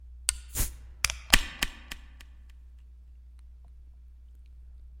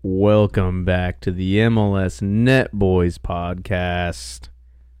Welcome back to the MLS Net Boys podcast.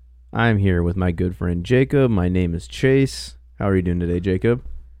 I'm here with my good friend Jacob. My name is Chase. How are you doing today, Jacob?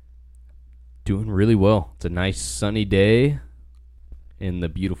 Doing really well. It's a nice sunny day in the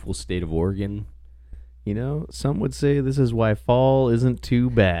beautiful state of Oregon. You know, some would say this is why fall isn't too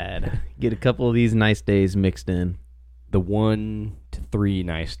bad. Get a couple of these nice days mixed in. The 1 to 3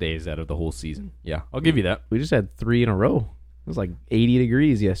 nice days out of the whole season. Yeah, I'll give you that. We just had 3 in a row. It was like 80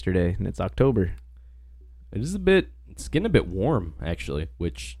 degrees yesterday, and it's October. It's getting a bit warm, actually,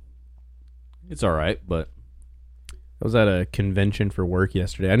 which it's all right, but... I was at a convention for work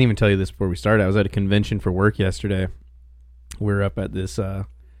yesterday. I didn't even tell you this before we started. I was at a convention for work yesterday. We were up at this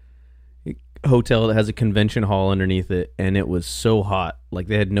hotel that has a convention hall underneath it, and it was so hot. Like,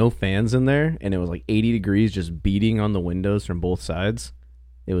 they had no fans in there, and it was like 80 degrees just beating on the windows from both sides.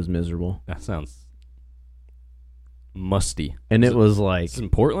 It was miserable. That sounds musty. And it was like... Is it in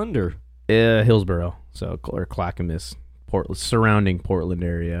Portland or? Hillsborough, or Clackamas, surrounding Portland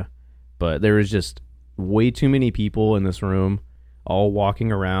area. But there was just way too many people in this room, all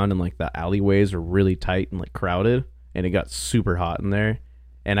walking around, and like the alleyways are really tight and like crowded, and it got super hot in there.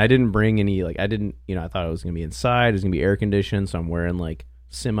 And I didn't bring any, I thought it was going to be inside. It was going to be air conditioned, so I'm wearing like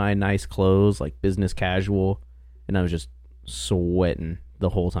semi-nice clothes, like business casual, and I was just sweating the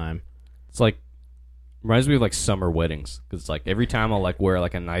whole time. It's like, reminds me of like summer weddings, because it's like every time I'll like wear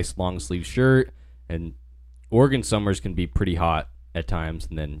like a nice long sleeve shirt, and Oregon summers can be pretty hot at times,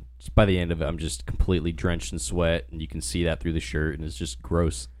 and then just by the end of it I'm just completely drenched in sweat, and you can see that through the shirt, and it's just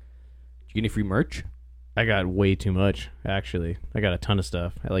gross. Did you get any free merch? I got way too much, actually. I got a ton of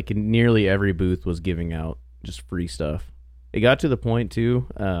stuff. Like, nearly every booth was giving out just free stuff. It got to the point too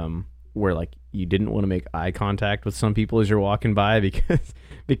where like you didn't want to make eye contact with some people as you're walking by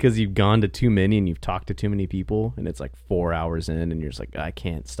because you've gone to too many and you've talked to too many people, and it's like 4 hours in and you're just like, I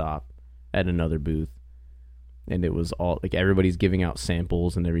can't stop at another booth. And it was all like everybody's giving out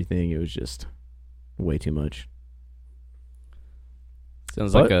samples and everything. It was just way too much.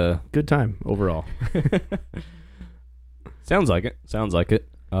 Sounds But like a good time overall. Sounds like it.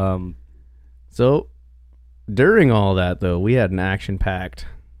 So during all that, though, we had an action-packed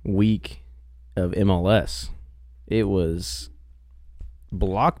week of MLS. It was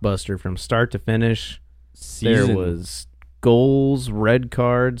blockbuster from start to finish. There was goals, red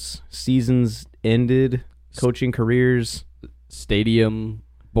cards, seasons ended, coaching careers, stadium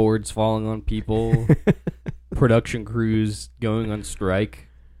boards falling on people, production crews going on strike.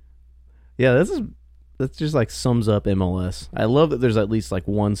 Yeah, that's just like sums up MLS. I love that there's at least like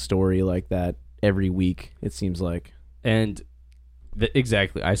one story like that every week, it seems like. And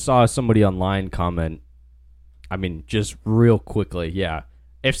exactly, I saw somebody online comment, I mean, just real quickly, yeah,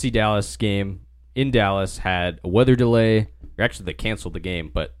 FC Dallas game in Dallas had a weather delay. Actually, they canceled the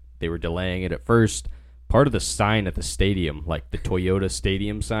game, but they were delaying it at first. Part of the sign at the stadium, like the Toyota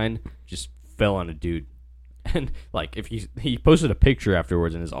Stadium sign, just fell on a dude. And like, if he posted a picture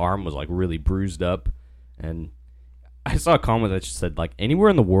afterwards, and his arm was like really bruised up. And I saw a comment that just said like, anywhere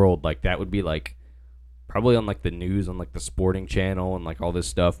in the world, like that would be like probably on like the news on like the Sporting Channel and like all this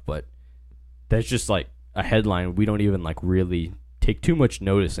stuff. But that's just like a headline we don't even like really take too much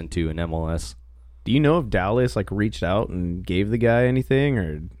notice into in MLS. Do you know if Dallas like reached out and gave the guy anything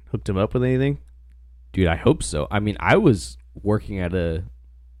or hooked him up with anything? Dude, I hope so. I mean, I was working at a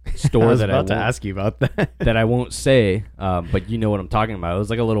store I was about to ask you about that. that I won't say, but you know what I'm talking about. It was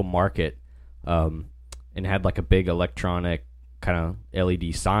like a little market, and had like a big electronic kind of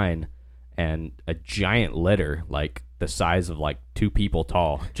LED sign, and a giant letter like the size of like 2 people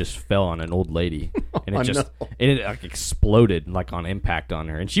tall just fell on an old lady, and it like exploded like on impact on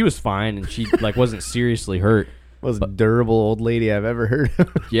her, and she was fine, and she like wasn't seriously hurt. Most durable old lady I've ever heard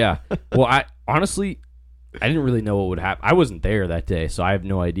of. Yeah. Well, I didn't really know what would happen. I wasn't there that day, so I have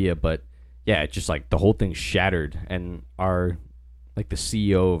no idea. But yeah, it just like the whole thing shattered, and the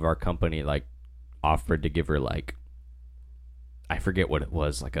CEO of our company like offered to give her like, I forget what it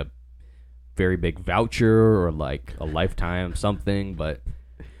was, like a very big voucher or like a lifetime something. But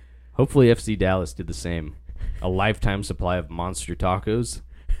hopefully FC Dallas did the same. A lifetime supply of monster tacos.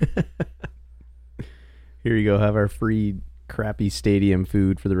 Here you go, have our free crappy stadium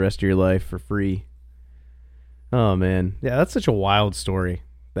food for the rest of your life for free. Oh, man. Yeah, that's such a wild story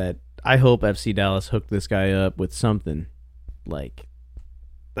that I hope FC Dallas hooked this guy up with something. Like,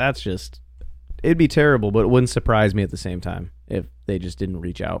 that's just... It'd be terrible, but it wouldn't surprise me at the same time if they just didn't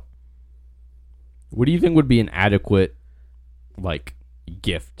reach out. What do you think would be an adequate, like,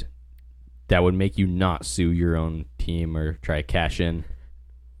 gift that would make you not sue your own team or try to cash in?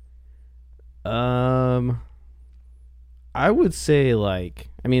 I would say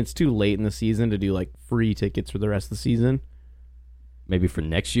it's too late in the season to do like free tickets for the rest of the season. Maybe for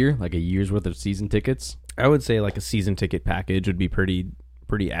next year, like a year's worth of season tickets. I would say like a season ticket package would be pretty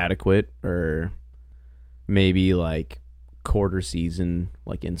adequate, or maybe like quarter season,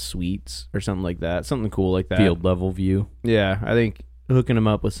 like in suites or something like that. Something cool like that. Field level view. Yeah, I think hooking them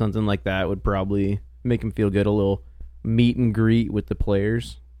up with something like that would probably make them feel good. A little meet and greet with the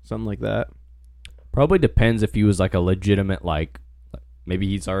players, something like that. Probably depends if he was like a legitimate, like maybe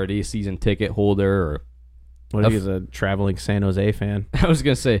he's already a season ticket holder, or what if he's a traveling San Jose fan? I was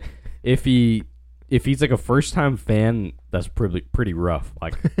gonna say if he's like a first time fan, that's pretty rough.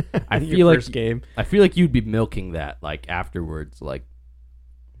 Like I feel like first game. I feel like you'd be milking that like afterwards, like.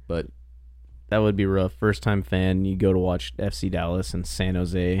 But that would be rough. First time fan, you go to watch FC Dallas and San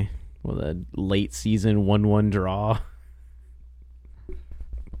Jose with a late season 1-1 draw.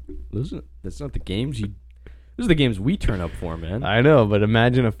 That's not the games those are the games we turn up for, man. I know, but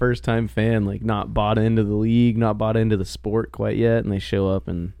imagine a first time fan like not bought into the league, not bought into the sport quite yet, and they show up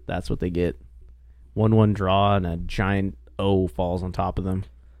and that's what they get. 1-1 draw and a giant O falls on top of them.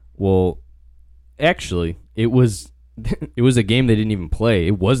 Well, actually, it was a game they didn't even play.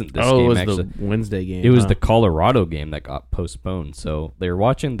 It wasn't this game. It was actually. the Wednesday game. It was the Colorado game that got postponed. So they were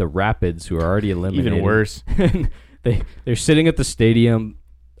watching the Rapids, who are already eliminated. Even worse. They're sitting at the stadium.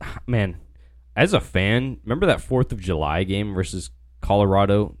 Man, as a fan, remember that 4th of July game versus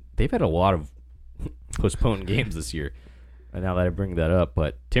Colorado? They've had a lot of postponed games this year. And now that I bring that up,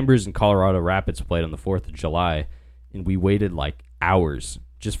 but Timbers and Colorado Rapids played on the 4th of July, and we waited like hours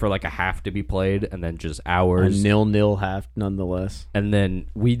just for like a half to be played, and then just hours. A 0-0 half nonetheless. And then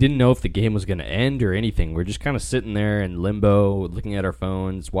we didn't know if the game was going to end or anything. We're just kind of sitting there in limbo, looking at our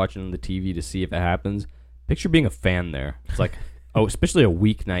phones, watching the TV to see if it happens. Picture being a fan there. It's like, especially a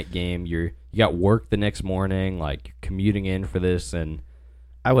weeknight game. You got work the next morning, like you're commuting in for this, and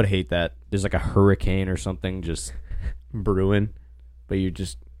I would hate that. There's like a hurricane or something just brewing, but you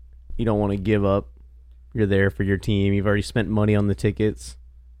don't want to give up. You're there for your team. You've already spent money on the tickets.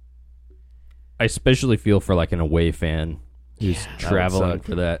 I especially feel for like an away fan who's traveling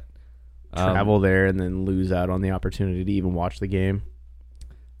for that. Travel there and then lose out on the opportunity to even watch the game.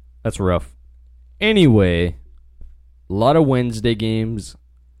 That's rough. Anyway, a lot of Wednesday games.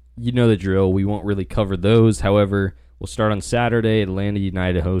 You know the drill. We won't really cover those. However, we'll start on Saturday. Atlanta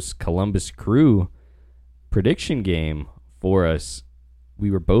United hosts Columbus Crew. Prediction game for us.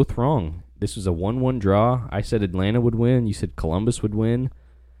 We were both wrong. This was a 1-1 draw. I said Atlanta would win. You said Columbus would win.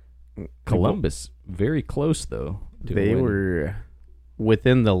 Columbus, very close, though. They were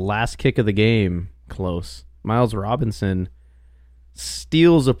within the last kick of the game, close. Miles Robinson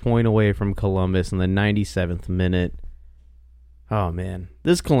steals a point away from Columbus in the 97th minute. Oh, man.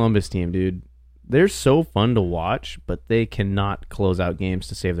 This Columbus team, dude, they're so fun to watch, but they cannot close out games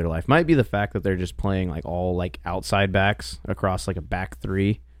to save their life. Might be the fact that they're just playing like all like outside backs across like a back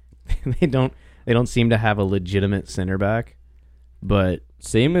three. They don't seem to have a legitimate center back. But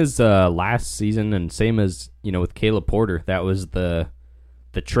same as last season, and same as with Caleb Porter, that was the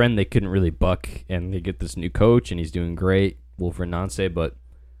trend they couldn't really buck, and they get this new coach, and he's doing great, Wilfred Nancy. But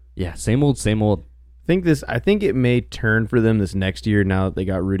yeah, same old. I think it may turn for them this next year now that they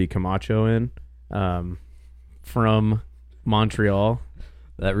got Rudy Camacho in from Montreal.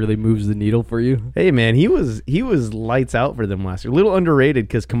 That really moves the needle for you. Hey man, he was lights out for them last year. A little underrated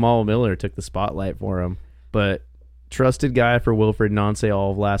because Kamal Miller took the spotlight for him, but trusted guy for Wilfred Nancy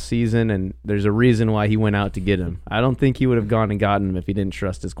all of last season, and there's a reason why he went out to get him. I don't think he would have gone and gotten him if he didn't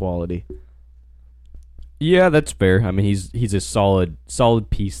trust his quality. Yeah, that's fair. I mean, he's a solid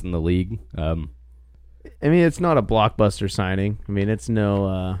piece in the league. I mean, it's not a blockbuster signing. I mean, it's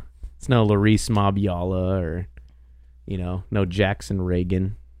no Laurice Mabiala or no Jackson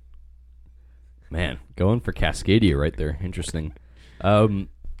Reagan. Man, going for Cascadia right there. Interesting. Anyways,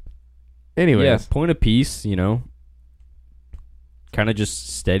 yeah, point apiece, kind of just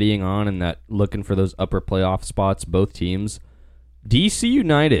steadying on and that looking for those upper playoff spots, both teams. DC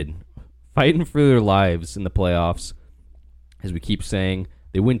United fighting for their lives in the playoffs. As we keep saying,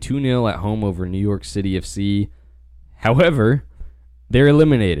 they win 2-0 at home over New York City FC. However, they're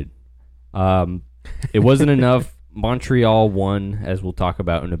eliminated. It wasn't enough. Montreal won, as we'll talk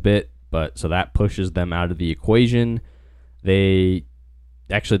about in a bit, but so that pushes them out of the equation.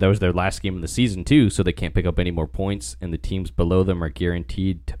 Actually, that was their last game of the season, too, so they can't pick up any more points, and the teams below them are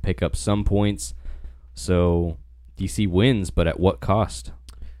guaranteed to pick up some points. So DC wins, but at what cost?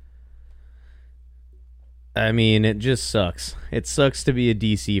 I mean, it just sucks. It sucks to be a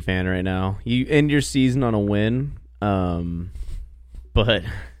DC fan right now. You end your season on a win, but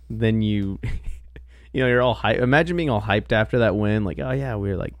then you you're all hyped. Imagine being all hyped after that win. Like, oh, yeah,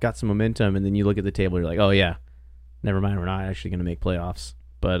 we're like got some momentum. And then you look at the table. You're like, oh, yeah, never mind. We're not actually going to make playoffs.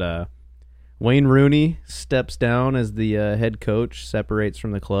 But Wayne Rooney steps down as the head coach, separates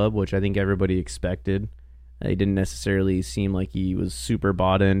from the club, which I think everybody expected. He didn't necessarily seem like he was super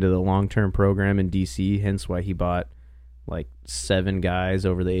bought into the long-term program in D.C., hence why he bought like 7 guys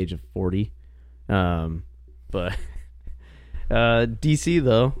over the age of 40. But D.C.,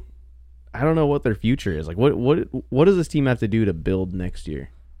 though, I don't know what their future is. Like, what does this team have to do to build next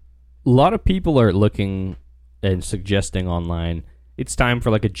year? A lot of people are looking and suggesting online it's time for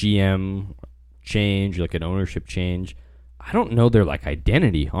like a GM change, like an ownership change. I don't know their like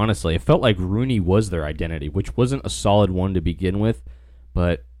identity, honestly. It felt like Rooney was their identity, which wasn't a solid one to begin with,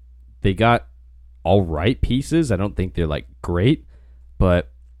 but they got all right pieces. I don't think they're like great,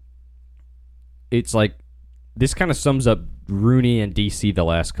 but it's like this kind of sums up Rooney and DC the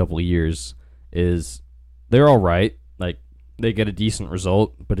last couple of years. Is they're all right, like they get a decent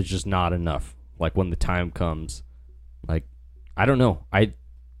result, but it's just not enough. Like when the time comes, like I don't know. I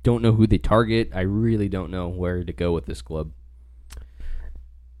don't know who they target. I really don't know where to go with this club.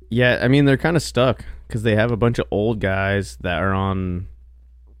 Yeah, I mean, they're kind of stuck because they have a bunch of old guys that are on,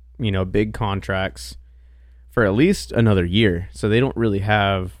 big contracts for at least another year. So they don't really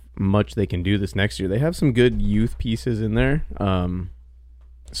have much they can do this next year. They have some good youth pieces in there.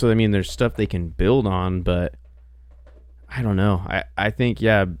 So, I mean, there's stuff they can build on, but I don't know. I think,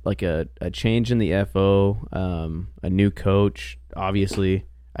 yeah, like a change in the FO, a new coach, obviously,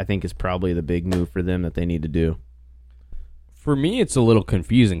 I think is probably the big move for them that they need to do. For me, it's a little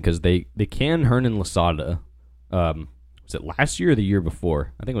confusing because they can Hernan Losada. Was it last year or the year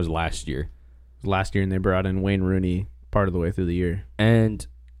before? I think it was last year. It was last year, and they brought in Wayne Rooney part of the way through the year. And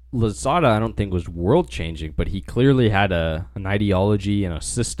Losada, I don't think was world-changing, but he clearly had an ideology and a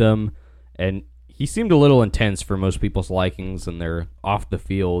system, and he seemed a little intense for most people's likings and their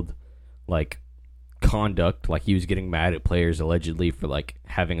off-the-field, like, conduct. Like, he was getting mad at players allegedly for, like,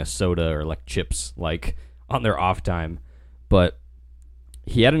 having a soda or, like, chips, like, on their off time. But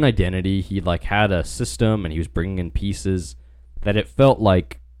he had an identity. He, like, had a system, and he was bringing in pieces that it felt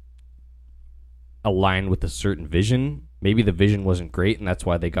like aligned with a certain vision. Maybe the vision wasn't great, and that's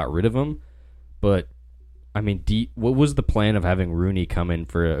why they got rid of him. But, I mean, what was the plan of having Rooney come in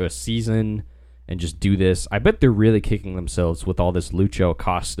for a season and just do this? I bet they're really kicking themselves with all this Lucho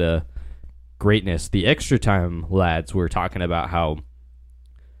Acosta greatness. The extra time lads were talking about how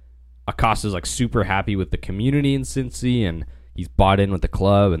Acosta's like super happy with the community in Cincy, and he's bought in with the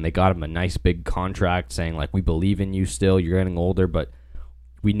club, and they got him a nice big contract saying, like, we believe in you still. You're getting older, but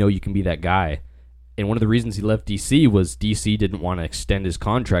we know you can be that guy. And one of the reasons he left DC was DC didn't want to extend his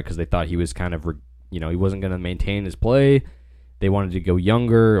contract because they thought he was kind of, he wasn't going to maintain his play. They wanted to go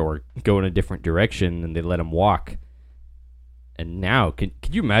younger or go in a different direction, and they let him walk. And now, could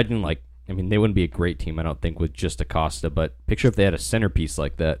you imagine, like, I mean, they wouldn't be a great team, I don't think, with just Acosta, but picture if they had a centerpiece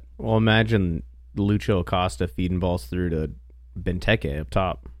like that. Well, imagine Lucho Acosta feeding balls through to Benteke up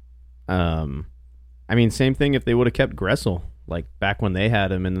top. I mean, same thing if they would have kept Gressel, like back when they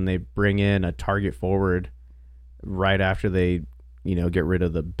had him, and then they bring in a target forward right after they, get rid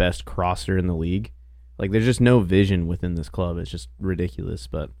of the best crosser in the league. Like, there's just no vision within this club. It's just ridiculous.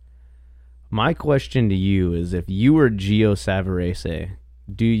 But my question to you is, if you were Gio Savarese,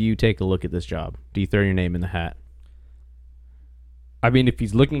 do you take a look at this job? Do you throw your name in the hat? I mean, if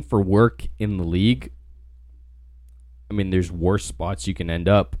he's looking for work in the league, I mean, there's worse spots you can end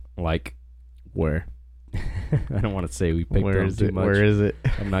up. Like, where? I don't want to say we picked where on is too it? much. Where is it?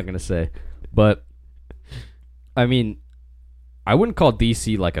 I'm not going to say. But, I mean, I wouldn't call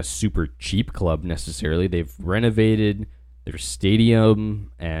DC like a super cheap club necessarily. They've renovated their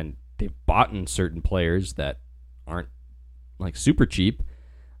stadium, and they've bought in certain players that aren't like super cheap.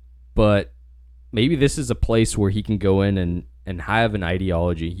 But maybe this is a place where he can go in and have an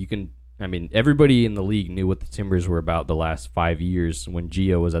ideology. I mean, everybody in the league knew what the Timbers were about the last 5 years when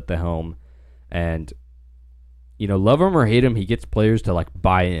Gio was at the helm. And, love him or hate him, he gets players to, like,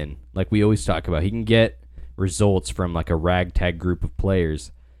 buy in. Like we always talk about, he can get results from, like, a ragtag group of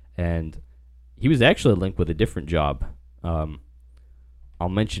players. And he was actually linked with a different job. I'll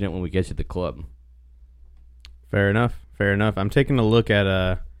mention it when we get to the club. Fair enough. I'm taking a look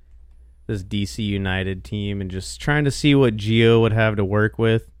at this DC United team and just trying to see what Gio would have to work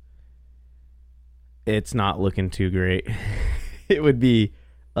with. It's not looking too great. It would be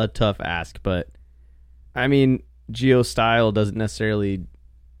a tough ask, but I mean, Gio's style doesn't necessarily,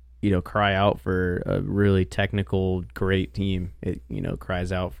 cry out for a really technical, great team. It,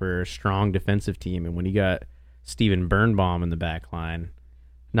 cries out for a strong defensive team. And when you got Steven Birnbaum in the back line,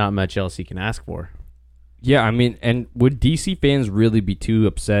 not much else you can ask for. Yeah, I mean, and would DC fans really be too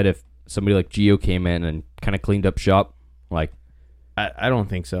upset if somebody like Gio came in and kind of cleaned up shop? Like, I don't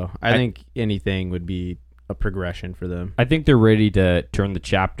think so. I think anything would be a progression for them. I think they're ready to turn the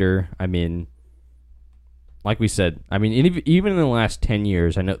chapter. I mean, like we said, I mean, even in the last 10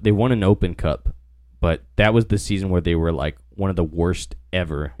 years, I know they won an Open Cup, but that was the season where they were like one of the worst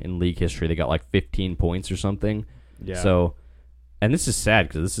ever in league history. They got like 15 points or something. Yeah. So, and this is sad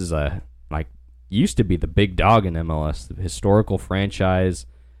because this is used to be the big dog in MLS, the historical franchise.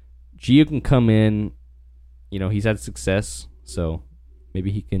 Gio can come in, he's had success, so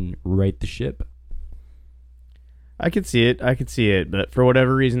maybe he can right the ship. I could see it, but for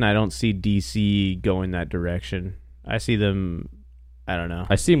whatever reason, I don't see DC going that direction. I see them, I don't know.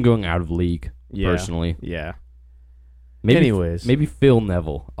 I see him going out of league, personally. Yeah. Maybe Phil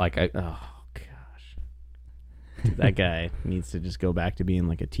Neville. Oh, gosh. That guy needs to just go back to being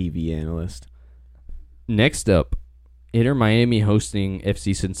like a TV analyst. Next up, Inter Miami hosting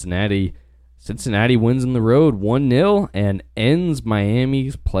FC Cincinnati. Cincinnati wins on the road 1-0 and ends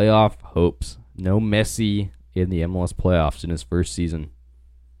Miami's playoff hopes. No Messi in the MLS playoffs in his first season.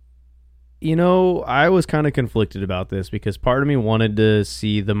 I was kind of conflicted about this because part of me wanted to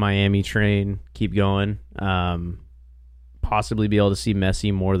see the Miami train keep going, possibly be able to see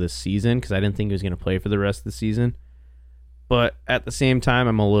Messi more this season because I didn't think he was going to play for the rest of the season. But at the same time,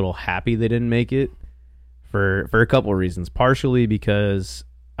 I'm a little happy they didn't make it for a couple of reasons. Partially because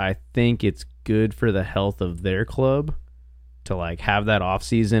I think it's good for the health of their club to like have that off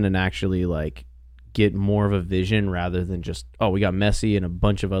season and actually like get more of a vision rather than just, we got Messi and a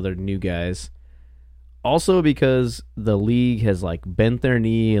bunch of other new guys. Also because the league has like bent their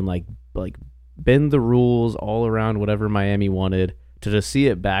knee and like bend the rules all around whatever Miami wanted. To just see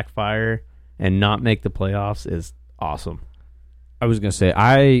it backfire and not make the playoffs is awesome. I was going to say,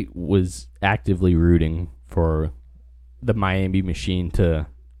 I was actively rooting for the Miami machine to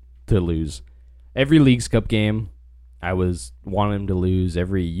lose. Every Leagues Cup game, I was wanting them to lose.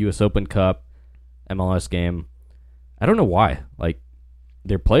 Every U.S. Open Cup, MLS game. I don't know why. Like,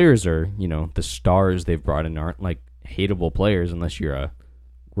 their players are, the stars they've brought in aren't, like, hateable players unless you're a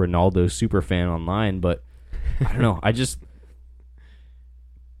Ronaldo super fan online. But, I don't know.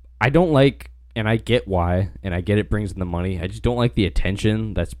 I don't like, and I get why, and I get it brings in the money. I just don't like the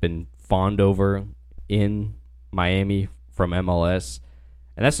attention that's been fawned over in Miami from MLS.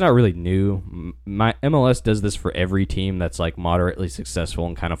 And that's not really new. My MLS does this for every team that's like moderately successful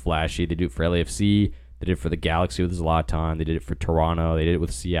and kind of flashy. They do it for LAFC. They did it for the Galaxy with Zlatan. They did it for Toronto. They did it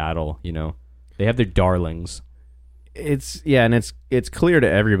with Seattle. They have their darlings. It's clear to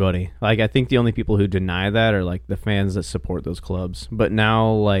everybody. Like, I think the only people who deny that are like the fans that support those clubs. But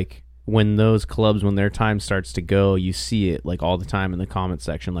now, like, when those clubs, when their time starts to go, you see it like all the time in the comment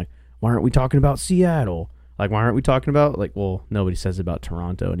section. Like, why aren't we talking about Seattle? Like, why aren't we talking about, like, well, nobody says about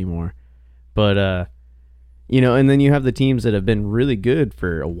Toronto anymore. But, and then you have the teams that have been really good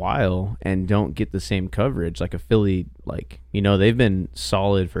for a while and don't get the same coverage. Like a Philly, like, they've been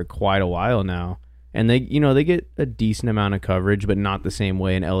solid for quite a while now. And they get a decent amount of coverage, but not the same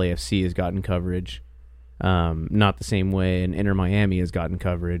way an LAFC has gotten coverage. Not the same way an Inter Miami has gotten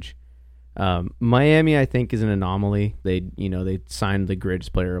coverage. Miami, I think, is an anomaly. They signed the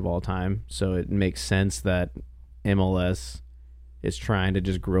greatest player of all time, so it makes sense that MLS is trying to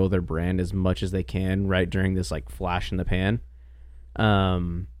just grow their brand as much as they can right during this like flash in the pan.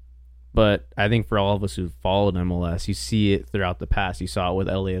 But I think for all of us who've followed MLS, you see it throughout the past. You saw it with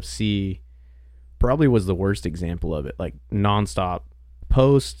LAFC. Probably was the worst example of it. Like nonstop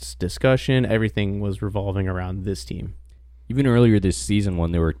posts, discussion, everything was revolving around this team. Even earlier this season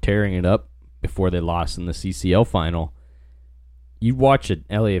when they were tearing it up before they lost in the CCL final, you'd watch an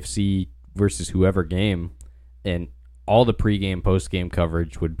LAFC versus whoever game, and all the pregame, postgame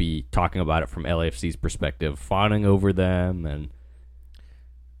coverage would be talking about it from LAFC's perspective, fawning over them. And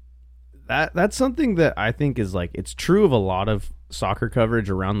that's something that I think is like, it's true of a lot of soccer coverage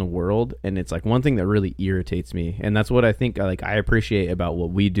around the world, and it's like one thing that really irritates me, and that's what I think I appreciate about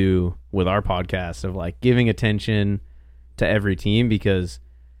what we do with our podcast of like giving attention to every team, because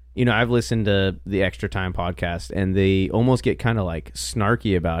I've listened to the Extra Time podcast and they almost get kind of like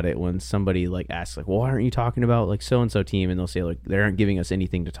snarky about it when somebody like asks like, well, why aren't you talking about like so and so team, and they'll say like they aren't giving us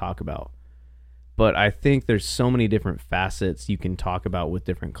anything to talk about. But I think there's so many different facets you can talk about with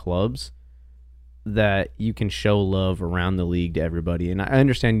different clubs that you can show love around the league to everybody. And I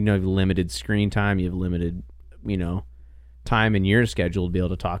understand you have limited screen time, you have limited time in your schedule to be able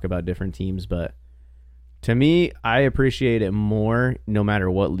to talk about different teams, but to me, I appreciate it more no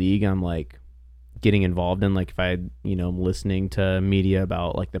matter what league I'm like getting involved in. Like if I, am listening to media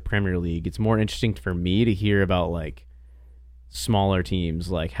about like the Premier League, it's more interesting for me to hear about like smaller teams,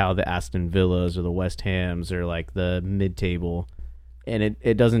 like how the Aston Villas or the West Hams or like the mid-table. And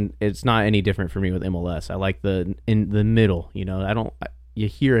it's not any different for me with MLS. I like in the middle, you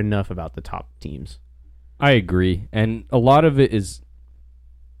hear enough about the top teams. I agree. And a lot of it is,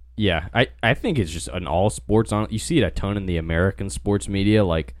 yeah, I think it's just an all sports. You see it a ton in the American sports media.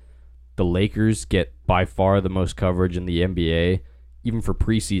 Like the Lakers get by far the most coverage in the NBA, even for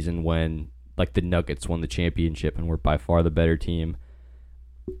preseason when like the Nuggets won the championship and were by far the better team.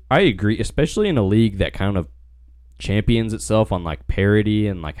 I agree, especially in a league that kind of champions itself on like parity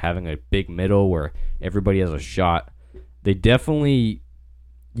and like having a big middle where everybody has a shot. They definitely,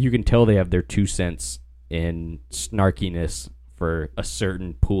 you can tell they have their 2 cents in snarkiness for a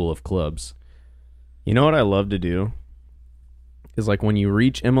certain pool of clubs. You know what I love to do is like when you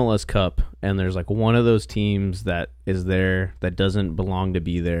reach MLS Cup and there's like one of those teams that is there that doesn't belong to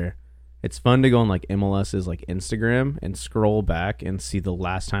be there. It's fun to go on like MLS's like Instagram and scroll back and see the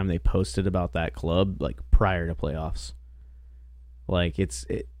last time they posted about that club like prior to playoffs. Like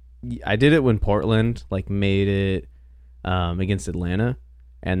I did it when Portland like made it against Atlanta,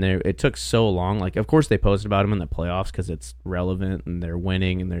 and it took so long. Like of course they posted about them in the playoffs because it's relevant and they're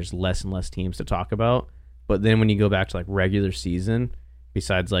winning and there's less and less teams to talk about. But then when you go back to like regular season,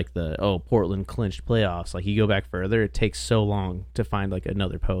 besides like Portland clinched playoffs, like you go back further, it takes so long to find like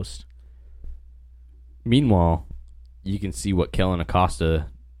another post. Meanwhile, you can see what Kellen Acosta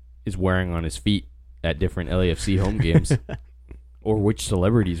is wearing on his feet at different LAFC home games, or which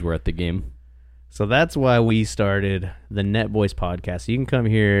celebrities were at the game. So that's why we started the Net Boys podcast. You can come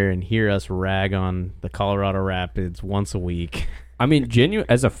here and hear us rag on the Colorado Rapids once a week. I mean,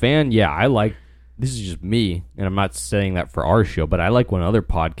 as a fan, yeah, I like, this is just me, and I'm not saying that for our show, but I like when other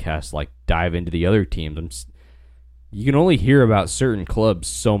podcasts like dive into the other teams. You can only hear about certain clubs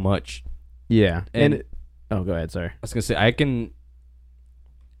so much. Yeah, go ahead, sorry. I was going to say, and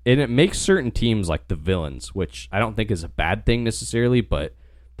it makes certain teams like the villains, which I don't think is a bad thing necessarily, but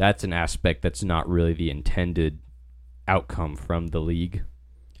that's an aspect that's not really the intended outcome from the league.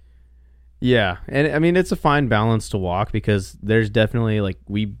 Yeah, and I mean, it's a fine balance to walk because there's definitely, like,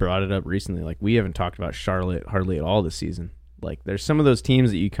 we brought it up recently, like, we haven't talked about Charlotte hardly at all this season. Like, there's some of those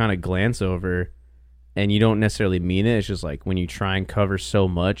teams that you kind of glance over and you don't necessarily mean it. It's just like when you try and cover so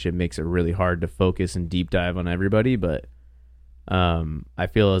much, it makes it really hard to focus and deep dive on everybody. But I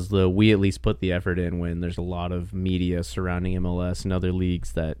feel as though we at least put the effort in when there's a lot of media surrounding MLS and other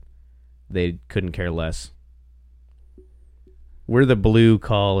leagues that they couldn't care less. We're the blue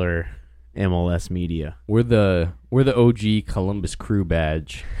collar MLS media. We're the OG Columbus Crew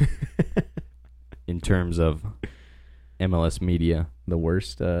badge in terms of MLS media. The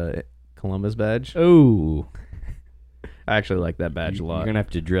worst Columbus badge. Oh, I actually like that badge a lot. You're gonna have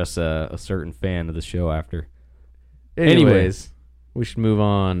to address a certain fan of the show after. Anyways, we should move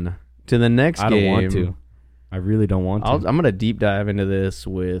on to the next game. I don't want to. I really don't want to. I'm gonna deep dive into this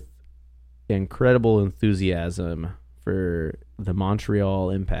with incredible enthusiasm for the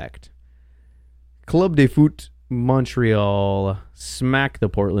Montreal Impact. Club de Foot Montreal smacked the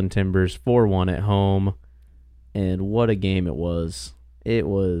Portland Timbers 4-1 at home, and what a game it was. It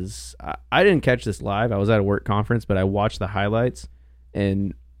was, I didn't catch this live. I was at a work conference, but I watched the highlights,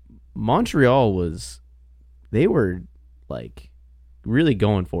 and Montreal they were like really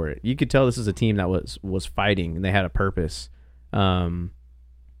going for it. You could tell this is a team that was fighting and they had a purpose. I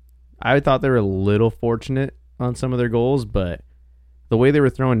thought they were a little fortunate on some of their goals, but the way they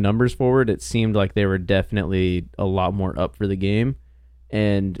were throwing numbers forward, it seemed like they were definitely a lot more up for the game.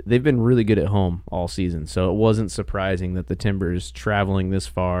 And they've been really good at home all season, so it wasn't surprising that the Timbers, traveling this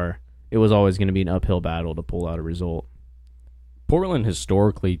far, it was always going to be an uphill battle to pull out a result. Portland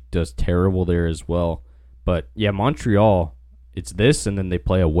historically does terrible there as well. But, yeah, Montreal, it's this, and then they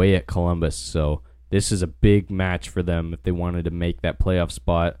play away at Columbus. So this is a big match for them if they wanted to make that playoff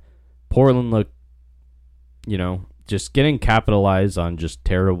spot. Portland looked, just getting capitalized on just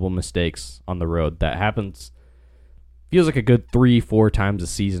terrible mistakes on the road. That happens. Feels like a good 3-4 times a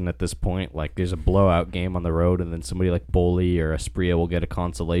season at this point. Like there's a blowout game on the road, and then somebody like Boley or Espria will get a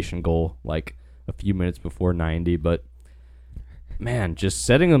consolation goal like a few minutes before 90. But man, just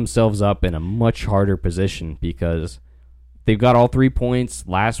setting themselves up in a much harder position because they've got all 3 points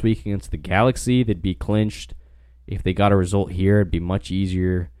last week against the Galaxy. They'd be clinched. If they got a result here, it'd be much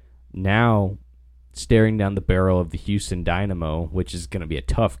easier. Now, staring down the barrel of the Houston Dynamo, which is going to be a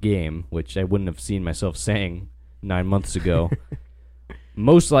tough game, which I wouldn't have seen myself saying 9 months ago.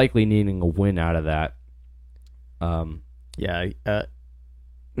 Most likely needing a win out of that.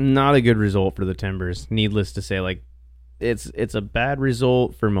 Not a good result for the Timbers. Needless to say, like it's a bad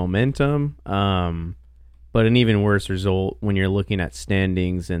result for momentum. But an even worse result when you're looking at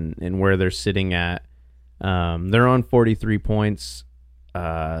standings and where they're sitting at. They're on 43 points.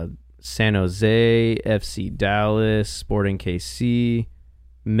 San Jose, FC Dallas, Sporting KC,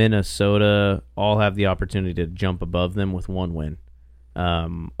 Minnesota all have the opportunity to jump above them with one win.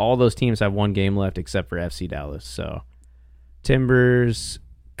 All those teams have one game left except for FC Dallas. So Timbers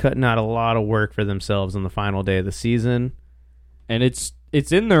cutting out a lot of work for themselves on the final day of the season. And it's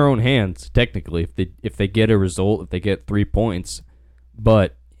in their own hands, technically, if they get a result, if they get 3 points.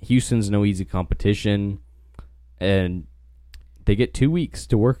 But Houston's no easy competition, and they get 2 weeks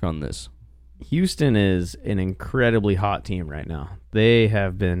to work on this. Houston is an incredibly hot team right now. They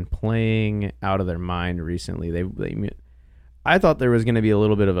have been playing out of their mind recently. I thought there was going to be a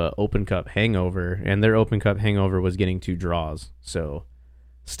little bit of an Open Cup hangover, and their Open Cup hangover was getting 2 draws. So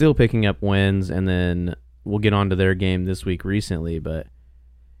still picking up wins, and then we'll get on to their game this week recently. But,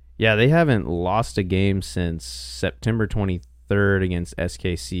 yeah, they haven't lost a game since September 23rd against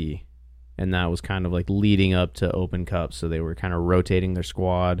SKC, and that was kind of like leading up to Open Cup, so they were kind of rotating their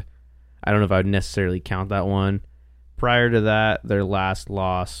squad. I don't know if I would necessarily count that one. Prior to that, their last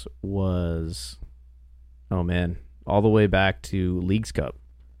loss was, all the way back to Leagues Cup.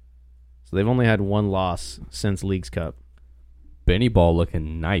 So they've only had 1 loss since Leagues Cup. Benny Ball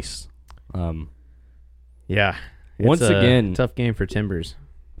looking nice. Yeah. Once again, tough game for Timbers.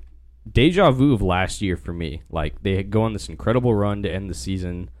 Deja vu of last year for me. Like, they go on this incredible run to end the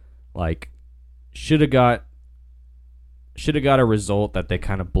season. Like, should have got a result that they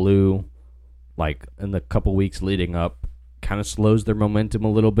kind of blew, like, in the couple weeks leading up. Kind of slows their momentum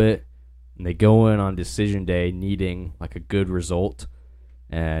a little bit. And they go in on decision day needing, like, a good result.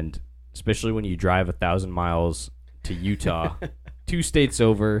 And especially when you drive 1,000 miles to Utah, 2 states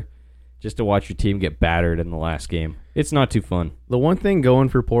over, just to watch your team get battered in the last game. It's not too fun. The one thing going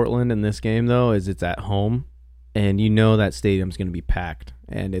for Portland in this game, though, is it's at home, and you know that stadium's going to be packed,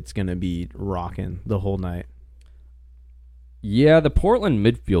 and it's going to be rocking the whole night. Yeah, the Portland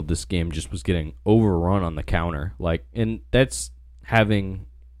midfield this game just was getting overrun on the counter. Like, and that's having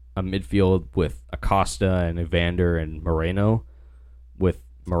a midfield with Acosta and Evander and Moreno, with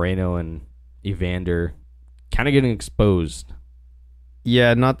Moreno and Evander kind of getting exposed.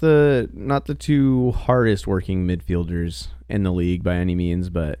 Yeah, not the 2 hardest working midfielders in the league by any means,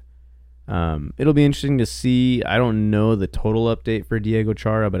 but it'll be interesting to see. I don't know the total update for Diego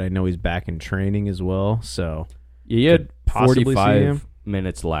Chara, but I know he's back in training as well. So yeah, he had 45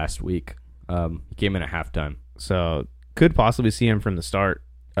 minutes last week. He came in at halftime. So could possibly see him from the start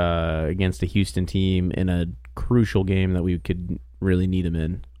against a Houston team in a crucial game that we could really need him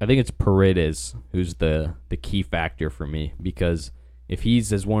in. I think it's Paredes who's the key factor for me, because if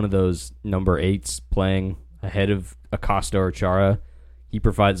he's as one of those number 8s playing ahead of Acosta or Chara, he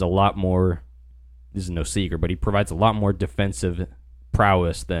provides a lot more. This is no secret, but he provides a lot more defensive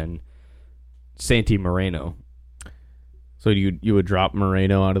prowess than Santi Moreno. So you would drop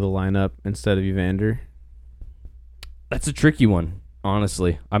Moreno out of the lineup instead of Evander? That's a tricky one,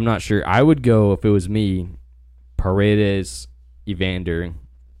 honestly. I'm not sure. I would go, if it was me, Paredes, Evander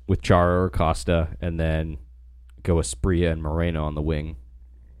with Chara or Costa, and then go Asprilla and Moreno on the wing.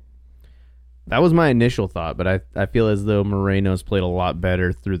 That was my initial thought, but I feel as though Moreno's played a lot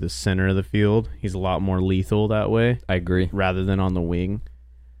better through the center of the field. He's a lot more lethal that way. I agree. Rather than on the wing.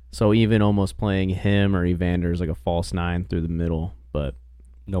 So even almost playing him or Evander is like a false 9 through the middle, but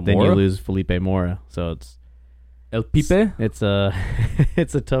no then Mora? you lose Felipe Mora. So it's El Pipe? it's a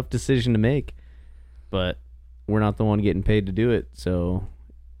it's a tough decision to make, but we're not the one getting paid to do it. So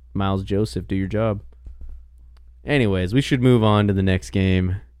Miles Joseph, do your job. Anyways, we should move on to the next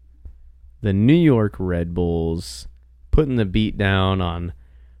game. The New York Red Bulls putting the beat down on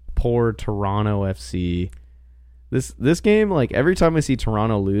poor Toronto FC. This game, like, every time I see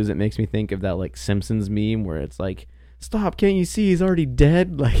Toronto lose, it makes me think of that, like, Simpsons meme where it's like, stop, can't you see he's already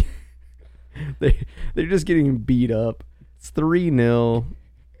dead? Like, they're just getting beat up. It's 3-0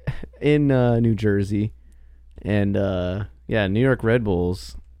 in New Jersey. And, New York Red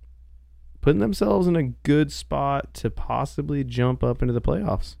Bulls putting themselves in a good spot to possibly jump up into the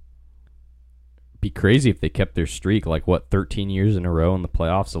playoffs. Be crazy if they kept their streak, 13 years in a row in the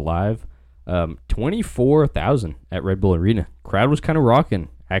playoffs alive. 24,000 at Red Bull Arena. Crowd was kind of rocking,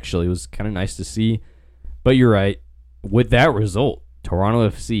 actually. It was kind of nice to see. But you're right. With that result, Toronto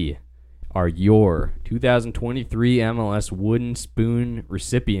FC are your 2023 MLS Wooden Spoon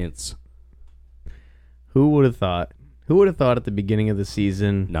recipients. Who would have thought? Who would have thought at the beginning of the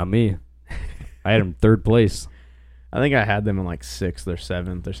season? Not me. I had him third place. I think I had them in like 6th or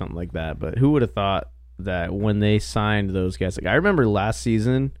 7th or something like that. But who would have thought that when they signed those guys? Like I remember last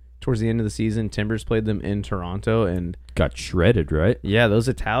season, towards the end of the season, Timbers played them in Toronto, and Got shredded, right? yeah, those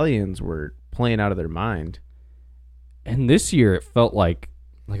Italians were playing out of their mind. And this year it felt like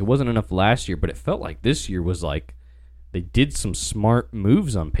it wasn't enough last year, but it felt like this year was like they did some smart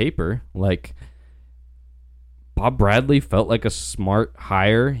moves on paper. Like Bob Bradley felt like a smart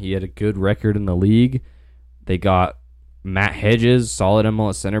hire. He had a good record in the league. They got Matt Hedges, solid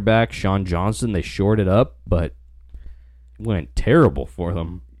MLS center back. Sean Johnson, they shored it up, but it went terrible for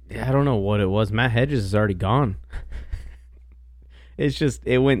them. Yeah, I don't know what it was. Matt Hedges is already gone. It's just,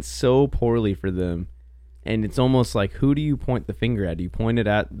 it went so poorly for them. And it's almost like, who do you point the finger at? Do you point it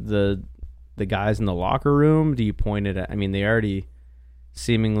at the guys in the locker room? Do you point it at, I mean, they already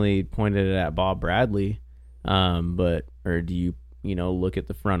seemingly pointed it at Bob Bradley. Or do you look at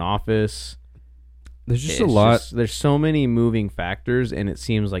the front office? There's just a lot. There's so many moving factors, and it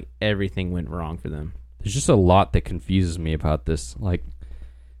seems like everything went wrong for them. There's just a lot that confuses me about this. Like,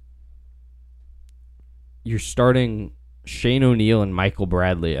 you're starting Shane O'Neill and Michael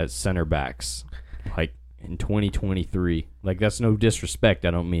Bradley as center backs, like in 2023. Like, that's no disrespect,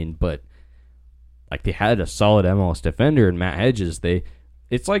 I don't mean, but like they had a solid MLS defender in Matt Hedges.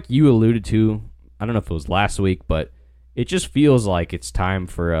 It's like you alluded to. I don't know if it was last week, but it just feels like it's time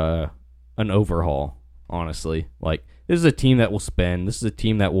for an overhaul, honestly. Like, this is a team that will spend. This is a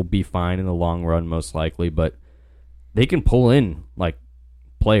team that will be fine in the long run, most likely, but they can pull in, like,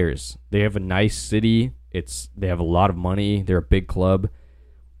 players. They have a nice city. They have a lot of money. They're a big club.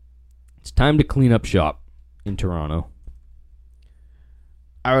 It's time to clean up shop in Toronto.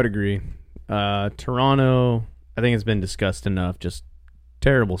 I would agree. Toronto, I think it's been discussed enough. Just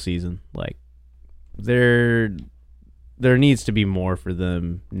terrible season. Like, there needs to be more for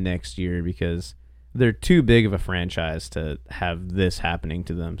them next year because they're too big of a franchise to have this happening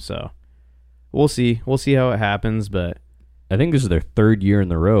to them. So we'll see. We'll see how it happens, but I think this is their third year in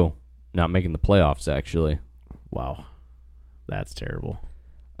a row not making the playoffs, actually. Wow. That's terrible.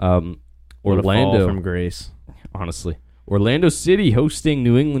 Orlando fall from grace. Honestly. Orlando City hosting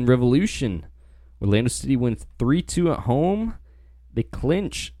New England Revolution. Orlando City wins 3-2 at home. They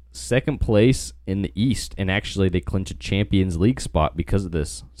clinch second place in the East, and actually they clinch a Champions League spot because of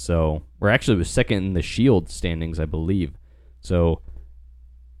this. So we're second in the Shield standings, I believe. So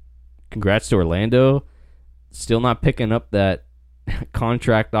congrats to Orlando. Still not picking up that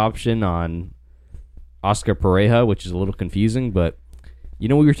contract option on Oscar Pareja, which is a little confusing, but we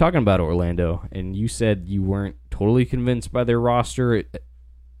were talking about Orlando, and you said you weren't totally convinced by their roster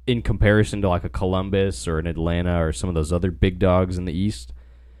in comparison to like a Columbus or an Atlanta or some of those other big dogs in the East.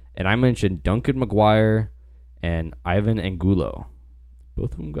 And I mentioned Duncan McGuire and Ivan Angulo.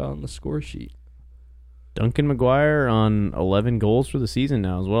 Both of them got on the score sheet. Duncan McGuire on 11 goals for the season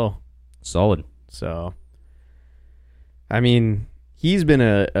now as well. Solid. So, I mean, he's been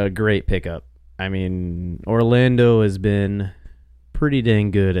a great pickup. I mean, Orlando has been pretty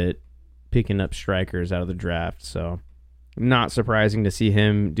dang good at picking up strikers out of the draft. So, not surprising to see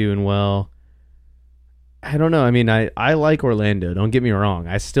him doing well. I don't know. I mean, I like Orlando. Don't get me wrong.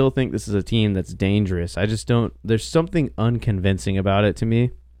 I still think this is a team that's dangerous. I just don't. There's something unconvincing about it to me,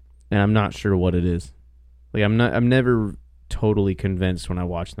 and I'm not sure what it is. Like I'm never totally convinced when I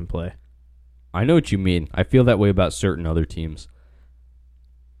watch them play. I know what you mean. I feel that way about certain other teams.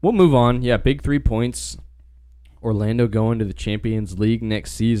 We'll move on. Yeah, big 3 points. Orlando going to the Champions League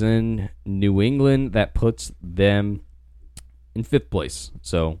next season. New England, that puts them in 5th place.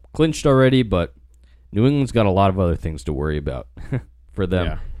 So clinched already, but New England's got a lot of other things to worry about for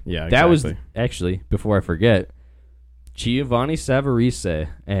them. Yeah, exactly. That was actually, before I forget, Giovanni Savarese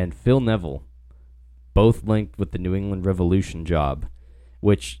and Phil Neville both linked with the New England Revolution job,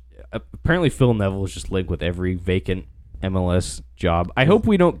 which apparently Phil Neville is just linked with every vacant MLS job. I hope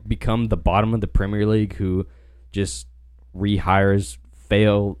we don't become the bottom of the Premier League who just rehires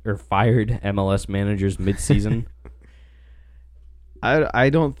fired MLS managers mid-season. I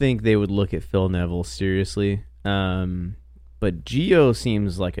don't think they would look at Phil Neville seriously. But Gio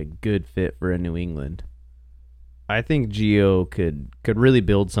seems like a good fit for a New England. I think Gio could really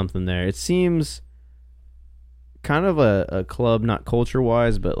build something there. It seems kind of a club, not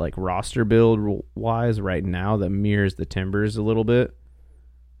culture-wise, but like roster build-wise right now that mirrors the Timbers a little bit.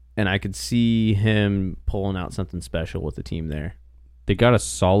 And I could see him pulling out something special with the team there. They got a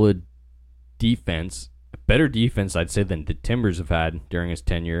solid defense. Better defense, I'd say, than the Timbers have had during his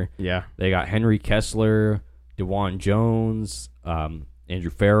tenure. Yeah. They got Henry Kessler, DeJuan Jones, Andrew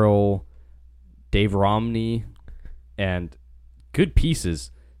Farrell, Dave Romney, and good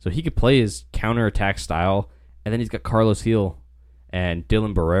pieces. So he could play his counterattack style. And then he's got Carlos Hill and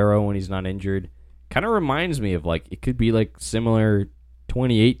Dylan Barrero when he's not injured. Kind of reminds me of like it could be like similar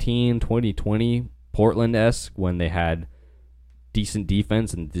 2018, 2020 Portland-esque when they had decent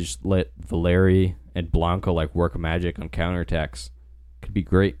defense and just let Valeri and Blanco like work magic on counterattacks. Could be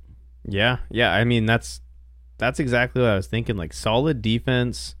great. Yeah. I mean, that's exactly what I was thinking. Like solid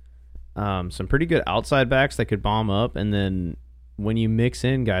defense, some pretty good outside backs that could bomb up, and then when you mix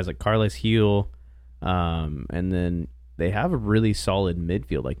in guys like Carlos Hill, and then they have a really solid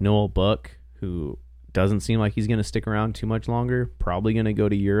midfield like Noel Buck, who doesn't seem like he's going to stick around too much longer. Probably going to go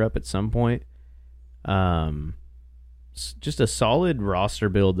to Europe at some point. Just a solid roster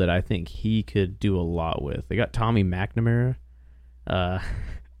build that I think he could do a lot with. They got Tommy McNamara. That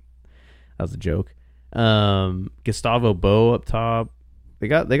was a joke. Gustavo Bo up top. They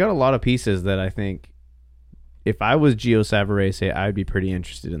got a lot of pieces that I think if I was Gio Savarese, I'd be pretty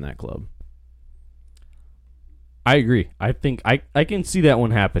interested in that club. I agree. I think I can see that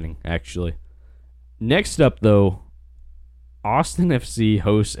one happening, actually. Next up, though, Austin FC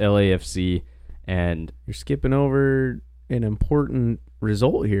hosts LAFC, and you're skipping over an important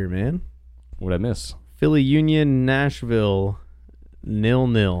result here, man. What'd I miss? Philly Union, Nashville,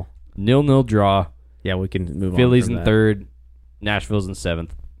 0-0. 0-0 draw. Yeah, we can move on. Philly's in third. Nashville's in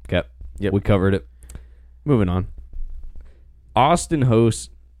seventh. Okay. Yep. We covered it. Moving on. Austin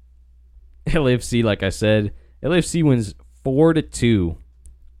hosts LAFC, like I said. LAFC wins 4-2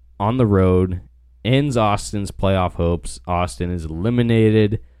 on the road. Ends Austin's playoff hopes. Austin is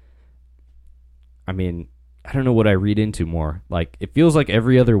eliminated. I mean, I don't know what I read into more. Like, it feels like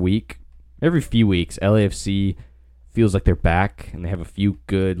every few weeks, LAFC feels like they're back and they have a few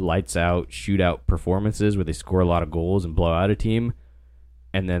good lights out, shootout performances where they score a lot of goals and blow out a team.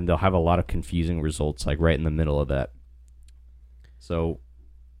 And then they'll have a lot of confusing results, like right in the middle of that. So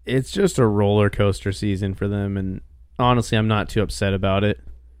it's just a roller coaster season for them. And honestly, I'm not too upset about it.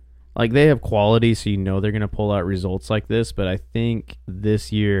 Like, they have quality, so you know they're going to pull out results like this. But I think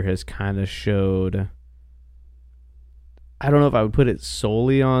this year has kind of showed... I don't know if I would put it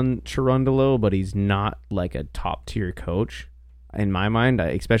solely on Cherundolo, but he's not like a top-tier coach. In my mind,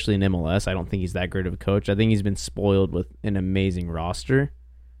 especially in MLS, I don't think he's that great of a coach. I think he's been spoiled with an amazing roster.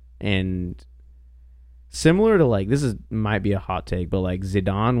 And similar to, like, might be a hot take, but like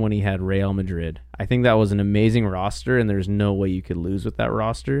Zidane when he had Real Madrid. I think that was an amazing roster, and there's no way you could lose with that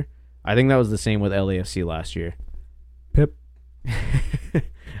roster. I think that was the same with LAFC last year. Pip.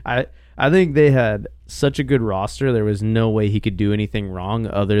 I think they had such a good roster, there was no way he could do anything wrong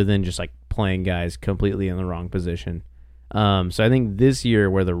other than just like playing guys completely in the wrong position. So I think this year,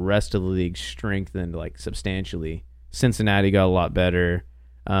 where the rest of the league strengthened like substantially, Cincinnati got a lot better.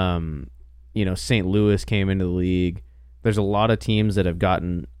 St. Louis came into the league. There's a lot of teams that have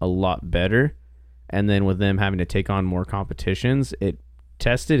gotten a lot better, and then with them having to take on more competitions, it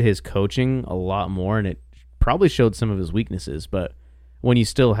tested his coaching a lot more, and it probably showed some of his weaknesses. But when you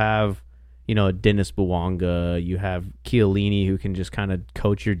still have, a Dennis Bouanga, you have Chiellini who can just kind of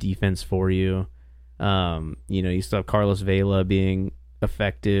coach your defense for you. You still have Carlos Vela being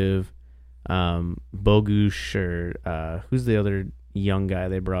effective. Bogusz, or who's the other young guy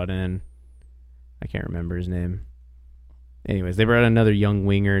they brought in? I can't remember his name. Anyways, they brought another young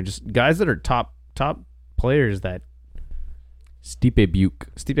winger, just guys that are top players. That Stipe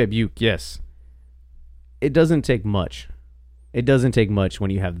Buke, yes. It doesn't take much. It doesn't take much when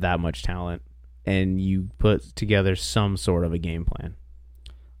you have that much talent and you put together some sort of a game plan.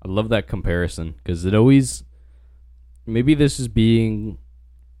 I love that comparison because it always... Maybe this is being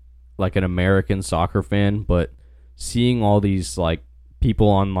like an American soccer fan, but seeing all these like people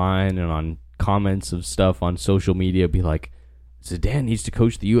online and on comments of stuff on social media be like, Zidane needs to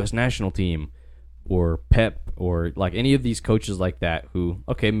coach the U.S. national team, or Pep, or like any of these coaches like that who,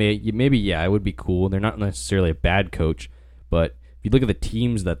 okay, maybe yeah, it would be cool. They're not necessarily a bad coach, but if you look at the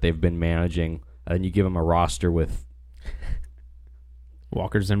teams that they've been managing and you give them a roster with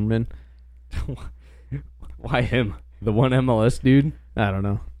Walker Zimmerman. Why him? The one MLS dude? I don't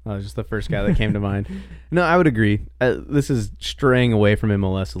know. That was just the first guy that came to mind. No, I would agree. This is straying away from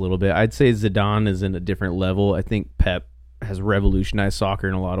MLS a little bit. I'd say Zidane is in a different level. I think Pep has revolutionized soccer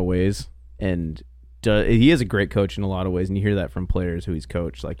in a lot of ways, and he is a great coach in a lot of ways, and you hear that from players who he's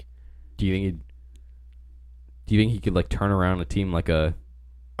coached. Like, do you think he could like turn around a team like a?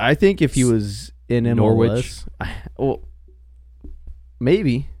 I think if he was in MLS, Norwich? Well,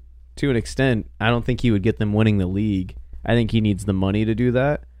 maybe to an extent. I don't think he would get them winning the league. I think he needs the money to do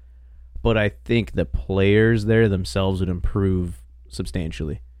that. But I think the players there themselves would improve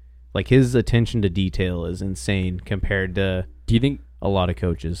substantially. Like, his attention to detail is insane compared to Do you think a lot of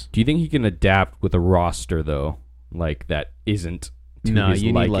coaches. Do you think he can adapt with a roster though, like that isn't to No, his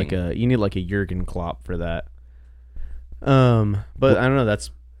you liking? need like a Jurgen Klopp for that. But I don't know.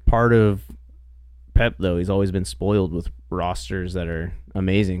 That's part of Pep though. He's always been spoiled with rosters that are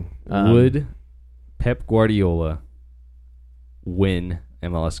amazing. Would Pep Guardiola win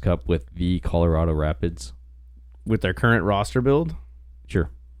MLS Cup with the Colorado Rapids? With their current roster build? Sure.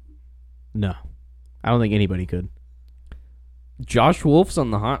 No, I don't think anybody could. Josh Wolf's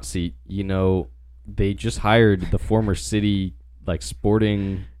on the hot seat. You know, they just hired the former City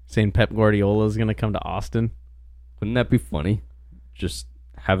sporting. Saying Pep Guardiola is going to come to Austin. Wouldn't that be funny? Just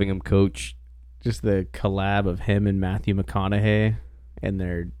having him coach. Just the collab of him and Matthew McConaughey and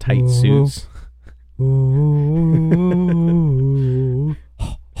their tight suits.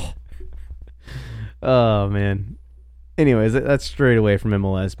 Oh, man. Anyways, that's straight away from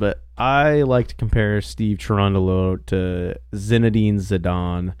MLS, but I like to compare Steve Cherundolo to Zinedine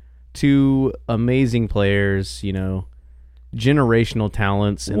Zidane. Two amazing players, you know, generational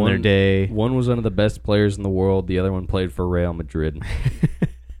talents in their day. One was one of the best players in the world. The other one played for Real Madrid.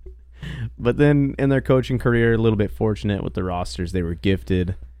 But then in their coaching career, a little bit fortunate with the rosters they were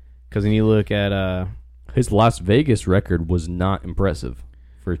gifted. Because when you look at... his Las Vegas record was not impressive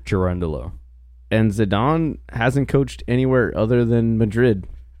for Cherundolo. And Zidane hasn't coached anywhere other than Madrid.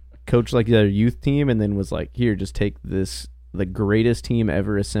 Coached like their youth team and then was like, here, just take this, the greatest team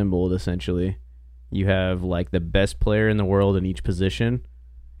ever assembled, essentially. You have like the best player in the world in each position,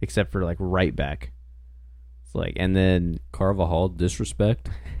 except for like right back. It's like, and then Carvajal disrespect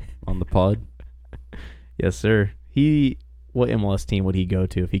on the pod. Yes, sir. What MLS team would he go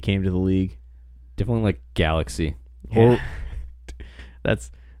to if he came to the league? Definitely like Galaxy. Yeah.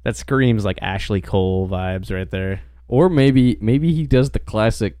 That screams like Ashley Cole vibes right there. Or maybe he does the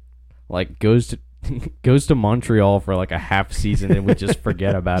classic, like goes to Montreal for like a half season and we just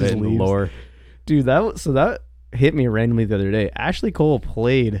forget about it in the lore. Dude, that hit me randomly the other day. Ashley Cole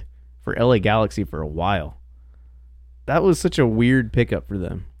played for LA Galaxy for a while. That was such a weird pickup for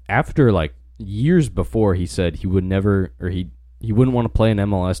them. After like years before, he said he would never, or he wouldn't want to play in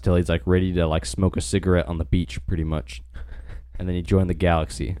MLS till he's like ready to like smoke a cigarette on the beach, pretty much. And then he joined the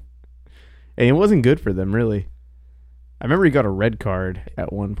Galaxy. And it wasn't good for them, really. I remember he got a red card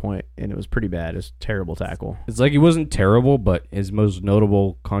at one point, and it was pretty bad. It was a terrible tackle. It's like he wasn't terrible, but his most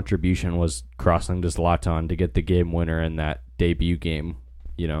notable contribution was crossing to Zlatan to get the game winner in that debut game,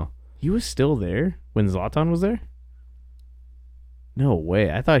 you know. He was still there when Zlatan was there? No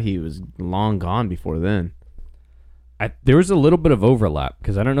way. I thought he was long gone before then. There was a little bit of overlap,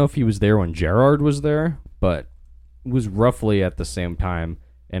 because I don't know if he was there when Gerrard was there, but it was roughly at the same time.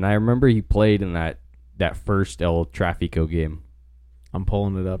 And I remember he played in that first El Tráfico game. I'm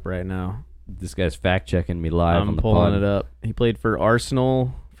pulling it up right now. This guy's fact-checking me live on the pod. I'm pulling it up. He played for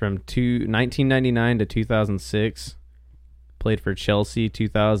Arsenal from 1999 to 2006. Played for Chelsea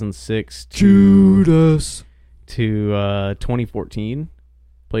 2006 to 2014.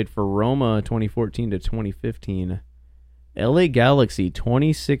 Played for Roma 2014 to 2015. LA Galaxy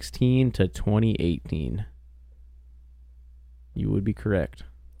 2016 to 2018. You would be correct.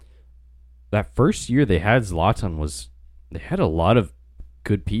 That first year they had Zlatan they had a lot of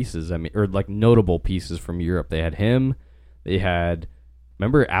good pieces. I mean, or like notable pieces from Europe. They had him. They had,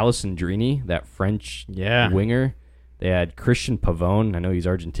 remember Alessandrini, that French winger? They had Christian Pavone. I know he's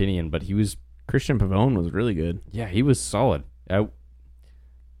Argentinian, but Christian Pavone was really good. Yeah, he was solid.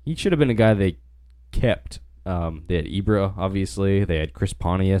 He should have been a guy they kept. They had Ibra, obviously. They had Chris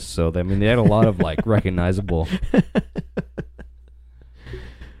Pontius. So, they had a lot of like recognizable.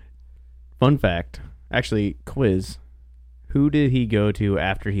 Fun fact. Actually, quiz. Who did he go to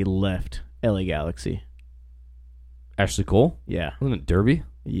after he left LA Galaxy? Ashley Cole? Yeah. Wasn't it Derby?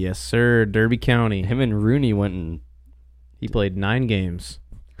 Yes, sir. Derby County. Him and Rooney went and... He played 9 games.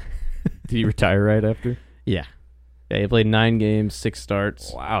 Did he retire right after? Yeah. Yeah, he played 9 games, 6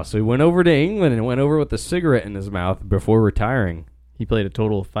 starts. Wow, so he went over to England and went over with a cigarette in his mouth before retiring. He played a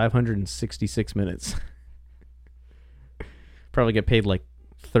total of 566 minutes. Probably get paid like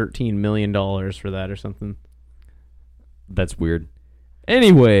 $13 million for that or something. That's weird.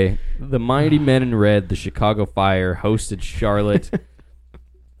 Anyway, the mighty men in red, the Chicago Fire, hosted Charlotte.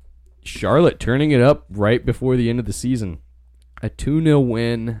 Charlotte turning it up right before the end of the season. A 2-0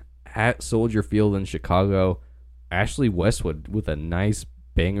 win at Soldier Field in Chicago. Ashley Westwood with a nice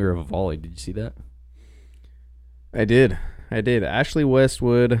banger of a volley. Did you see that? I did. Ashley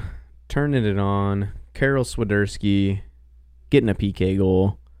Westwood turning it on. Karol Swiderski getting a PK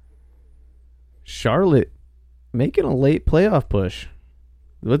goal. Charlotte making a late playoff push.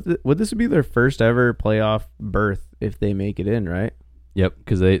 Would this be their first ever playoff berth if they make it in, right? Yep,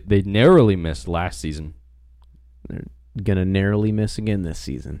 because they narrowly missed last season. They're gonna narrowly miss again this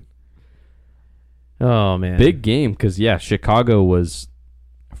season. Oh man, Big game because Chicago was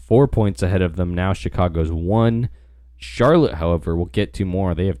 4 points ahead of them. Now Chicago's 1. Charlotte, however, we'll get to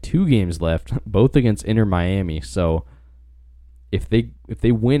more. They have 2 games left, both against Inter Miami. So if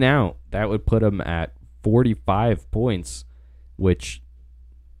they win out, that would put them at 45 points, which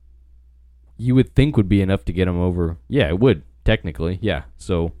you would think would be enough to get them over. Yeah, it would technically. Yeah.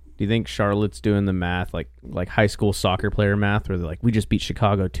 So do you think Charlotte's doing the math like high school soccer player math, where they're like, we just beat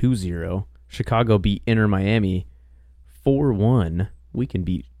Chicago 2-0. Chicago beat Inter Miami 4-1. We can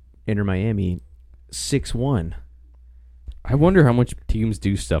beat Inter Miami 6-1. I wonder how much teams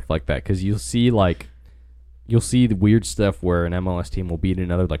do stuff like that, because you'll see the weird stuff where an MLS team will beat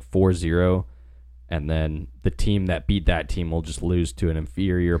another like 4-0, and then the team that beat that team will just lose to an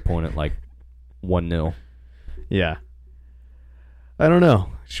inferior opponent like 1-0. Yeah. I don't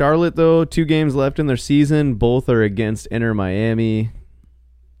know. Charlotte, though, 2 games left in their season. Both are against Inter Miami.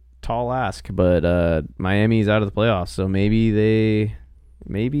 Tall ask, but Miami's out of the playoffs, so maybe they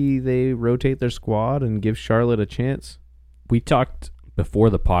rotate their squad and give Charlotte a chance. We talked before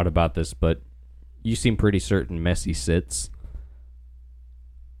the pod about this, but you seem pretty certain Messi sits.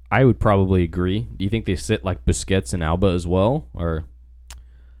 I would probably agree. Do you think they sit like Busquets and Alba as well, or?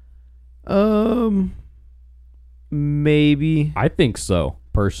 Maybe. I think so,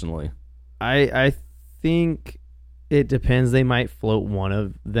 personally. I think it depends. They might float one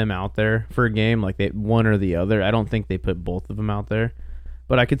of them out there for a game, like one or the other. I don't think they put both of them out there,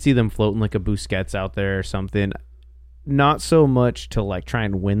 but I could see them floating like a Busquets out there or something. Not so much to like try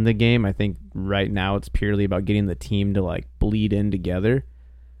and win the game. I think right now it's purely about getting the team to like bleed in together.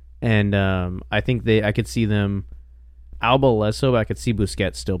 And I think I could see them, Alba less so, but I could see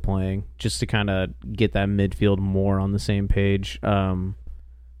Busquets still playing just to kind of get that midfield more on the same page. And,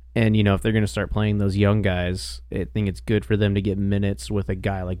 if they're going to start playing those young guys, I think it's good for them to get minutes with a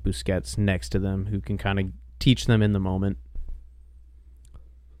guy like Busquets next to them who can kind of teach them in the moment.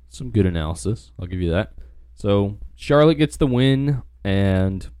 Some good analysis. I'll give you that. So Charlotte gets the win,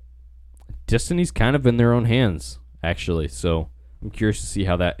 and destiny's kind of in their own hands, actually. So I'm curious to see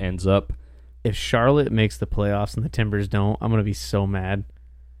how that ends up. If Charlotte makes the playoffs and the Timbers don't, I'm going to be so mad.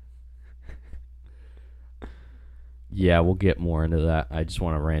 Yeah, we'll get more into that. I just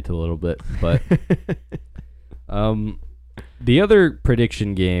want to rant a little bit. But the other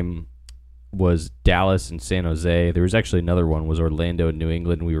prediction game was Dallas and San Jose. There was actually another one, was Orlando and New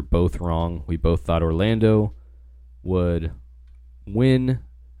England. We were both wrong. We both thought Orlando would win,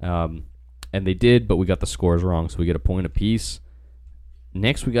 and they did, but we got the scores wrong, so we get a point apiece.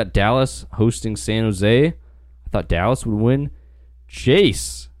 Next, we got Dallas hosting San Jose. I thought Dallas would win.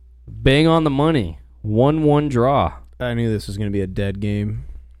 Chase, bang on the money. 1-1 draw. I knew this was going to be a dead game.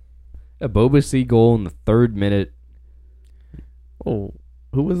 A Boba C goal in the 3rd minute. Oh,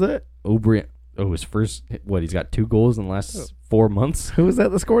 who was that? O'Brien. Oh, his first. What? He's got 2 goals in the last 4 months. Who was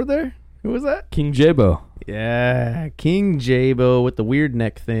that scored there? Who was that? King Jabo. Yeah, King Jabo with the weird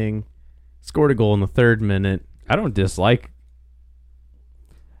neck thing scored a goal in the 3rd minute. I don't dislike.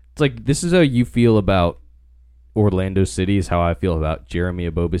 It's like, this is how you feel about Orlando City is how I feel about Jeremy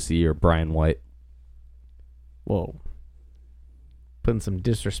Ebobisse or Brian White. Whoa. Putting some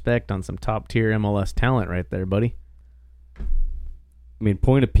disrespect on some top-tier MLS talent right there, buddy. I mean,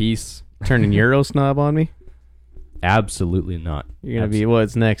 point apiece. Turning Euro snob on me? Absolutely not. You're going to be,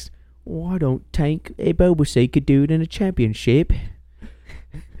 what's next? Why don't Tank Ebobisse could do it in a championship?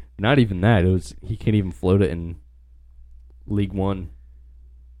 Not even that. He can't even float it in League One,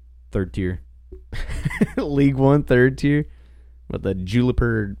 3rd tier. League One, 3rd tier? With the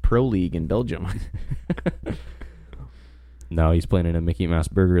Jupiler Pro League in Belgium. No, he's playing in a Mickey Mouse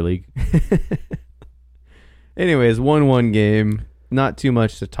Burger League. Anyways, 1-1 game. Not too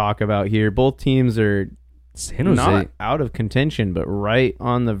much to talk about here. Both teams are San Jose. Not out of contention, but right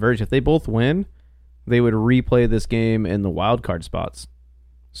on the verge. If they both win, they would replay this game in the wild card spots.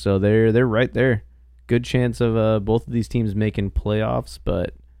 So they're right there. Good chance of both of these teams making playoffs,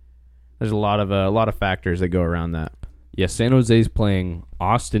 but there's a lot of factors that go around that. Yeah, San Jose's playing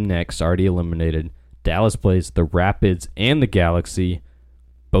Austin next, already eliminated. Dallas plays the Rapids and the Galaxy,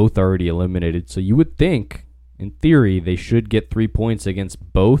 both already eliminated. So you would think, in theory, they should get 3 points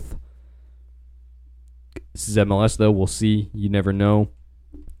against both. This is MLS, though. We'll see. You never know.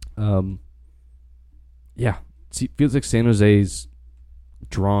 Yeah, it feels like San Jose's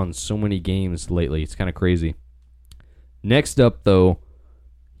drawn so many games lately. It's kind of crazy. Next up, though,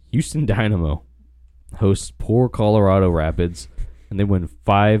 Houston Dynamo hosts poor Colorado Rapids, and they win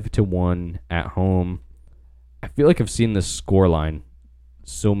 5-1 at home. I feel like I've seen this scoreline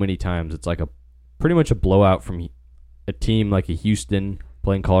so many times. It's like a pretty much a blowout from a team like a Houston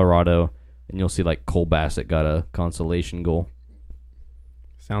playing Colorado, and you'll see like Cole Bassett got a consolation goal.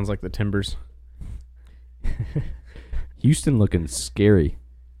 Sounds like the Timbers. Houston looking scary.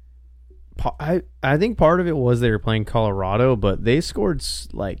 I think part of it was they were playing Colorado, but they scored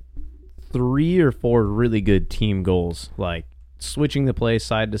like 3 or 4 really good team goals, like switching the play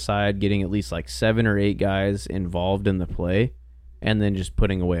side to side, getting at least like 7 or 8 guys involved in the play, and then just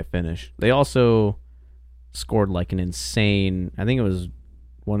putting away a finish. They also scored like an insane, I think it was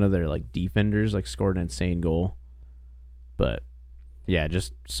one of their like defenders like scored an insane goal. But yeah,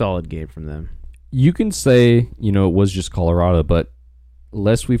 just solid game from them. You can say, it was just Colorado, but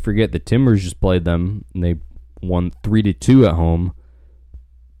lest we forget the Timbers just played them and they won 3-2 at home.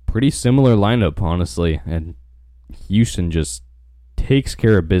 Pretty similar lineup, honestly, and Houston just takes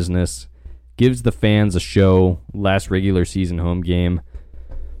care of business, gives the fans a show. Last regular season home game.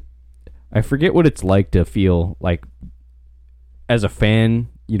 I forget what it's like to feel like as a fan,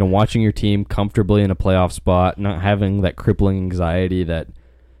 watching your team comfortably in a playoff spot, not having that crippling anxiety that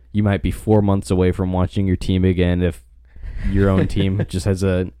you might be 4 months away from watching your team again if your own team just has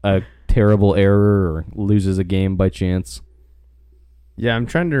a terrible error or loses a game by chance. Yeah, I'm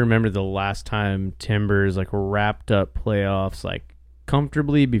trying to remember the last time Timbers like wrapped up playoffs like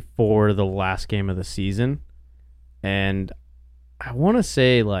comfortably before the last game of the season. And I want to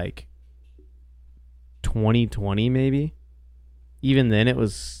say like 2020 maybe. Even then it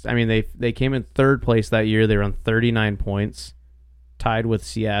was, they came in third place that year. They were on 39 points, tied with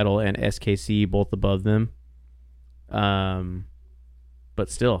Seattle and SKC, both above them. But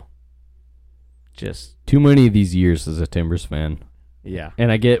still, just too many of these years as a Timbers fan. Yeah.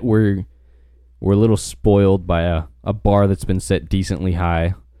 And I get we're a little spoiled by a bar that's been set decently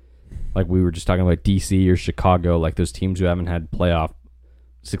high. Like we were just talking about DC or Chicago, like those teams who haven't had playoff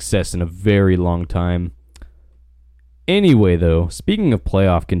success in a very long time. Anyway, though, speaking of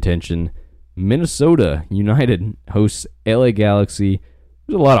playoff contention, Minnesota United hosts LA Galaxy.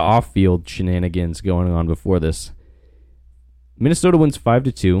 There's a lot of off-field shenanigans going on before this. Minnesota wins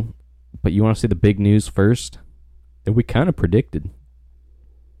 5-2, but you want to say the big news first? That we kind of predicted.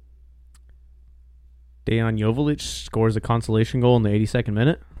 Dejan Joveljic scores a consolation goal in the 82nd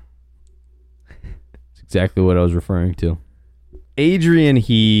minute. That's exactly what I was referring to. Adrian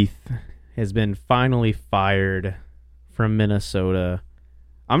Heath has been finally fired from Minnesota.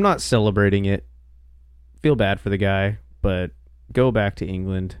 I'm not celebrating it. Feel bad for the guy, but go back to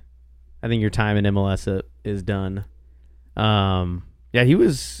England. I think your time in MLS is done. Yeah, he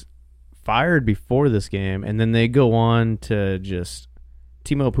was fired before this game, and then they go on to just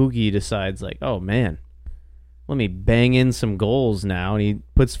Timo Pukki decides like, oh man, let me bang in some goals now, and he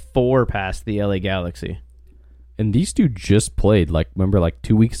puts 4 past the LA Galaxy. And these two just played, remember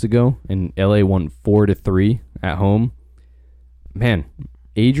 2 weeks ago, and LA won 4-3 at home. Man,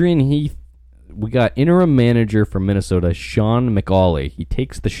 Adrian Heath, we got interim manager from Minnesota, Sean McAuley. He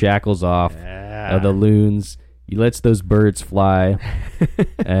takes the shackles off of the loons. He lets those birds fly.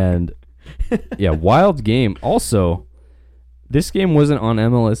 And, yeah, wild game. Also, this game wasn't on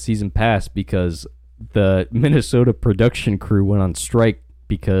MLS Season Pass because the Minnesota production crew went on strike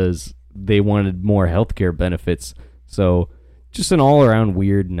because they wanted more healthcare benefits. So, just an all-around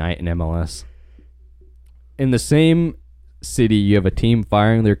weird night in MLS. In the same city, you have a team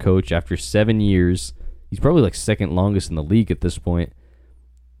firing their coach after 7 years. He's probably second longest in the league at this point.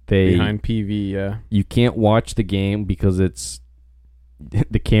 Behind PV, yeah. You can't watch the game because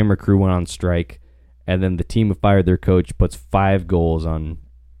the camera crew went on strike, and then the team who fired their coach puts 5 goals on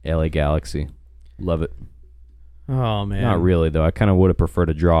LA Galaxy. Love it. Oh, man. Not really, though. I kind of would have preferred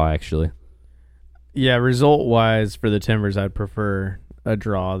a draw, actually. Yeah, result-wise for the Timbers, I'd prefer a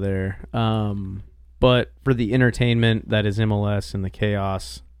draw there. But for the entertainment that is MLS and the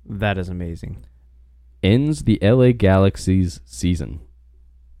chaos, that is amazing. Ends the LA Galaxy's season.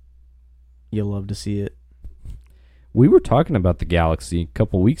 You'll love to see it. We were talking about the Galaxy a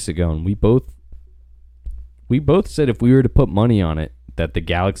couple weeks ago, and we both said if we were to put money on it, that the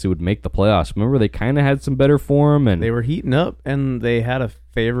Galaxy would make the playoffs. Remember, they kind of had some better form, and they were heating up, and they had a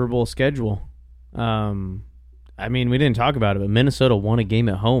favorable schedule. We didn't talk about it, but Minnesota won a game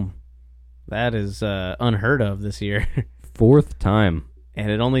at home. That is unheard of this year. 4th time. And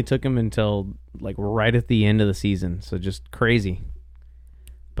it only took them until right at the end of the season. So just crazy.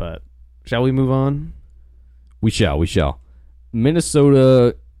 But shall we move on? We shall.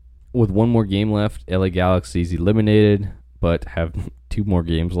 Minnesota, with 1 more game left, LA Galaxy's eliminated, but have 2 more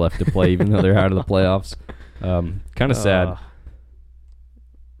games left to play, even though they're out of the playoffs. Kind of sad.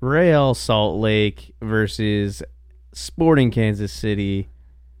 Real Salt Lake versus Sporting Kansas City.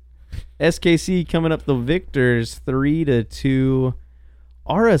 SKC coming up the victors 3-2.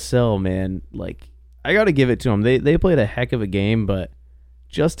 RSL, man, like I got to give it to them. They played a heck of a game, but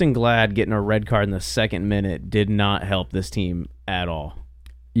Justin Glad getting a red card in the second minute did not help this team at all.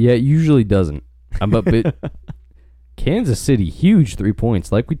 Yeah, it usually doesn't. But Kansas City, huge 3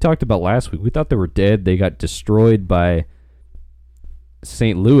 points. Like we talked about last week, we thought they were dead. They got destroyed by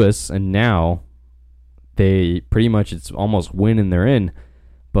St. Louis, and now they pretty much, it's almost win and they're in.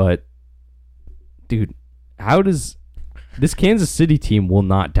 But, dude, how does this Kansas City team will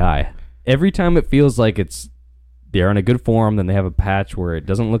not die? Every time it feels like they're in a good form, then they have a patch where it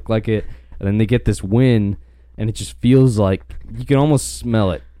doesn't look like it, and then they get this win, and it just feels like you can almost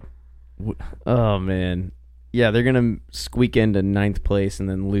smell it. Oh, man. Yeah, they're going to squeak into 9th place and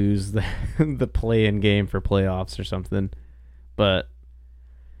then lose the play-in game for playoffs or something. But,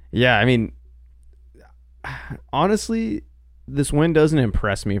 yeah, I mean, honestly, this win doesn't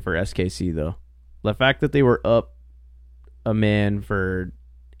impress me for SKC, though. The fact that they were up a man for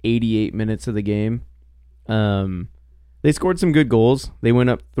 88 minutes of the game, they scored some good goals. They went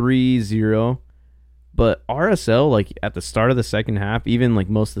up 3-0. But RSL, like at the start of the second half, even like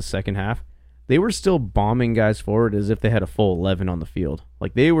most of the second half, they were still bombing guys forward as if they had a full 11 on the field.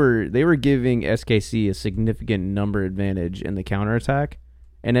 Like they were giving SKC a significant number advantage in the counterattack,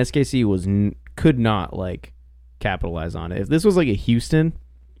 and SKC could not like capitalize on it. If this was like a Houston,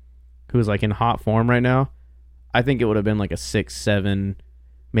 who is like in hot form right now, I think it would have been like a 6, 7,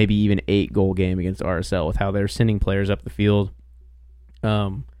 maybe even 8 goal game against RSL with how they're sending players up the field.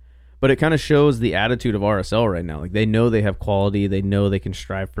 But it kind of shows the attitude of RSL right now. Like they know they have quality. They know they can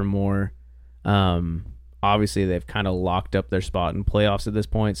strive for more. Obviously, they've kind of locked up their spot in playoffs at this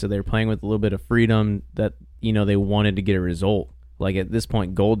point, so they're playing with a little bit of freedom that, you know, they wanted to get a result. Like at this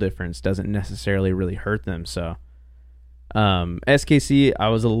point, goal difference doesn't necessarily really hurt them. So SKC, I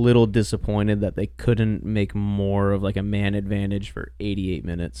was a little disappointed that they couldn't make more of like a man advantage for 88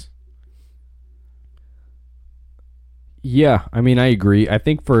 minutes. Yeah, I mean, I agree. I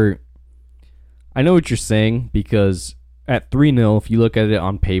think I know what you're saying, because at 3-0, if you look at it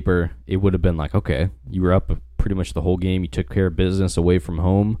on paper, it would have been like, okay, you were up pretty much the whole game. You took care of business away from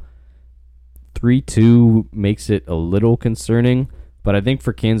home. 3-2 makes it a little concerning, but I think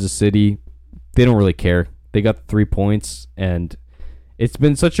for Kansas City, they don't really care. They got the 3 points, and it's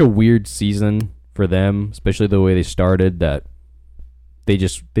been such a weird season for them, especially the way they started, that they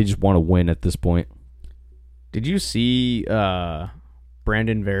just want to win at this point. Did you see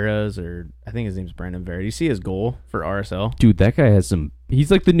Brandon Vera's, or I think his name's Brandon Vera? Do you see his goal for RSL? Dude, that guy has he's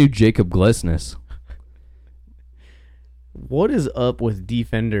like the new Jacob Glesnes. What is up with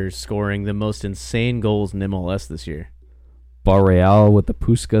defenders scoring the most insane goals in MLS this year? Barreal with the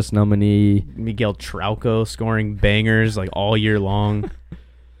Puskas nominee. Miguel Trauco scoring bangers like all year long.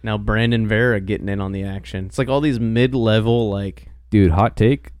 Now Brandon Vera getting in on the action. It's like all these mid-level, like... Dude, hot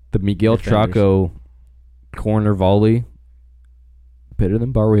take. The Miguel defenders. Trauco corner volley, better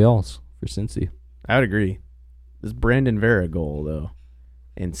than Barreal's for Cincy. I would agree. This Brandon Vera goal, though,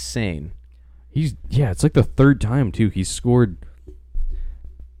 insane. It's like the third time, too. He's scored...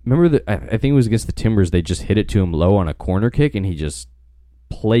 Remember, I think it was against the Timbers, they just hit it to him low on a corner kick, and he just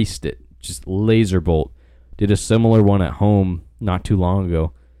placed it. Just laser bolt. Did a similar one at home not too long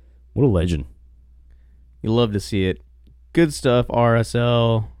ago. What a legend. You love to see it. Good stuff,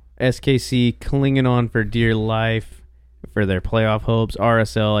 RSL. SKC clinging on for dear life for their playoff hopes.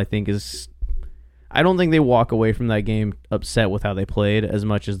 RSL, I think, I don't think they walk away from that game upset with how they played as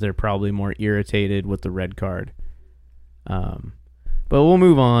much as they're probably more irritated with the red card. But we'll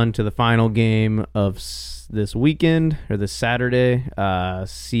move on to the final game of this weekend, or this Saturday.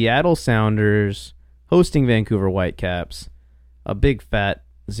 Seattle Sounders hosting Vancouver Whitecaps. A big fat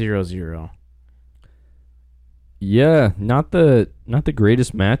 0-0. Yeah, not the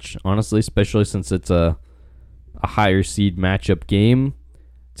greatest match, honestly, especially since it's a higher seed matchup game.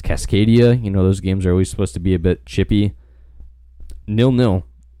 It's Cascadia. You know, those games are always supposed to be a bit chippy. 0-0.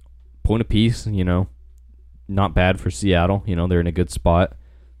 Point apiece, you know. Not bad for Seattle. You know, they're in a good spot.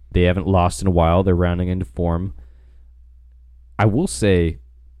 They haven't lost in a while. They're rounding into form. I will say,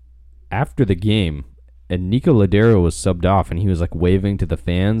 after the game, and Nico Ladero was subbed off, and he was like waving to the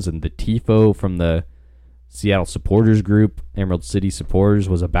fans, and the tifo from the Seattle supporters group, Emerald City supporters,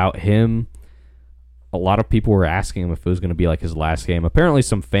 was about him. A lot of people were asking him if it was going to be like his last game. Apparently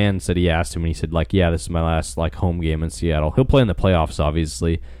some fans said he asked him, and he said, like, yeah, this is my last like home game in Seattle. He'll play in the playoffs,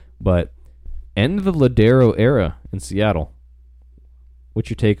 obviously, but end of the Ladero era in Seattle. What's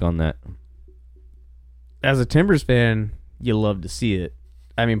your take on that? As a Timbers fan, you love to see it.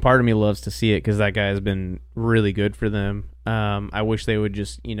 I mean, part of me loves to see it because that guy has been really good for them. I wish they would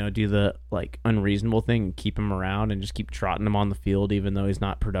just, do the like unreasonable thing and keep him around and just keep trotting him on the field, even though he's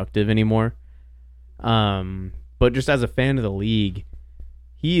not productive anymore. But just as a fan of the league,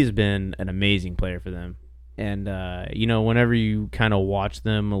 he has been an amazing player for them. And, whenever you kind of watch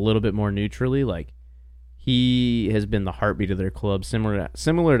them a little bit more neutrally, like he has been the heartbeat of their club,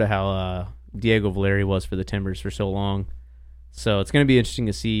 similar to how Diego Valeri was for the Timbers for so long. So it's going to be interesting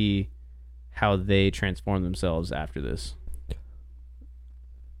to see how they transform themselves after this.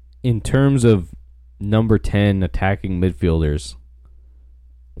 In terms of number 10 attacking midfielders,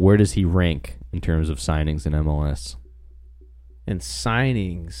 where does he rank in terms of signings in MLS? And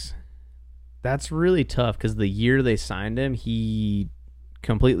signings, that's really tough because the year they signed him, he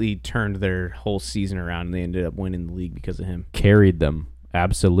completely turned their whole season around and they ended up winning the league because of him. Carried them,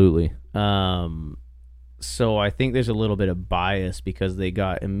 absolutely. So I think there's a little bit of bias because they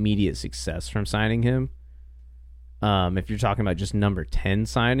got immediate success from signing him. If you're talking about just number 10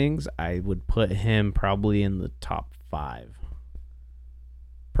 signings, I would put him probably in the top 5.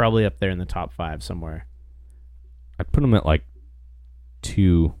 Probably up there in the top 5 somewhere. I'd put him at like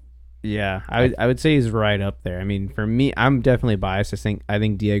 2. Yeah, I would say he's right up there. I mean, for me, I'm definitely biased. I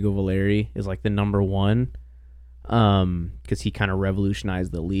think Diego Valeri is like the number 1. Because he kind of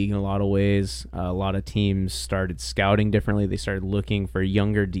revolutionized the league in a lot of ways. A lot of teams started scouting differently. They started looking for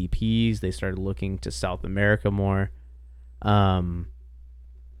younger DPs. They started looking to South America more. I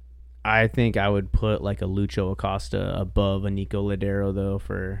think I would put like a Lucho Acosta above a Nico Ladero, though,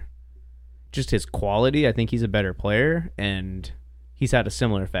 for just his quality. I think he's a better player, and he's had a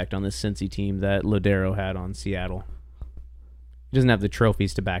similar effect on this Cincy team that Ladero had on Seattle. He doesn't have the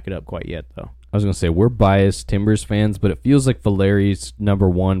trophies to back it up quite yet, though. I was going to say, we're biased Timbers fans, but it feels like Valeri's number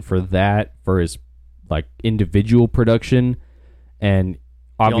 1 for his like individual production, and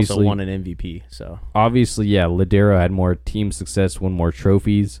obviously he also won an MVP. So obviously, yeah, Ladero had more team success, won more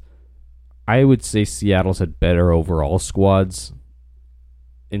trophies. I would say Seattle's had better overall squads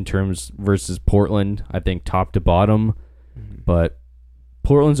in terms versus Portland. I think top to bottom, but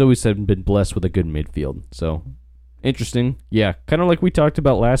Portland's always been blessed with a good midfield. So interesting, yeah, kind of like we talked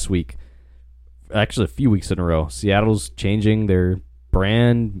about last week. Actually, a few weeks in a row. Seattle's changing their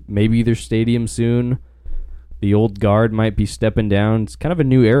brand, maybe their stadium soon. The old guard might be stepping down. It's kind of a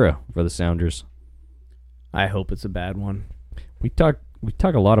new era for the Sounders. I hope it's a bad one. We talk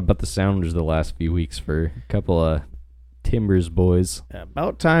a lot about the Sounders the last few weeks for a couple of Timbers boys.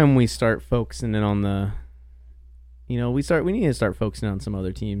 About time we start focusing in on the. We need to start focusing on some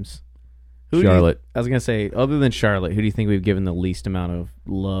other teams. Charlotte. I was gonna say, other than Charlotte, who do you think we've given the least amount of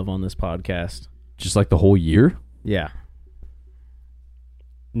love on this podcast? Just like the whole year? Yeah.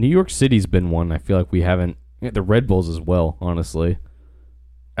 New York City's been one. I feel like we haven't. The Red Bulls as well, honestly.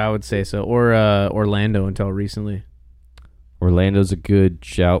 I would say so. Or Orlando until recently. Orlando's a good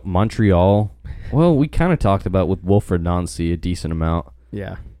shout. Montreal. Well, we kind of talked about with Wilfred Nancy a decent amount.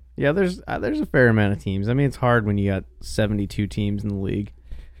 Yeah. Yeah, there's a fair amount of teams. I mean, it's hard when you got 72 teams in the league.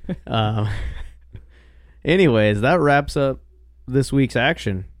 Anyways, that wraps up this week's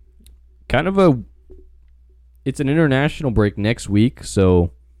action. It's an international break next week,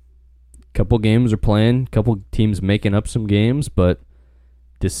 so a couple games are playing, a couple teams making up some games, but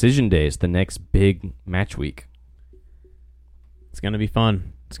Decision Day is the next big match week. It's going to be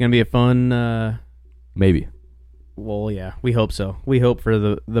fun. It's going to be a fun... Maybe. Well, yeah, we hope so. We hope for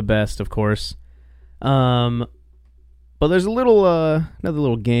the best, of course. But there's another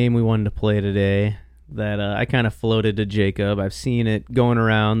little game we wanted to play today that I kind of floated to Jacob. I've seen it going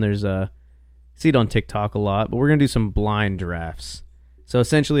around. See it on TikTok a lot, but we're going to do some blind drafts. So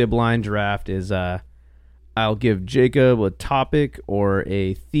essentially a blind draft is I'll give Jacob a topic or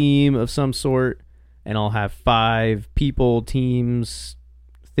a theme of some sort, and I'll have 5 people, teams,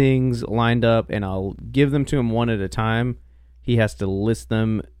 things lined up, and I'll give them to him one at a time. He has to list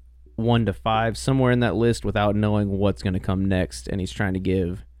them 1 to 5 somewhere in that list without knowing what's going to come next, and he's trying to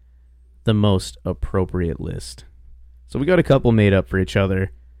give the most appropriate list. So we got a couple made up for each other.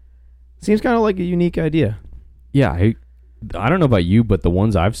 Seems kind of like a unique idea. Yeah, I don't know about you, but the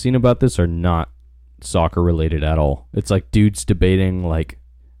ones I've seen about this are not soccer related at all. It's like dudes debating like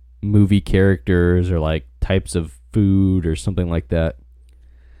movie characters or like types of food or something like that.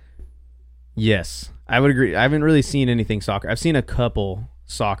 Yes, I would agree. I haven't really seen anything soccer. I've seen a couple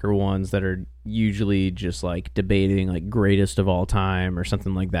soccer ones that are usually just like debating like greatest of all time or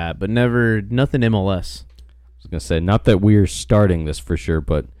something like that, but nothing MLS. I was going to say, not that we're starting this for sure,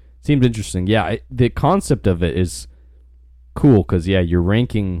 but seems interesting. Yeah, the concept of it is cool because, yeah, you're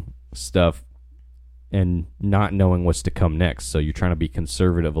ranking stuff and not knowing what's to come next. So you're trying to be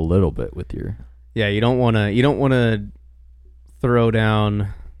conservative a little bit with your. Yeah, you don't want to throw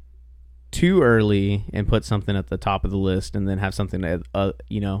down too early and put something at the top of the list, and then have something that,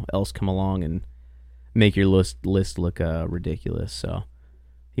 else come along and make your list look ridiculous. So,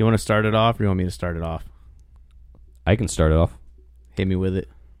 you want to start it off, or you want me to start it off? I can start it off. Hit me with it.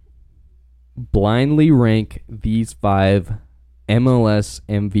 Blindly rank these 5 MLS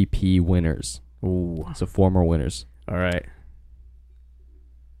MVP winners. Ooh. So former winners. All right.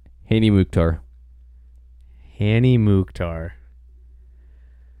 Hani Mukhtar. Hani Mukhtar.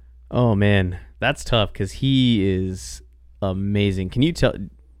 Oh, man. That's tough because he is amazing. Can you tell...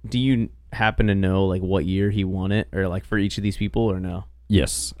 Do you happen to know like what year he won it, or like for each of these people, or no?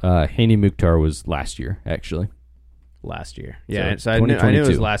 Yes. Hani Mukhtar was last year, actually. Last year. Yeah, So so I knew it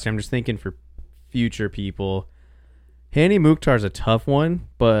was last year. I'm just thinking for future people. Hani Mukhtar's a tough one,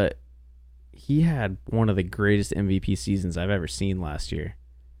 but he had one of the greatest MVP seasons I've ever seen last year.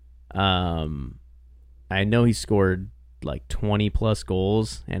 I know he scored like 20 plus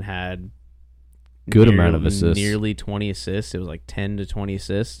goals and had good amount of assists. Nearly 20 assists. It was like 10 to 20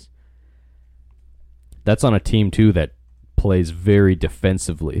 assists. That's on a team too that plays very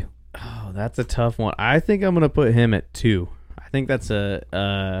defensively. Oh, that's a tough one. I think I'm going to put him at 2. I think that's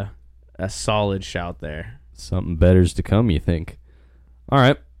a solid shout there. Something better's to come, you think? All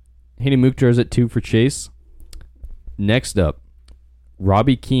right. Hani Mukhtar's at 2 for Chase. Next up,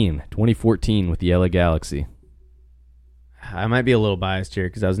 Robbie Keane, 2014 with the LA Galaxy. I might be a little biased here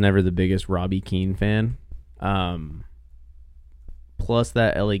because I was never the biggest Robbie Keane fan. Plus,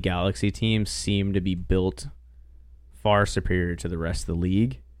 that LA Galaxy team seemed to be built far superior to the rest of the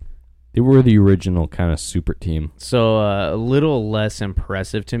league. They were the original kind of super team. So a little less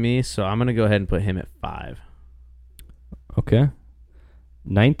impressive to me. So I'm going to go ahead and put him at 5. Okay.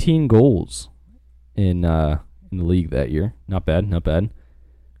 19 goals in the league that year. Not bad, not bad.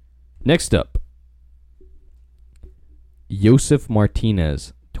 Next up, Josef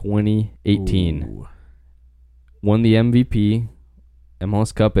Martinez, 2018. Ooh. Won the MVP,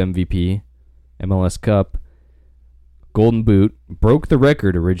 MLS Cup MVP, MLS Cup, Golden Boot. Broke the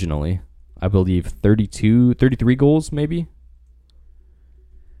record originally. I believe 33 goals maybe.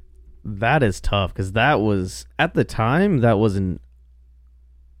 That is tough because that was, at the time, that was an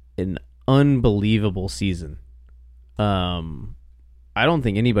unbelievable season. I don't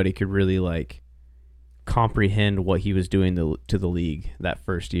think anybody could really like comprehend what he was doing to the league that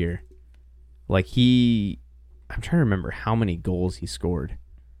first year. Like I'm trying to remember how many goals he scored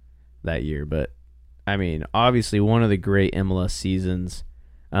that year, but I mean, obviously one of the great MLS seasons.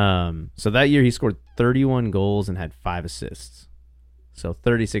 So that year he scored 31 goals and had 5 assists. So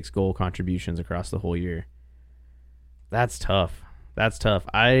 36 goal contributions across the whole year. That's tough.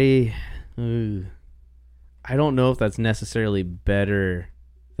 I don't know if that's necessarily better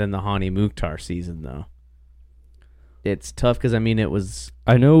than the Hani Mukhtar season, though. It's tough because, I mean, it was...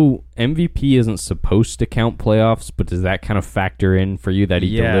 I know MVP isn't supposed to count playoffs, but does that kind of factor in for you that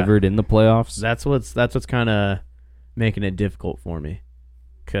he delivered in the playoffs? That's what's kind of making it difficult for me.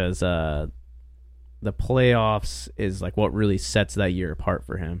 Because the playoffs is like what really sets that year apart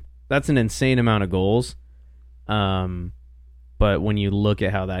for him. That's an insane amount of goals. But when you look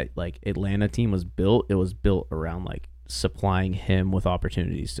at how that like Atlanta team was built, it was built around like supplying him with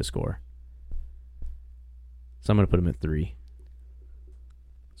opportunities to score. So I'm going to put him at 3.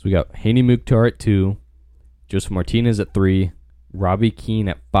 So we got Hani Mukhtar at 2, Josef Martinez at 3, Robbie Keane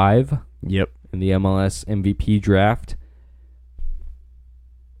at 5. Yep. In the MLS MVP draft.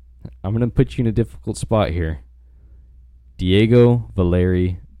 I'm going to put you in a difficult spot here. Diego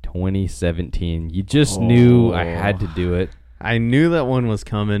Valeri, 2017. You just knew I had to do it. I knew that one was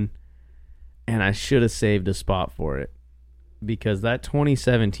coming, and I should have saved a spot for it. Because that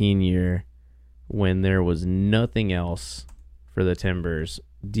 2017 year, when there was nothing else for the Timbers,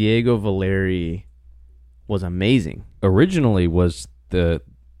 Diego Valeri was amazing. Originally was the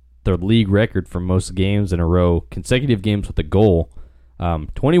league record for most games in a row, consecutive games with a goal.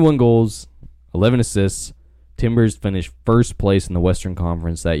 21 goals, 11 assists. Timbers finished first place in the Western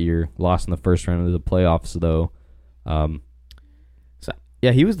Conference that year. Lost in the first round of the playoffs, though.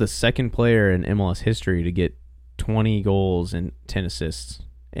 Yeah, he was the second player in MLS history to get 20 goals and 10 assists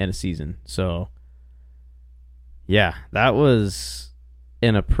in a season. So, yeah, that was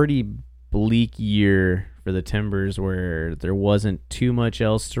in a pretty bleak year for the Timbers where there wasn't too much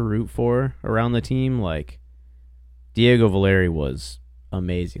else to root for around the team. Like, Diego Valeri was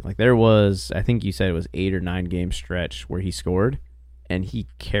amazing. Like, there was, I think you said it was 8 or 9 game stretch where he scored, and he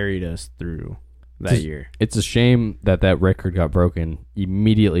carried us through that year. It's a shame that record got broken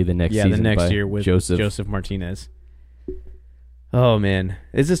immediately the next season. The next by year with Joseph Martinez. Oh man,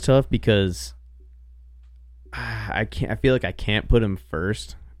 this is tough because I feel like I can't put him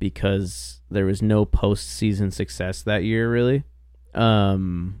first because there was no postseason success that year, really.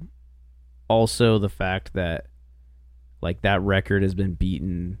 Also, the fact that like that record has been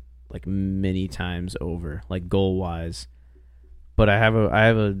beaten like many times over, like goal wise. But I have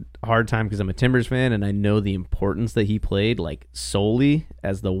a hard time because I'm a Timbers fan and I know the importance that he played, like solely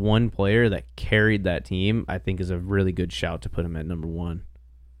as the one player that carried that team. I think is a really good shout to put him at number one.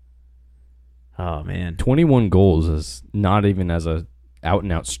 Oh man, 21 goals is not even as a out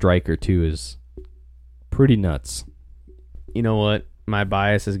and out striker too is pretty nuts. You know what? My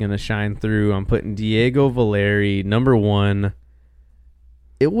bias is gonna shine through. I'm putting Diego Valeri number one.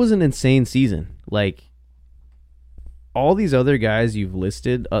 It was an insane season. Like all these other guys you've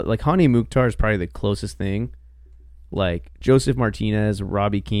listed, like Hani Mukhtar is probably the closest thing. Like Joseph Martinez,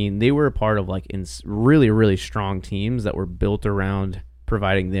 Robbie Keane, they were a part of like really, really strong teams that were built around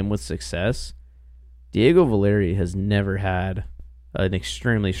providing them with success. Diego Valeri has never had an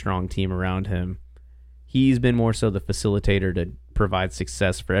extremely strong team around him. He's been more so the facilitator to provide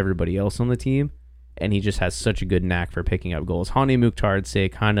success for everybody else on the team, and he just has such a good knack for picking up goals. Hani Mukhtar, I'd say,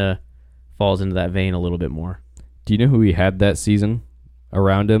 kind of falls into that vein a little bit more. Do you know who he had that season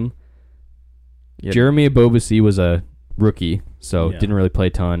around him? Yep. Jeremy Abobasi was a rookie, so didn't really play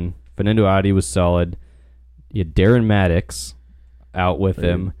a ton. Fernando Adi was solid. You had Darren Maddox out with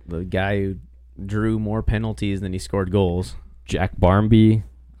him. The guy who drew more penalties than he scored goals. Jack Barmby.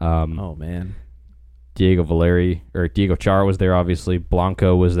 Oh, man. Diego Chara was there, obviously.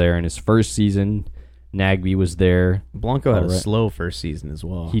 Blanco was there in his first season. Nagby was there. Blanco had a slow first season as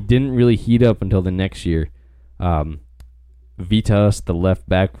well. He didn't really heat up until the next year. Vitas, the left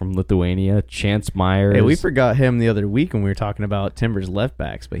back from Lithuania. Chance Myers. Hey, we forgot him the other week when we were talking about Timbers left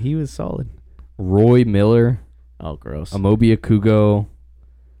backs, but he was solid. Roy Miller. Oh, gross. Amobi Akugo.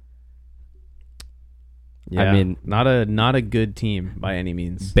 Yeah, I mean, not a good team by any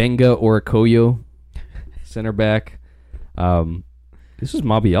means. Benga Orakoyo, center back. This was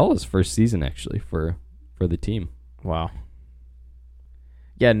Mabiala's first season actually for the team. Wow.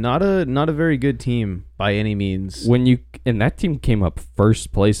 Yeah, not a very good team by any means. And that team came up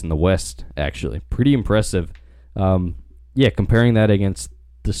first place in the West actually, pretty impressive. Comparing that against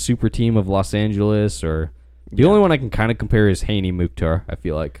the super team of Los Angeles or. The only one I can kind of compare is Hani Mukhtar, I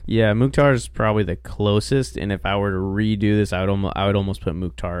feel like. Yeah, Mukhtar is probably the closest, and if I were to redo this, I would almost put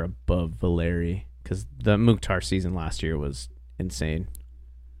Mukhtar above Valeri, because the Mukhtar season last year was insane.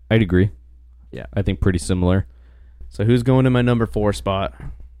 I'd agree. Yeah. I think pretty similar. So who's going to my number 4 spot?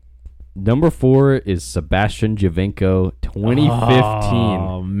 Number 4 is Sebastian Giovinco, 2015.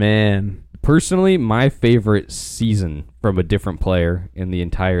 Oh, man. Personally, my favorite season from a different player in the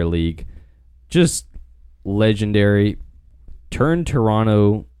entire league. Just legendary. Turned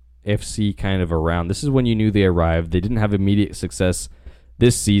Toronto FC kind of around. This is when you knew they arrived. They didn't have immediate success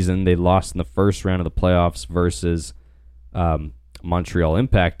this season. They lost in the first round of the playoffs versus Montreal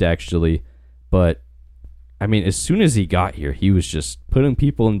Impact, actually. But, I mean, as soon as he got here, he was just putting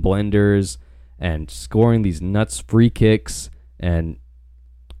people in blenders and scoring these nuts free kicks. And,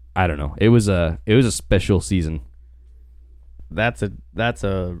 I don't know. It was a special season. That's a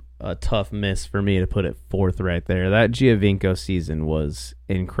tough miss for me to put it 4th right there. That Giovinco season was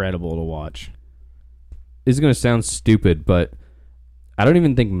incredible to watch. This is going to sound stupid, but I don't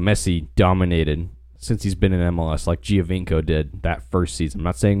even think Messi dominated since he's been in MLS like Giovinco did that first season. I'm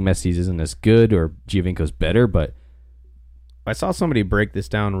not saying Messi's isn't as good or Giovinco's better, but I saw somebody break this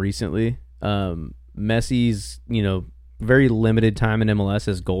down recently. Messi's, very limited time in MLS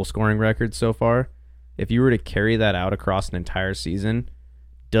as goal scoring record so far. If you were to carry that out across an entire season,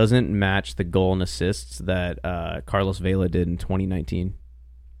 doesn't match the goal and assists that Carlos Vela did in 2019.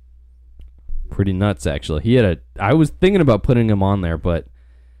 Pretty nuts, actually. I was thinking about putting him on there, but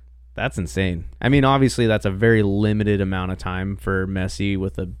that's insane. I mean, obviously, that's a very limited amount of time for Messi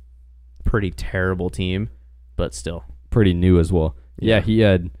with a pretty terrible team, but still. Pretty new as well. Yeah, he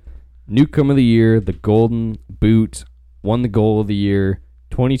had Newcomer of the Year, the Golden Boot, won the Goal of the Year,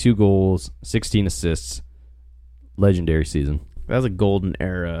 22 goals, 16 assists. Legendary season. That was a golden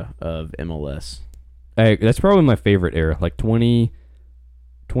era of MLS. That's probably my favorite era, like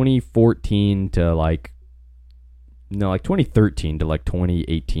 2014 to 2013 to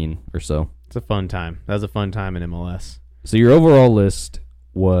 2018 or so. It's a fun time. That was a fun time in MLS. So your overall list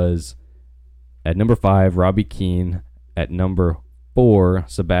was at number 5, Robbie Keane. At number 4,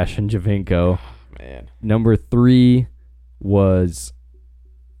 Sebastian Giovinco. Man. Number 3 was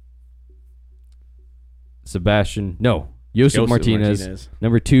Joseph Martinez.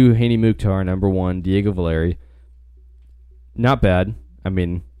 Number 2, Haney Mukhtar. Number 1, Diego Valeri. Not bad. I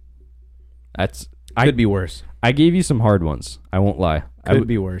mean, could be worse. I gave you some hard ones. I won't lie. Could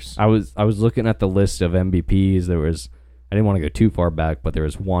be worse. I was looking at the list of MVPs. I didn't want to go too far back, but there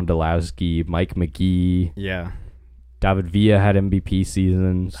was Wondolowski, Mike McGee. Yeah. David Villa had MVP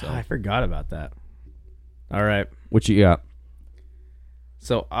season. So. I forgot about that. All right. What you got?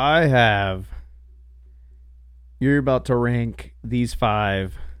 So you're about to rank these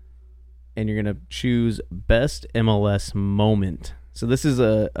 5, and you're going to choose best MLS moment. So this is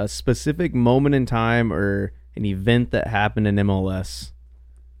a specific moment in time or an event that happened in MLS.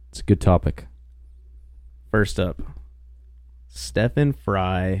 It's a good topic. First up, Stephen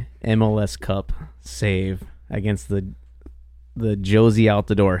Fry MLS Cup save against the Josie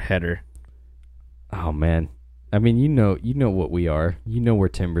Altidore header. Oh man. I mean, you know what we are. You know we're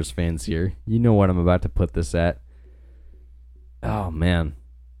Timbers fans here. You know what I'm about to put this at. Oh man.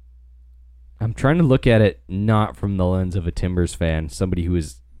 I'm trying to look at it not from the lens of a Timbers fan, somebody who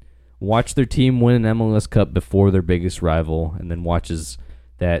has watched their team win an MLS Cup before their biggest rival and then watches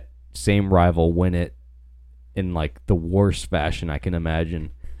that same rival win it in like the worst fashion I can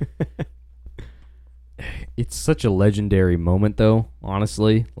imagine. It's such a legendary moment though,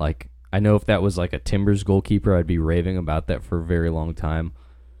 honestly. Like, I know if that was like a Timbers goalkeeper, I'd be raving about that for a very long time.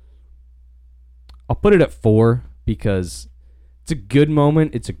 I'll put it at 4 because it's a good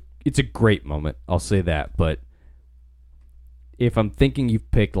moment. It's a great moment. I'll say that. But if I'm thinking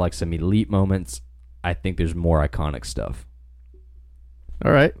you've picked like some elite moments, I think there's more iconic stuff.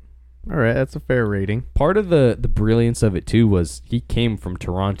 All right. That's a fair rating. Part of the brilliance of it too was he came from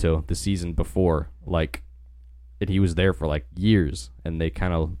Toronto the season before, and he was there for like years, and they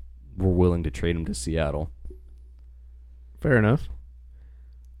kind of were willing to trade him to Seattle. Fair enough.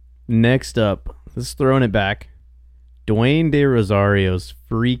 Next up, let's throwing it back. Dwayne De Rosario's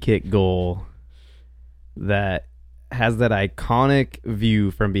free kick goal that has that iconic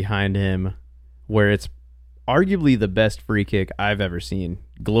view from behind him where it's arguably the best free kick I've ever seen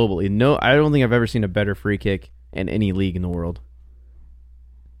globally. No, I don't think I've ever seen a better free kick in any league in the world.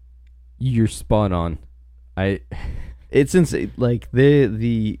 You're spot on. It's insane. Like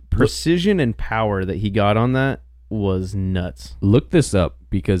the precision and power that he got on that was nuts. Look this up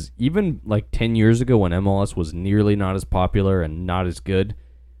because even like 10 years ago when MLS was nearly not as popular and not as good,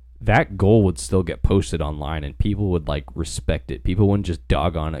 that goal would still get posted online and people would like respect it. People wouldn't just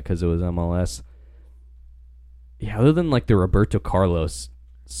dog on it because it was MLS. Yeah, other than like the Roberto Carlos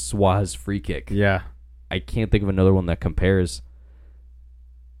Suarez free kick. Yeah. I can't think of another one that compares.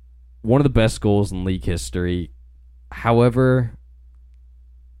 One of the best goals in league history. However,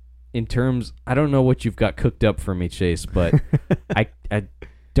 in terms, I don't know what you've got cooked up for me, Chase, but I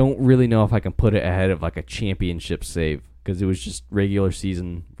don't really know if I can put it ahead of like a championship save because it was just regular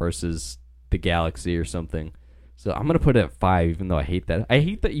season versus the Galaxy or something. So I'm going to put it at 5, even though I hate that. I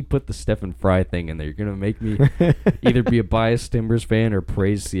hate that you put the Stephen Fry thing in there. You're going to make me either be a biased Timbers fan or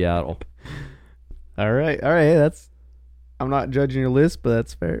praise Seattle. All right. Hey, I'm not judging your list, but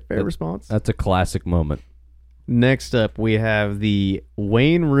that's fair response. That's a classic moment. Next up, we have the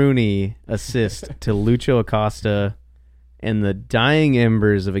Wayne Rooney assist to Lucho Acosta in the dying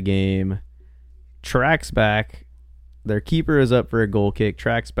embers of a game. Tracks back. Their keeper is up for a goal kick.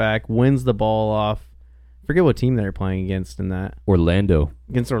 Tracks back. Wins the ball off. Forget what team they were playing against in that. Orlando.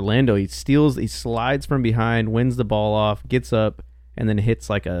 Against Orlando. He slides from behind, wins the ball off, gets up, and then hits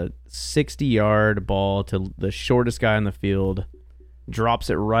like a 60-yard ball to the shortest guy on the field. Drops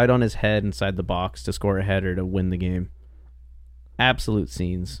it right on his head inside the box to score a header to win the game. Absolute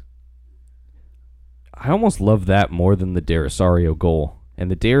scenes. I almost love that more than the De Rosario goal. And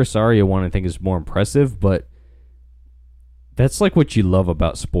the De Rosario one I think is more impressive, but that's like what you love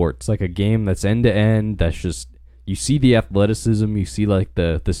about sports. Like a game that's end to end, that's just, you see the athleticism, you see like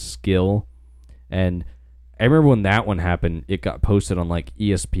the skill. And I remember when that one happened, it got posted on like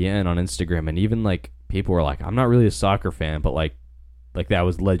ESPN on Instagram, and even like people were like, I'm not really a soccer fan, but like that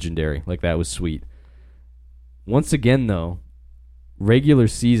was legendary. Like that was sweet. Once again though, regular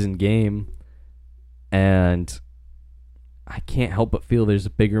season game, and I can't help but feel there's a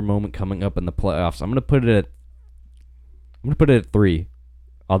bigger moment coming up in the playoffs. I'm gonna put it at 3,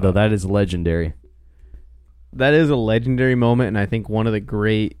 although that is legendary. That is a legendary moment, and I think one of the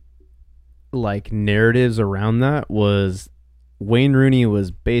great like narratives around that was Wayne Rooney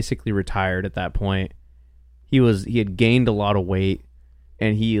was basically retired at that point. He had gained a lot of weight,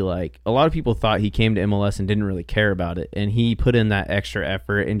 and he like a lot of people thought he came to MLS and didn't really care about it, and he put in that extra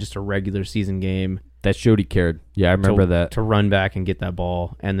effort in just a regular season game. That showed he cared. Yeah, I remember that. To run back and get that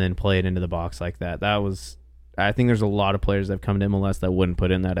ball and then play it into the box like that. That was I think there's a lot of players that have come to MLS that wouldn't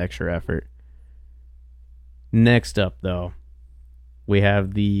put in that extra effort. Next up, though, we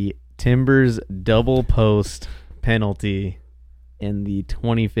have the Timbers double post penalty in the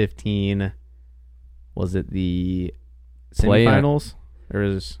 2015. Was it the semifinals? Or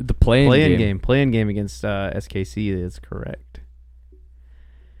is the play-in game? Play-in game against SKC is correct.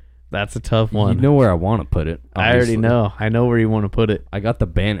 That's a tough one. You know where I want to put it. Obviously. I already know. I know where you want to put it. I got the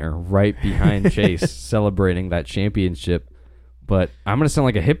banner right behind Chase celebrating that championship. But I'm going to sound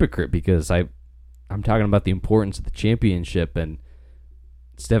like a hypocrite because I'm talking about the importance of the championship, and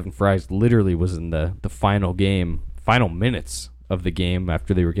Stephen Fries literally was in the final minutes of the game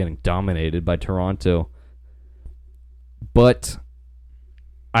after they were getting dominated by Toronto. But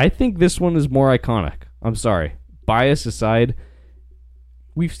I think this one is more iconic. I'm sorry. Bias aside,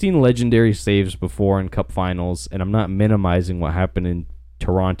 we've seen legendary saves before in Cup finals, and I'm not minimizing what happened in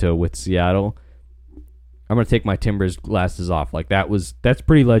Toronto with Seattle. I'm going to take my Timbers glasses off. Like that's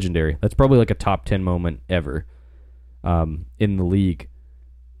pretty legendary. That's probably like a top 10 moment ever in the league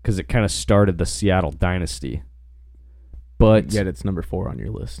because it kind of started the Seattle dynasty. But yet it's number 4 on your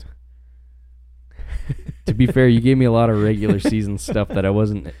list. To be fair, you gave me a lot of regular season stuff that I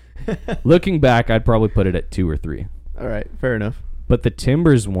wasn't. Looking back, I'd probably put it at 2 or 3. All right, fair enough. But the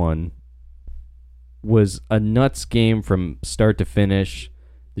Timbers one was a nuts game from start to finish.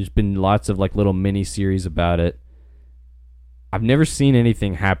 There's been lots of like little mini series about it. I've never seen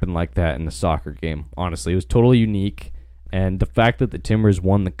anything happen like that in a soccer game. Honestly, it was totally unique. And the fact that the Timbers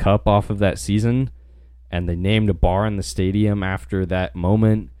won the cup off of that season, and they named a bar in the stadium after that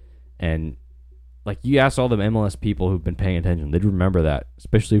moment, and like you ask all the MLS people who've been paying attention, they'd remember that,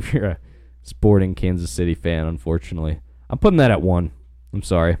 especially if you're a Sporting Kansas City fan. Unfortunately, I'm putting that at 1. I'm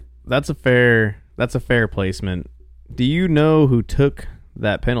sorry. That's a fair placement. Do you know who took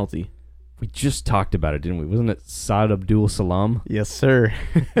that penalty? We just talked about it, didn't we? Wasn't it Saad Abdul Salam? Yes, sir.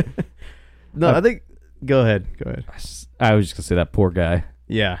 No, I think. Go ahead. I was just gonna say that poor guy.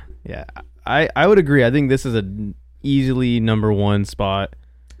 Yeah. I would agree. I think this is a easily number 1 spot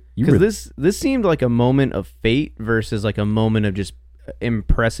because this seemed like a moment of fate versus like a moment of just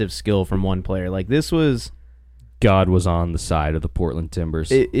impressive skill from one player. Like this was. God was on the side of the Portland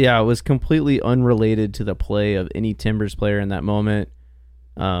Timbers. It was completely unrelated to the play of any Timbers player in that moment.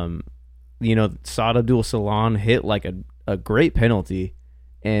 Saad Abdul Salam hit like a great penalty,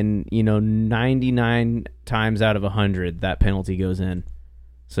 and 99 times out of 100 that penalty goes in.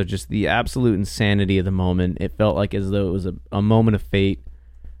 So just the absolute insanity of the moment. It felt like as though it was a moment of fate,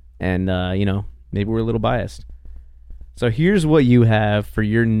 and maybe we're a little biased. So here's what you have for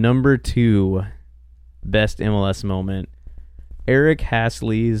your number 2 best MLS moment. Eric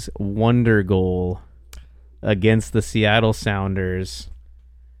Hasley's wonder goal against the Seattle Sounders.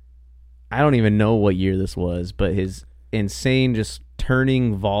 I don't even know what year this was, but his insane just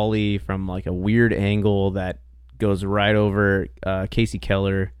turning volley from like a weird angle that goes right over Casey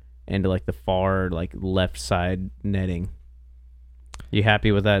Keller into like the far like left side netting. You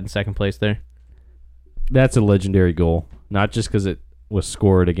happy with that in second place there? That's a legendary goal. Not just because it was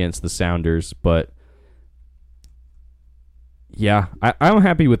scored against the Sounders, but yeah, I'm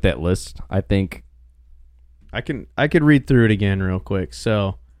happy with that list. I think I could read through it again real quick.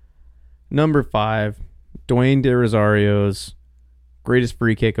 So, number 5, Dwayne De Rosario's greatest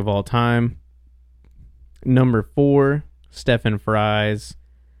free kick of all time. Number 4, Stephen Fry's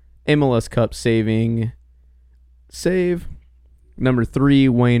MLS Cup saving save. Number 3,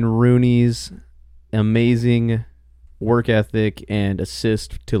 Wayne Rooney's amazing work ethic and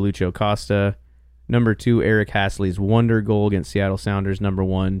assist to Lucho Costa. Number 2, Eric Hasley's wonder goal against Seattle Sounders. Number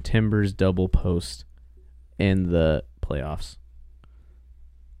 1, Timbers double post in the playoffs.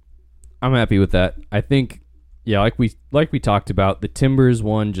 I'm happy with that. I think, yeah, like we talked about, the Timbers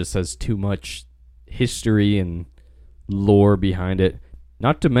one just has too much history and lore behind it.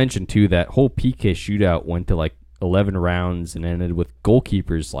 Not to mention, too, that whole PK shootout went to like 11 rounds and ended with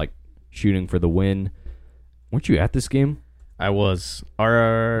goalkeepers like shooting for the win. Weren't you at this game? I was.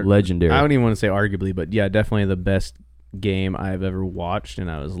 Our legendary. I don't even want to say arguably, but yeah, definitely the best game I've ever watched, and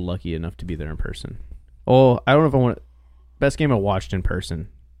I was lucky enough to be there in person. Oh, I don't know if I want best game I watched in person.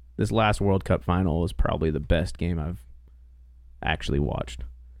 This last World Cup final was probably the best game I've actually watched,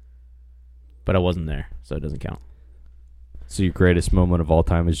 but I wasn't there, so it doesn't count. So your greatest moment of all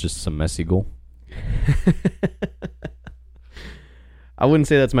time is just some Messi goal? I wouldn't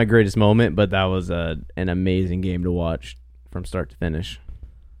say that's my greatest moment, but that was an amazing game to watch from start to finish.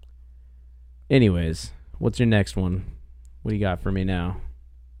 Anyways, what's your next one? What do you got for me now?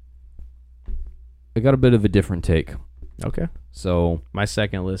 I got a bit of a different take. Okay. So My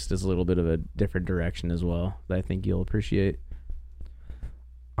second list is a little bit of a different direction as well that I think you'll appreciate.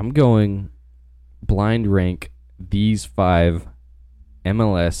 I'm going blind rank these 5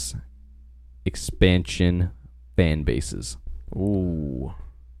 MLS expansion fan bases. Ooh.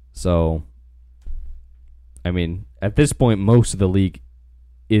 So, I mean, at this point, most of the league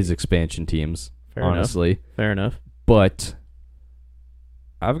is expansion teams, honestly. Fair enough. But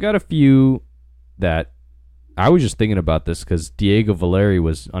I've got a few that I was just thinking about this because Diego Valeri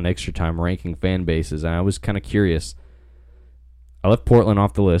was on Extra Time ranking fan bases, and I was kind of curious. I left Portland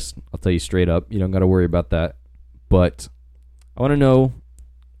off the list. I'll tell you straight up. You don't got to worry about that. But I want to know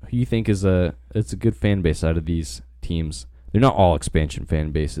who you think is it's a good fan base out of these teams. They're not all expansion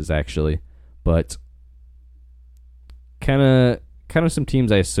fan bases, actually, but kind of some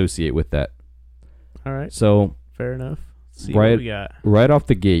teams I associate with that. All right. So Fair enough. Let's see what we got. Right off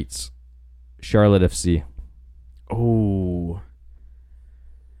the gates, Charlotte FC. Oh,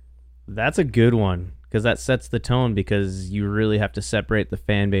 that's a good one because that sets the tone because you really have to separate the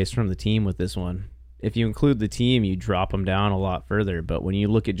fan base from the team with this one. If you include the team, you drop them down a lot further. But when you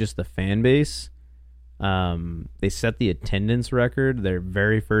look at just the fan base, they set the attendance record their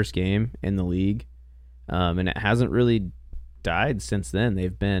very first game in the league, and it hasn't really died since then.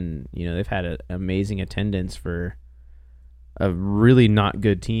 They've had an amazing attendance for a really not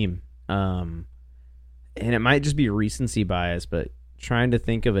good team. And it might just be recency bias, but trying to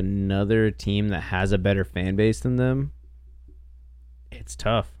think of another team that has a better fan base than them, it's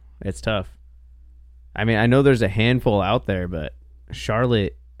tough. I mean, I know there's a handful out there, but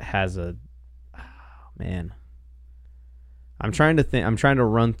Charlotte has man. I'm trying to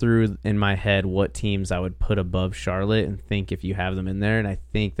run through in my head what teams I would put above Charlotte and think if you have them in there, and I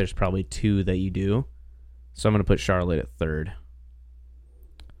think there's probably 2 that you do. So I'm going to put Charlotte at 3rd.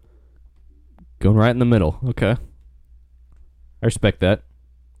 Going right in the middle. Okay. I respect that.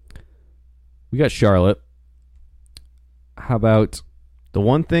 We got Charlotte. How about the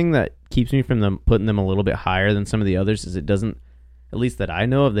one thing that keeps me from them putting them a little bit higher than some of the others is it doesn't, at least that I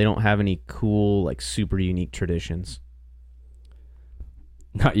know of, they don't have any cool, like super unique traditions.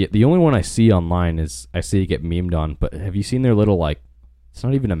 Not yet. The only one I see online is I see it get memed on, but have you seen their little, like, it's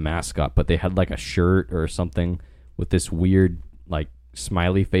not even a mascot, but they had like a shirt or something with this weird, like,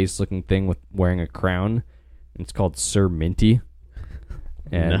 smiley face looking thing with wearing a crown, and it's called Sir Minty.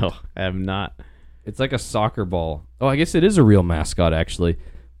 And no, I have not. It's like a soccer ball. Oh, I guess it is a real mascot actually,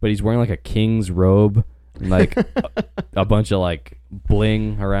 but he's wearing like a king's robe and like a bunch of like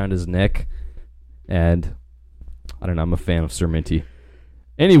bling around his neck, and I don't know. I'm a fan of Sir Minty.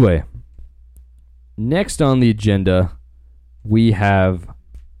 Anyway, next on the agenda, we have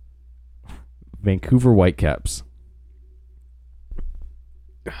Vancouver Whitecaps.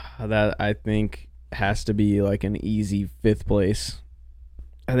 That I think has to be like an easy 5th place.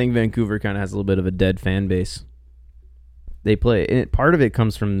 I think Vancouver kind of has a little bit of a dead fan base. They play, and part of it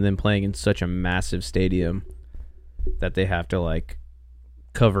comes from them playing in such a massive stadium that they have to like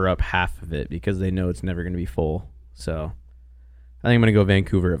cover up half of it because they know it's never going to be full. So I think I'm going to go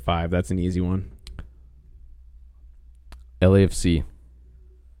Vancouver at 5. That's an easy one. LAFC.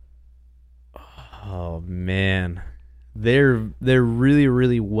 Oh man, they're really,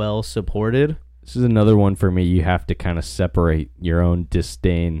 really well supported. This is another one for me. You have to kind of separate your own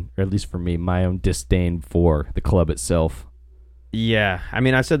disdain, or at least for me, my own disdain for the club itself. Yeah, I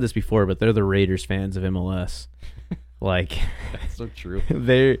mean, I've said this before, but they're the Raiders fans of MLS. Like, that's so true.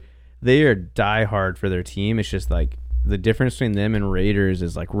 They are diehard for their team. It's just like the difference between them and Raiders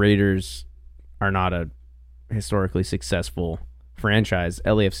is like Raiders are not a historically successful franchise.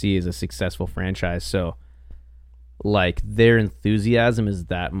 LAFC is a successful franchise, so like their enthusiasm is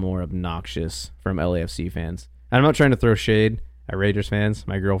that more obnoxious from LAFC fans. And I'm not trying to throw shade at Raiders fans.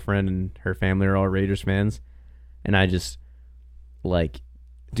 My girlfriend and her family are all Raiders fans, and I just like,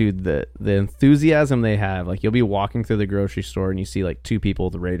 dude, the enthusiasm they have. Like, you'll be walking through the grocery store and you see like 2 people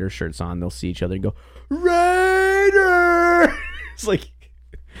with Raiders shirts on. They'll see each other and go, Raiders! It's like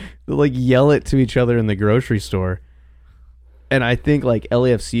they'll like yell it to each other in the grocery store. And I think like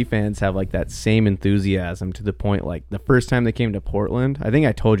LAFC fans have like that same enthusiasm to the point like the first time they came to Portland, I think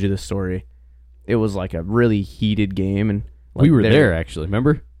I told you this story. It was like a really heated game, and like, we were there actually.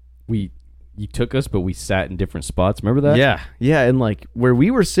 Remember? You took us, but we sat in different spots. Remember that? Yeah, and like where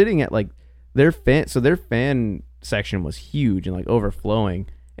we were sitting at, like their fan section was huge and like overflowing,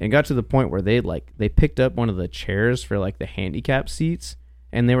 and it got to the point where they picked up one of the chairs for like the handicap seats,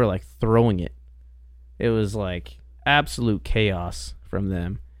 and they were like throwing it. It was like absolute chaos from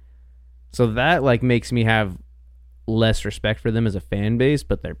them. So that like makes me have less respect for them as a fan base,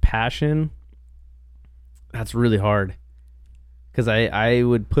 but their passion, that's really hard. Because I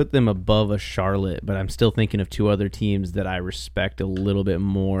would put them above a Charlotte, but I'm still thinking of two other teams that I respect a little bit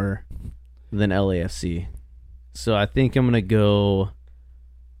more than LAFC. So I think I'm going to go...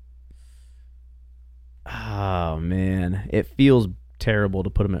 Oh, man. It feels terrible to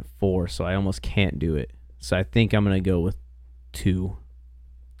put them at 4, so I almost can't do it. So I think I'm going to go with 2.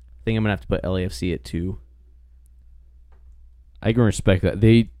 I think I'm going to have to put LAFC at 2. I can respect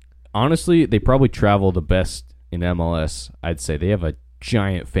that. Honestly, they probably travel the best in MLS. I'd say they have a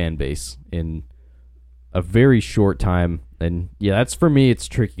giant fan base in a very short time. And yeah, that's for me, it's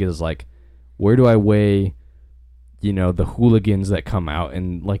tricky because like, where do I weigh, the hooligans that come out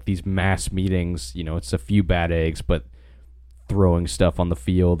and like these mass meetings, it's a few bad eggs, but throwing stuff on the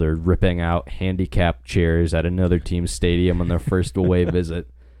field or ripping out handicap chairs at another team's stadium on their first away visit.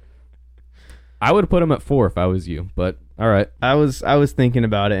 I would put them at 4 if I was you, but all right. I was thinking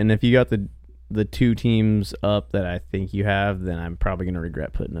about it, and if you got the 2 teams up that I think you have, then I'm probably going to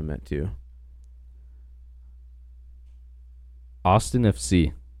regret putting them at 2. Austin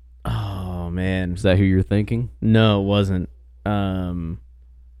FC. Oh, man. Is that who you're thinking? No, it wasn't. Austin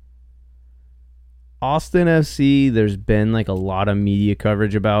FC, there's been like a lot of media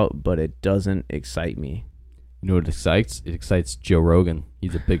coverage about, but it doesn't excite me. You know what it excites? It excites Joe Rogan.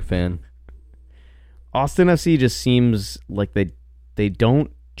 He's a big fan. Austin FC just seems like they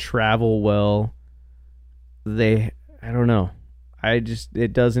don't travel well. I don't know.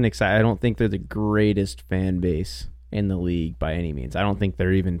 It doesn't excite. I don't think they're the greatest fan base in the league by any means. I don't think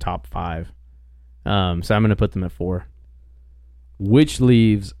they're even top 5. So I'm going to put them at 4. Which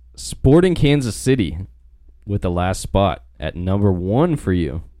leaves Sporting Kansas City with the last spot at number 1 for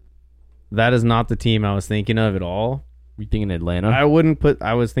you. That is not the team I was thinking of at all. Were you thinking Atlanta? I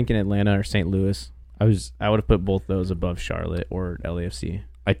was thinking Atlanta or St. Louis. I would have put both those above Charlotte or LAFC.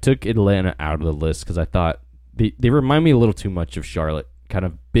 I took Atlanta out of the list because I thought they remind me a little too much of Charlotte. Kind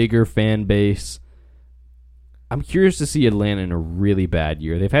of bigger fan base. I'm curious to see Atlanta in a really bad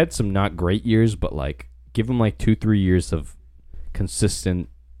year. They've had some not great years, but like give them like 2-3 years of consistent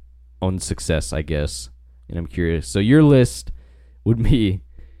unsuccess, I guess. And I'm curious. So your list would be...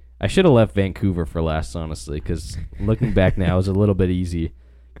 I should have left Vancouver for last, honestly, because looking back now is a little bit easy.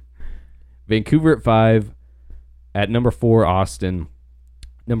 Vancouver at 5. At number 4, Austin.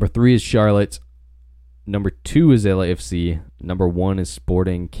 Number 3 is Charlotte. Number 2 is LAFC. Number 1 is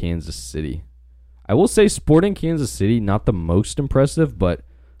Sporting Kansas City. I will say Sporting Kansas City, not the most impressive, but...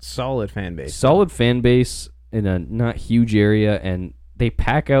 Solid fan base. Solid fan base in a not huge area, and they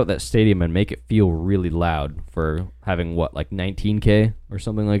pack out that stadium and make it feel really loud for having, like 19K or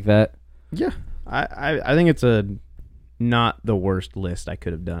something like that? Yeah. I think it's not the worst list I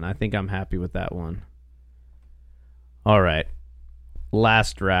could have done. I think I'm happy with that one. All right.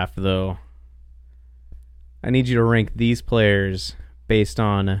 Last draft, though. I need you to rank these players based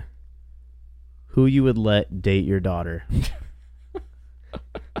on who you would let date your daughter.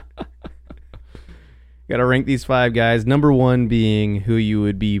 Got to rank these 5 guys. Number 1 being who you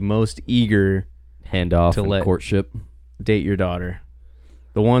would be most eager handoff to and let courtship date your daughter.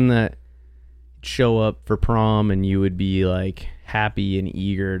 The one that show up for prom and you would be like happy and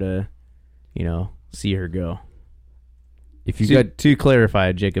eager to, see her go. If you to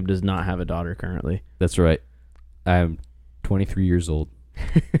clarify, Jacob does not have a daughter currently. That's right. I'm 23 years old.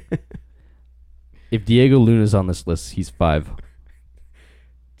 If Diego Luna's on this list, he's 5.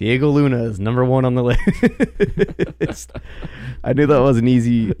 Diego Luna is number 1 on the list. I knew that was an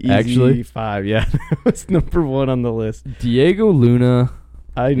easy Actually, 5. Yeah, that was number 1 on the list. Diego Luna.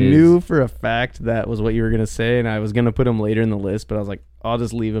 I knew for a fact that was what you were going to say, and I was going to put him later in the list, but I was like, I'll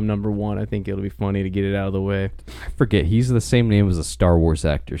just leave him number 1. I think it'll be funny to get it out of the way. I forget. He's the same name as a Star Wars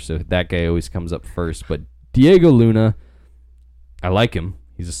actor, so that guy always comes up first. But Diego Luna, I like him.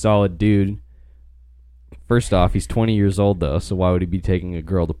 He's a solid dude. First off, he's 20 years old, though, so why would he be taking a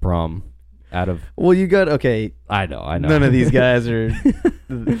girl to prom out of... Well, okay. I know. None of these guys are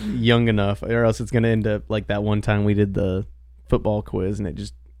young enough, or else it's going to end up like that one time we did the football quiz, and it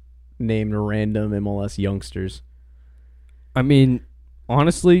just named random MLS youngsters. I mean,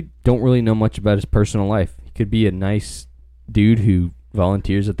 honestly, don't really know much about his personal life. He could be a nice dude who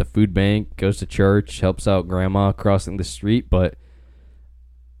volunteers at the food bank, goes to church, helps out grandma crossing the street, but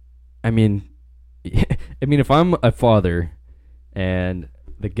I mean, if I'm a father and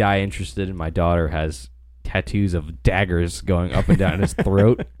the guy interested in my daughter has tattoos of daggers going up and down his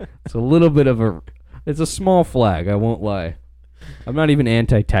throat, it's a little bit of it's a small flag, I won't lie. I'm not even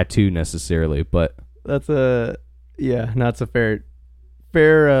anti-tattoo necessarily, but that's a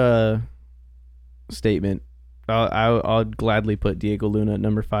fair statement. I'll gladly put Diego Luna at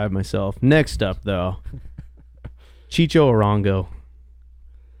number 5 myself. Next up, though, Chicho Arango.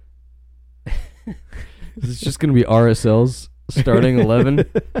 Is it just going to be RSL's starting 11?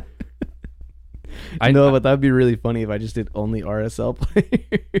 I know, but that'd be really funny if I just did only RSL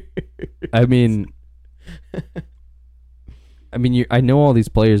players. I mean, I know all these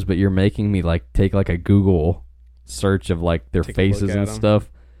players, but you're making me like take like a Google search of like their faces and stuff.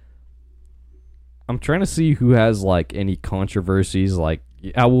 I'm trying to see who has like any controversies. Like,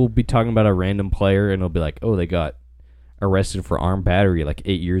 I will be talking about a random player, and it'll be like, oh, they got arrested for armed battery like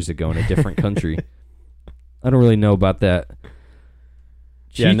 8 years ago in a different country. I don't really know about that.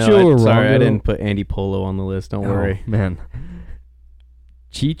 Yeah, no, sorry, I didn't put Andy Polo on the list. Don't worry, man.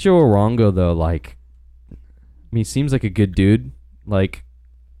 Chicho Arango, though, like, I mean, he seems like a good dude. Like,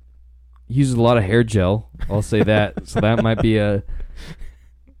 he uses a lot of hair gel. I'll say that. So that might be a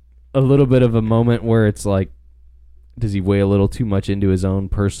little bit of a moment where it's like, does he weigh a little too much into his own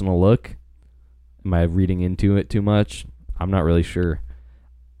personal look? Am I reading into it too much? I'm not really sure.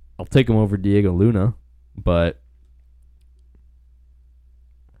 I'll take him over Diego Luna, but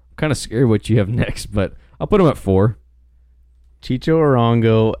I'm kind of scared what you have next, but I'll put him at 4. Chicho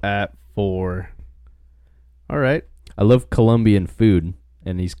Arango at 4. All right. I love Colombian food,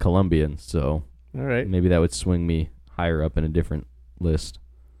 and he's Colombian, so all right, maybe that would swing me higher up in a different list.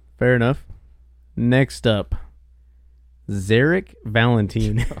 Fair enough. Next up, Zarek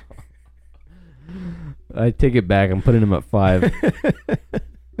Valentin. I take it back. I'm putting him at 5.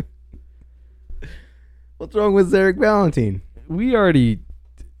 What's wrong with Zarek Valentin? We already,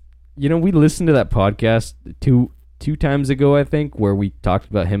 we listened to that podcast two times ago, I think, where we talked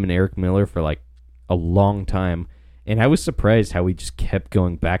about him and Eric Miller for like a long time. And I was surprised how we just kept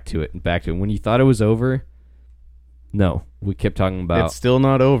going back to it and back to it. When you thought it was over, no, we kept talking about... It's still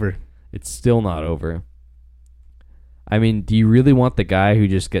not over. It's still not over. I mean, do you really want the guy who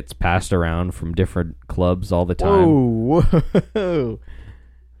just gets passed around from different clubs all the time? Whoa.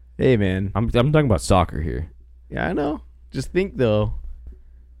 Hey, man. I'm talking about soccer here. Yeah, I know. Just think, though.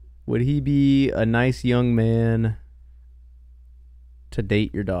 Would he be a nice young man to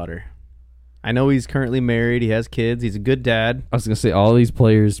date your daughter? I know he's currently married. He has kids. He's a good dad. I was going to say, all these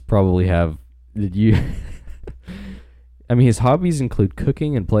players probably have... Did you... I mean, his hobbies include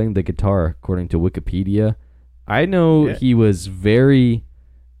cooking and playing the guitar, according to Wikipedia. I know he was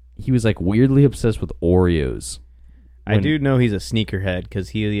like weirdly obsessed with Oreos. I do know he's a sneakerhead because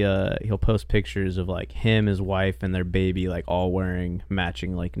he'll post pictures of like him, his wife, and their baby like all wearing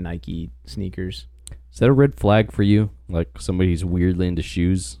matching like Nike sneakers. Is that a red flag for you? Like somebody who's weirdly into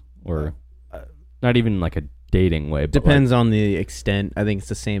shoes, or not even like a dating way? But depends on the extent. I think it's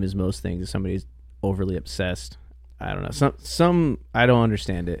the same as most things. If somebody's overly obsessed, I don't know. Some I don't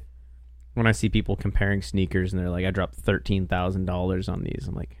understand it. When I see people comparing sneakers and they're like, I dropped $13,000 on these,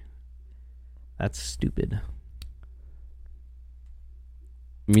 I'm like, that's stupid.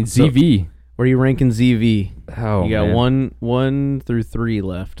 I mean, ZV. Where are you ranking ZV? Oh, you got man. 1 through 3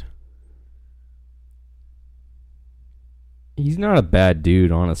 left. He's not a bad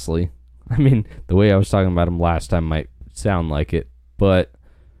dude, honestly. I mean, the way I was talking about him last time might sound like it, but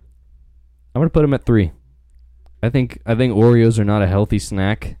I'm gonna put him at 3. I think Oreos are not a healthy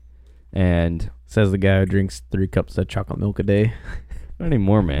snack. And says the guy who drinks 3 cups of chocolate milk a day. Not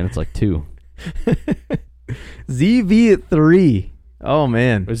anymore, man. It's like 2. ZV at 3. Oh,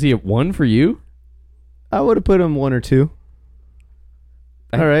 man. Was he at 1 for you? I would have put him 1 or 2.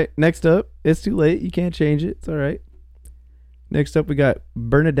 All right. Next up. It's too late. You can't change it. It's all right. Next up, we got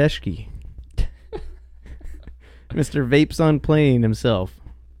Bernadeschi. Mr. Vapes on Plane himself.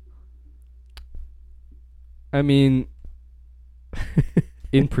 I mean...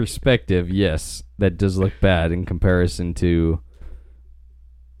 In perspective, yes, that does look bad in comparison to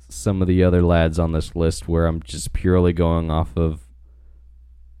some of the other lads on this list where I'm just purely going off of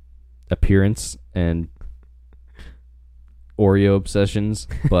appearance and Oreo obsessions.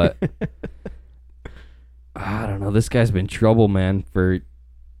 But I don't know. This guy's been trouble, man, for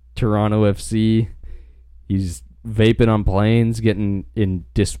Toronto FC. He's vaping on planes, getting in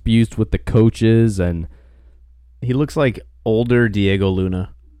disputes with the coaches, and he looks like older Diego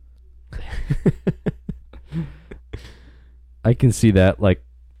Luna. I can see that. Like,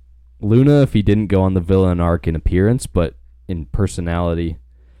 Luna, if he didn't go on the villain arc in appearance, but in personality,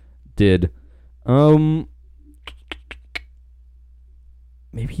 did. Maybe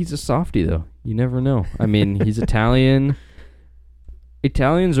he's a softie, though. You never know. I mean, he's Italian.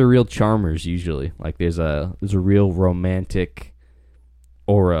 Italians are real charmers, usually. Like, there's a real romantic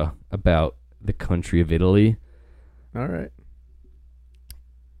aura about the country of Italy. All right.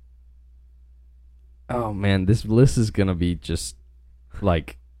 Oh, man, this list is going to be just,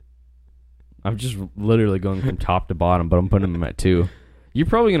 like, I'm just literally going from top to bottom, but I'm putting him at 2. You're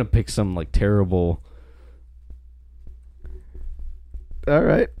probably going to pick some like terrible. All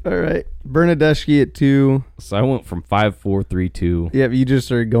right. Bernadeschi at 2. So I went from 5, 4, 3, 2. Yeah, you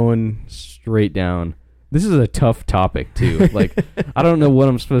just are going straight down. This is a tough topic too. Like, I don't know what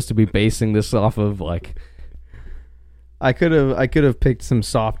I'm supposed to be basing this off of. Like, I could have picked some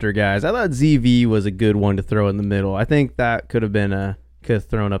softer guys. I thought ZV was a good one to throw in the middle. I think that could have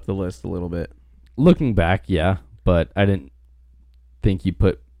thrown up the list a little bit. Looking back, yeah, but I didn't think you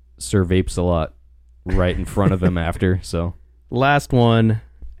put Sir Vapes a lot right in front of him after. So last one,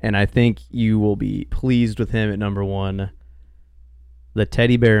 and I think you will be pleased with him at number 1. The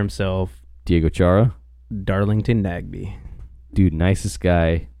teddy bear himself, Diego Chara, Darlington Nagbe. Dude, nicest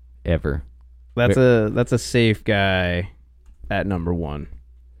guy ever. That's a safe guy at number 1.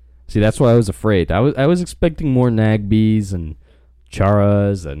 See, that's why I was afraid. I was expecting more Nagbys and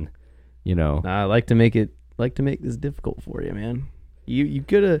Charas and, you know. I like to make this difficult for you, man. You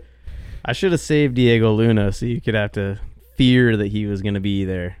could have. I should have saved Diego Luna so you could have to fear that he was going to be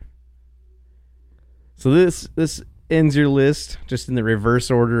there. So this ends your list just in the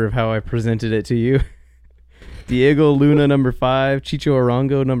reverse order of how I presented it to you. Diego Luna number 5, Chicho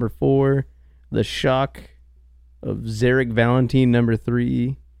Arango number 4, the shock of Zarek Valentine number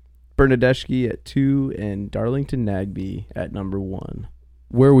 3, Bernadeschi at 2, and Darlington Nagbe at number 1.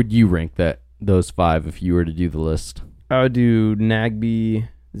 Where would you rank those 5 if you were to do the list? I would do Nagbe,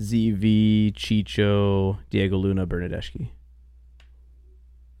 ZV, Chicho, Diego Luna, Bernadeschi.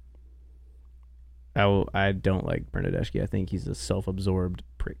 I don't like Bernadeschi. I think he's a self-absorbed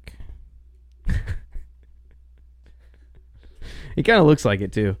prick. He kind of looks like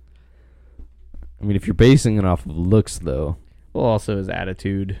it too. I mean, if you're basing it off of looks, though. Well, also his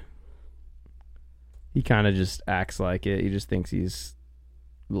attitude. He kind of just acts like it. He just thinks he's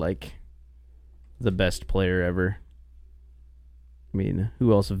like the best player ever. I mean,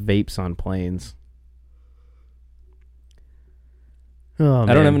 who else vapes on planes? Oh,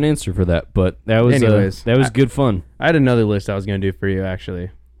 I don't have an answer for that, but that was good fun. I had another list I was going to do for you, actually.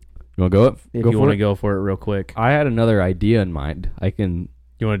 You want to go up? If you want to go for it real quick. I had another idea in mind. You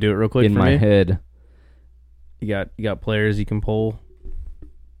want to do it real quick in for my me? head. You got players you can pull?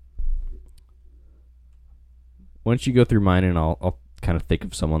 Why don't you go through mine and I'll kind of think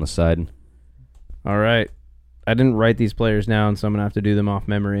of some on the side. All right. I didn't write these players down, so I'm going to have to do them off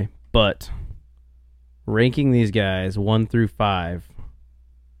memory. But ranking these guys 1 through 5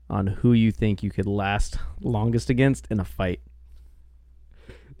 on who you think you could last longest against in a fight.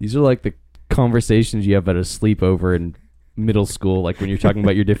 These are like the conversations you have at a sleepover in middle school, like when you're talking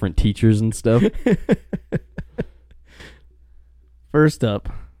about your different teachers and stuff. First up,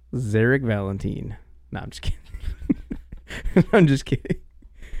 Zarek Valentine. No, I'm just kidding. I'm just kidding.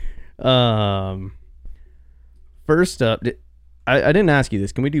 First up, I didn't ask you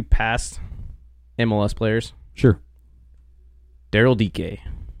this. Can we do past MLS players? Sure. Daryl DK.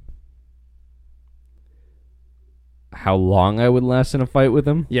 How long I would last in a fight with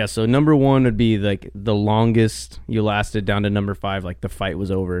him? Yeah, so number 1 would be like the longest you lasted, down to number 5, like the fight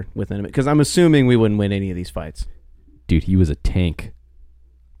was over within a minute. Because I'm assuming we wouldn't win any of these fights. Dude, he was a tank.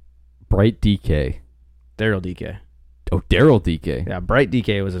 Bright DK. Daryl DK. Oh, Daryl DK. Yeah, Bright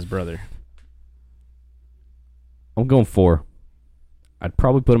DK was his brother. I'm going 4. I'd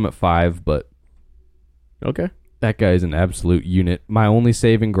probably put him at 5, but okay, that guy's an absolute unit. My only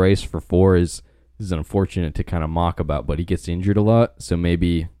saving grace for 4 is unfortunate to kind of mock about, but he gets injured a lot, so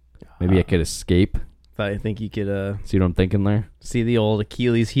maybe I could escape. I think you could see what I'm thinking there? See the old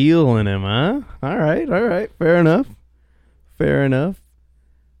Achilles heel in him, huh? All right. Fair enough.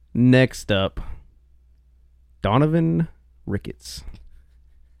 Next up, Donovan Ricketts.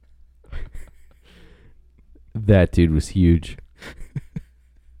 That dude was huge.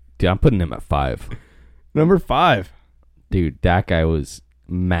 Dude, I'm putting him at 5. Number 5. Dude, that guy was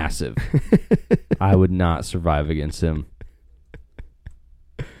massive. I would not survive against him.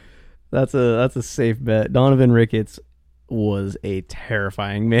 That's a safe bet. Donovan Ricketts was a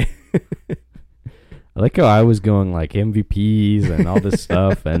terrifying man. I like how I was going like MVPs and all this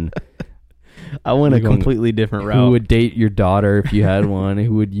stuff, and I went a completely different route. Who would date your daughter if you had one?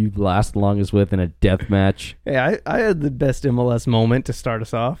 Who would you last longest with in a death match? Hey, I had the best MLS moment to start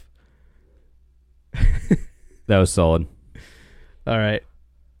us off. That was solid. All right.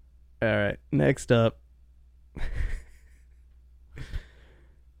 Next up,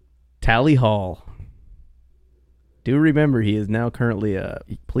 Tally Hall. Do remember he is now currently a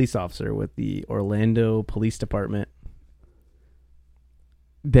police officer with the Orlando Police Department.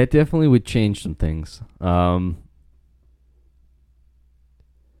 That definitely would change some things.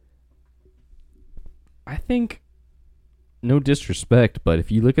 I think, no disrespect, but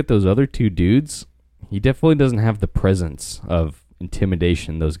if you look at those other two dudes, he definitely doesn't have the presence of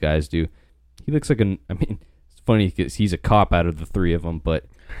intimidation those guys do. He looks like it's funny because he's a cop out of the three of them, but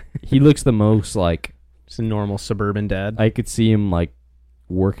he looks the most like just a normal suburban dad. I could see him like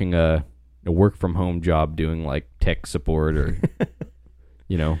working a work from home job doing like tech support or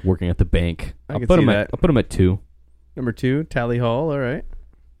working at the bank. I'll put him at 2. Number 2, Tally Hall. All right.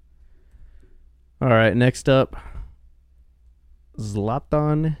 All right. Next up,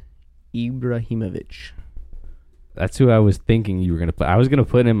 Zlatan Ibrahimovic. That's who I was thinking you were gonna put. I was gonna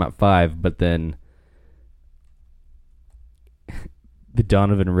put him at 5, but then the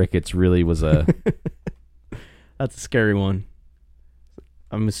Donovan Ricketts really was a. That's a scary one.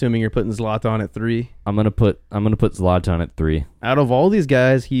 I'm assuming you're putting Zlatan at 3. I'm gonna put Zlatan at 3. Out of all these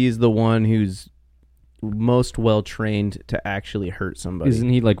guys, he's the one who's most well trained to actually hurt somebody. Isn't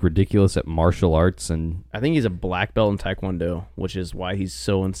he like ridiculous at martial arts? And I think he's a black belt in Taekwondo, which is why he's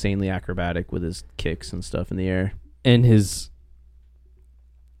so insanely acrobatic with his kicks and stuff in the air. And his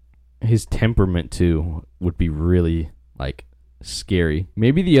temperament too would be really like scary.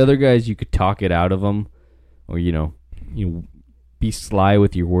 Maybe the other guys you could talk it out of them, or be sly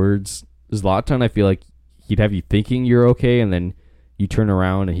with your words. Zlatan, I feel like he'd have you thinking you're okay, and then you turn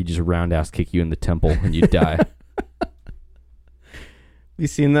around and he just roundhouse kick you in the temple and you die. You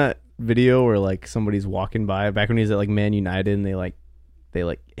seen that video where like somebody's walking by back when he was at like Man United and they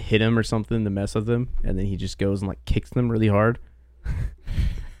hit him or something to mess with him, and then he just goes and like kicks them really hard.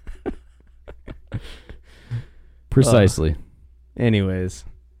 Precisely. Anyways,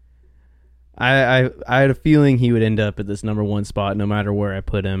 I had a feeling he would end up at this number 1 spot no matter where I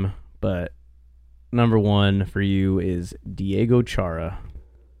put him, but number 1 for you is Diego Chara.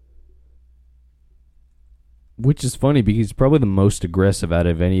 Which is funny because he's probably the most aggressive out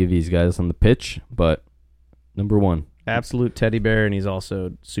of any of these guys on the pitch, but number 1. Absolute teddy bear, and he's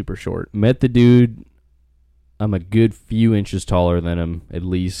also super short. Met the dude. I'm a good few inches taller than him, at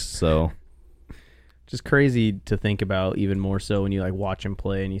least, so. Just crazy to think about, even more so when you like watch him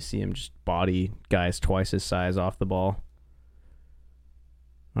play and you see him just body guys twice his size off the ball.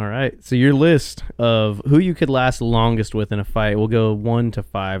 All right, so your list of who you could last longest with in a fight, we'll go 1 to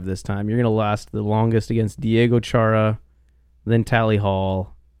 5 this time. You're going to last the longest against Diego Chara, then Tally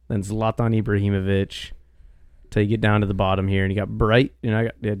Hall, then Zlatan Ibrahimovic, till you get down to the bottom here. And you got Bright, and I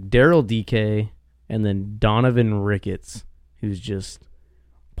got Daryl DK, and then Donovan Ricketts, who's just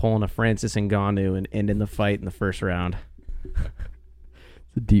pulling a Francis Ngannou and ending the fight in the first round.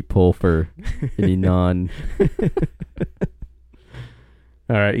 It's a deep pull for any non...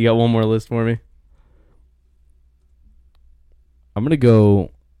 All right, you got one more list for me? I'm going to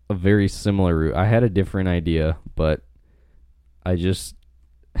go a very similar route. I had a different idea, but I just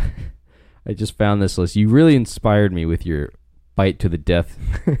found this list. You really inspired me with your fight to the death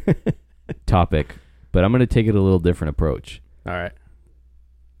topic, but I'm going to take it a little different approach. All right.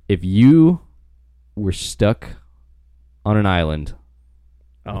 If you were stuck on an island,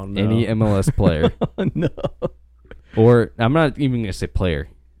 any MLS player, oh, no. Or I'm not even going to say player,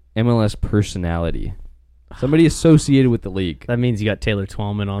 MLS personality, somebody associated with the league. That means you got Taylor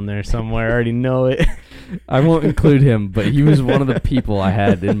Twellman on there somewhere. I already know it. I won't include him, but he was one of the people I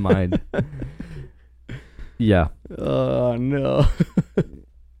had in mind. Yeah. Oh, no.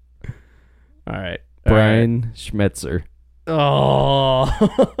 All right. Brian Schmetzer. Oh.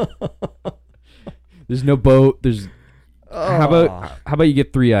 There's no boat. There's... How about you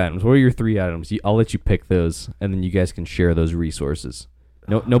get 3 items? What are your 3 items? I'll let you pick those, and then you guys can share those resources.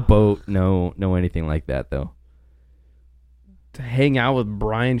 No boat, no anything like that, though. To hang out with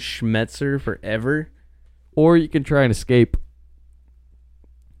Brian Schmetzer forever? Or you can try and escape.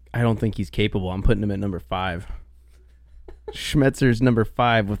 I don't think he's capable. I'm putting him at number 5. Schmetzer's number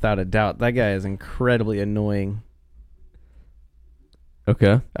 5 without a doubt. That guy is incredibly annoying.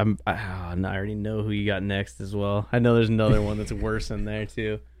 Okay. I already know who you got next as well. I know there's another one that's worse in there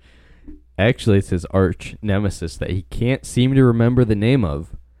too. Actually, it's his arch nemesis that he can't seem to remember the name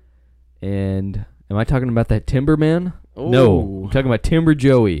of. And am I talking about that Timber Man? Ooh. No, I'm talking about Timber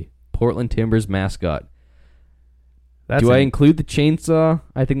Joey, Portland Timbers mascot. Do I include the chainsaw?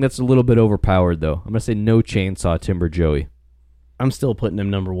 I think that's a little bit overpowered, though. I'm going to say no chainsaw Timber Joey. I'm still putting him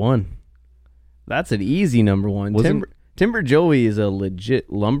number 1. That's an easy number 1. Timber Joey is a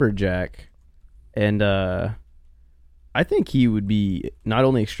legit lumberjack, and I think he would be not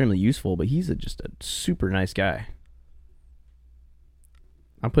only extremely useful, but he's just a super nice guy.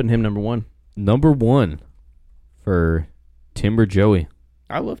 I'm putting him number 1. Number 1 for Timber Joey.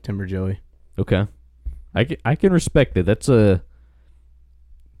 I love Timber Joey. Okay. I can respect it.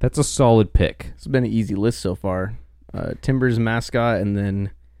 That's a solid pick. It's been an easy list so far. Timbers mascot, and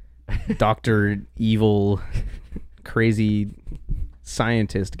then Dr. Evil, crazy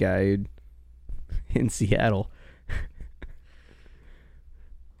scientist guy in Seattle.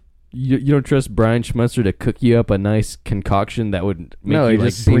 You don't trust Brian Schmetzer to cook you up a nice concoction that would make No, you it like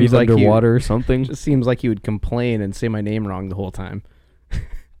just breathe seems like underwater or something? Just seems like he would complain and say my name wrong the whole time.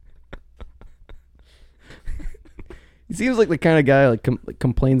 He seems like the kind of guy like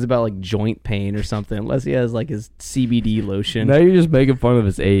complains about like joint pain or something, unless he has like his CBD lotion. Now you're just making fun of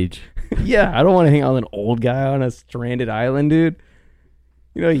his age. Yeah, I don't want to hang out with an old guy on a stranded island, dude.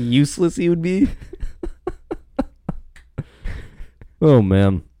 You know how useless he would be? Oh,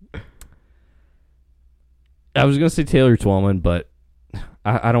 man. I was going to say Taylor Twellman, but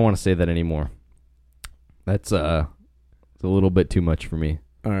I don't want to say that anymore. That's it's a little bit too much for me.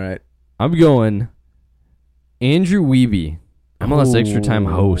 All right. I'm going Andrew Wiebe, MLS Extra Time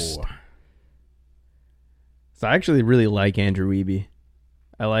host. So I actually really like Andrew Wiebe.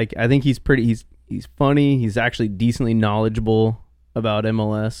 I think he's funny. He's actually decently knowledgeable about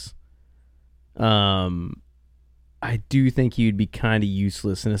MLS. I do think he would be kind of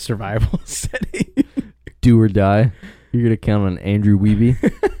useless in a survival setting. Do or die. You're going to count on Andrew Wiebe?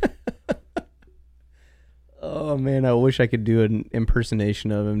 Oh, man, I wish I could do an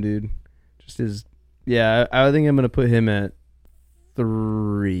impersonation of him, dude. Just his... Yeah, I think I'm going to put him at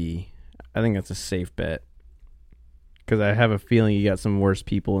 3. I think that's a safe bet. Because I have a feeling you got some worse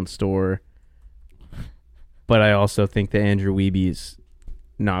people in store. But I also think that Andrew Wiebe is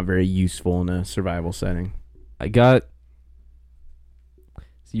not very useful in a survival setting. So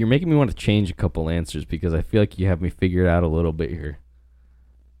you're making me want to change a couple answers because I feel like you have me figured out a little bit here.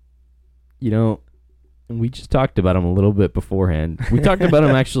 You know, we just talked about him a little bit beforehand. We talked about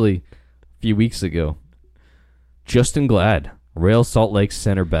him actually a few weeks ago. Justin Glad, Real Salt Lake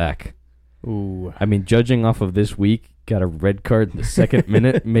center back. Ooh. I mean, judging off of this week, got a red card in the second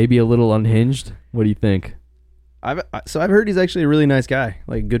minute, maybe a little unhinged. What do you think? I've heard he's actually a really nice guy,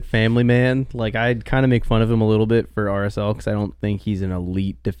 like a good family man. Like I'd kind of make fun of him a little bit for RSL because I don't think he's an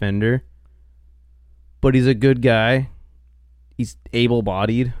elite defender, but he's a good guy. He's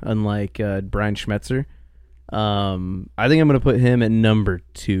able-bodied, unlike Brian Schmetzer. I think I'm going to put him at number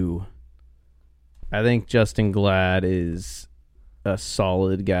 2. I think Justin Glad is a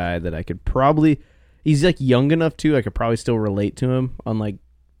solid guy that I could probably... He's like young enough too. I could probably still relate to him. Unlike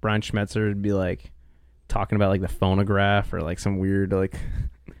Brian Schmetzer would be like talking about like the phonograph or like some weird like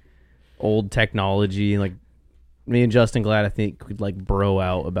old technology. Like me and Justin Glad, I think, could like bro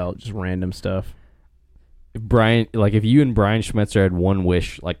out about just random stuff. If you and Brian Schmetzer had one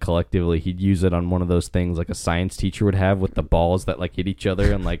wish, like collectively, he'd use it on one of those things like a science teacher would have with the balls that like hit each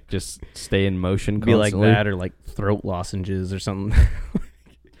other and like just stay in motion constantly. Be like that, or like throat lozenges or something.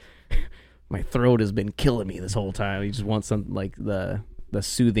 My throat has been killing me this whole time. You just want something like the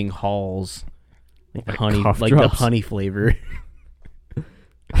soothing halls, like the honey, like the honey flavor.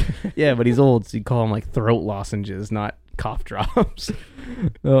 Yeah, but he's old, so you call him like throat lozenges, not cough drops.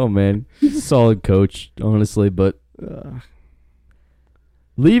 Oh man, he's a solid coach, honestly. But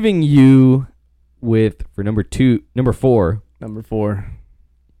leaving you with for number 4,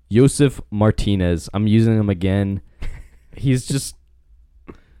 Josef Martinez. I'm using him again. He's just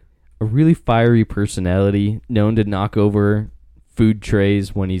a really fiery personality, known to knock over food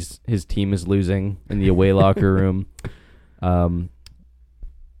trays when his team is losing in the away locker room.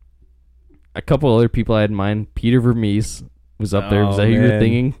 A couple other people I had in mind. Peter Vermees was up there. Was that who you were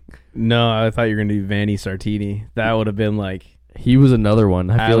thinking? No, I thought you were going to do Vanni Sartini. That would have been like... He was another one.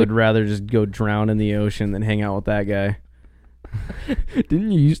 I would rather just go drown in the ocean than hang out with that guy.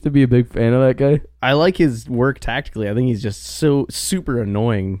 Didn't you used to be a big fan of that guy? I like his work tactically. I think he's just so super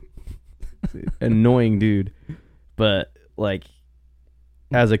annoying. Annoying dude. But, like,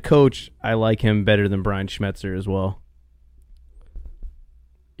 as a coach, I like him better than Brian Schmetzer as well.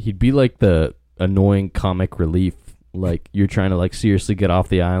 He'd be like the annoying comic relief. Like, you're trying to, like, seriously get off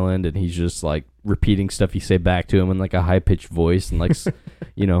the island, and he's just, like, repeating stuff you say back to him in, like, a high-pitched voice and, like,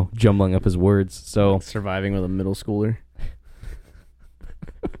 jumbling up his words. So like surviving with a middle schooler.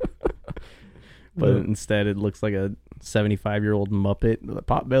 But instead, it looks like a 75-year-old Muppet with a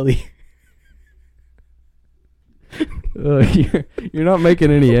pot belly. You're not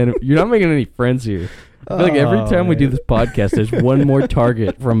making any friends here. I feel like every time we do this podcast, there's one more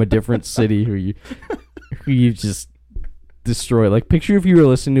target from a different city who you just destroy. Like, picture if you were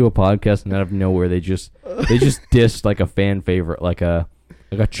listening to a podcast and out of nowhere they just dissed like a fan favorite, like a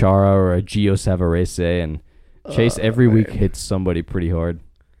Chara or a Gio Savarese, and Chase every week hits somebody pretty hard.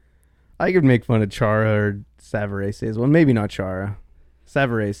 I could make fun of Chara or Savarese as well. Maybe not Chara.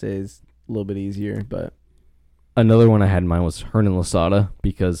 Savarese is a little bit easier, but Another one I had in mind was Hernan Losada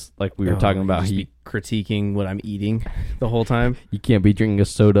because, like we were talking about, just be critiquing what I'm eating the whole time. You can't be drinking a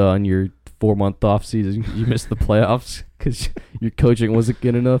soda on your 4-month off season. You missed the playoffs because your coaching wasn't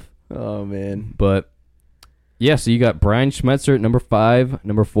good enough. Oh, man. But, yeah, so you got Brian Schmetzer at number 5.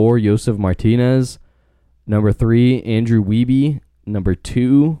 Number 4, Josef Martinez. Number 3, Andrew Wiebe. Number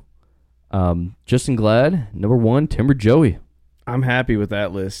 2, Justin Glad. Number 1, Timber Joey. I'm happy with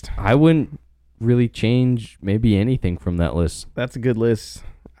that list. I wouldn't really change maybe anything from that list. That's a good list.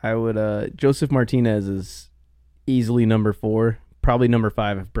 I would, Josef Martinez is easily number 4. Probably number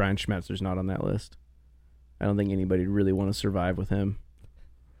 5 if Brian Schmetzer's not on that list. I don't think anybody would really want to survive with him.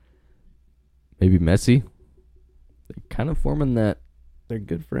 Maybe Messi. They're kind of forming that. They're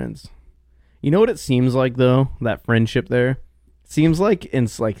good friends. You know what it seems like, though? That friendship there? It seems like in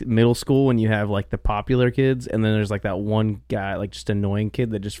like middle school when you have like the popular kids and then there's like that one guy, like just annoying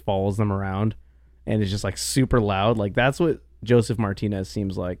kid that just follows them around and is just like super loud. Like that's what Josef Martinez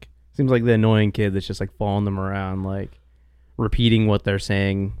seems like. Seems like the annoying kid that's just like following them around, like repeating what they're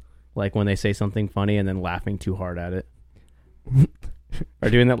saying, like when they say something funny and then laughing too hard at it. Or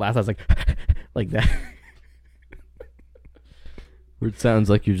doing that laugh, I was like that. Where it sounds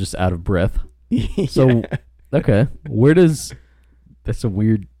like you're just out of breath. Yeah. So, okay. That's a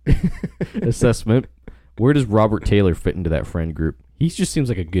weird assessment. Where does Robert Taylor fit into that friend group? He just seems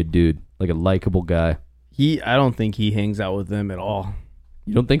like a good dude, like a likable guy. I don't think he hangs out with them at all.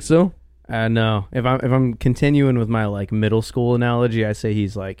 You don't think so? No. If I'm continuing with my like middle school analogy, I say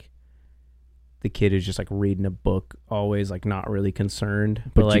he's like the kid who's just like reading a book, always like not really concerned,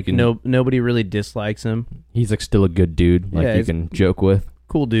 but like nobody really dislikes him. He's like still a good dude, like you can joke with.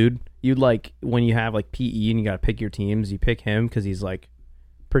 Cool dude. You'd like when you have like PE and you got to pick your teams, you pick him because he's like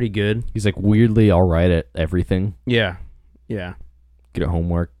pretty good. He's like weirdly all right at everything. Yeah. Good at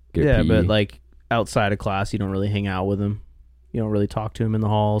homework. Good at PE. But like outside of class, you don't really hang out with him. You don't really talk to him in the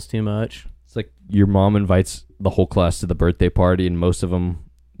halls too much. It's like your mom invites the whole class to the birthday party, and most of them,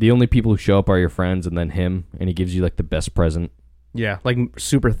 the only people who show up are your friends and then him, and he gives you like the best present. Yeah, like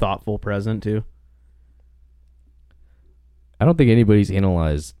super thoughtful present too. I don't think anybody's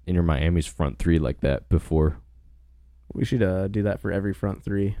analyzed Inter Miami's front three like that before. We should do that for every front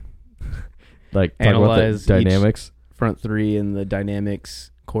three. Like analyze talk about the dynamics. Front three and the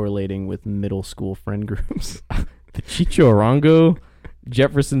dynamics correlating with middle school friend groups. The Chicho Arango,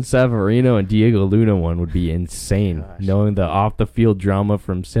 Jefferson Savarino, and Diego Luna one would be insane. Gosh. Knowing the off the field drama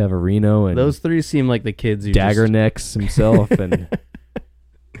from Savarino and those three seem like the kids who Dagger Necks himself and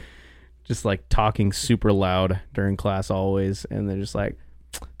just like talking super loud during class always, and they're just like,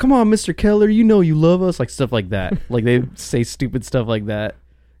 "Come on, Mr. Keller, you know you love us," like stuff like that. Like they say stupid stuff like that,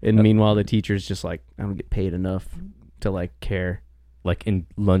 and meanwhile the teacher's just like, "I don't get paid enough to like care." Like in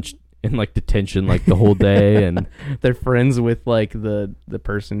lunch. In like detention like the whole day, and they're friends with like the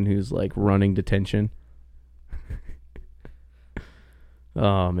person who's like running detention.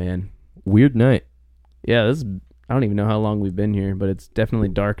 Oh man, weird night. Yeah, I don't even know how long we've been here, but it's definitely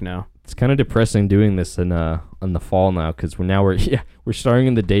dark now. It's kind of depressing doing this in the fall now because we're starting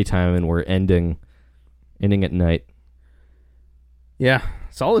in the daytime and we're ending at night. Yeah,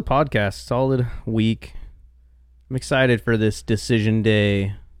 solid podcast, solid week. I'm excited for this decision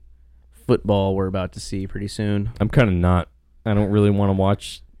day football we're about to see pretty soon. I'm kind of not. I don't really want to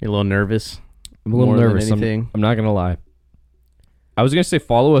watch. You're a little nervous? I'm a little nervous. I'm not going to lie. I was going to say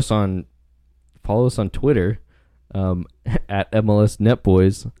follow us on Twitter at MLS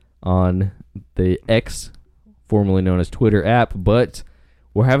Netboys on the X, formerly known as Twitter app, but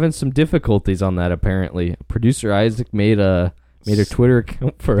we're having some difficulties on that apparently. Producer Isaac made a Twitter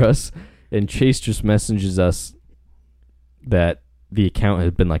account for us, and Chase just messages us that the account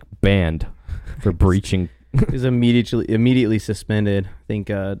has been like banned for breaching. He's immediately suspended. I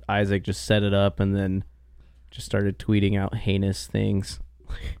think Isaac just set it up and then just started tweeting out heinous things.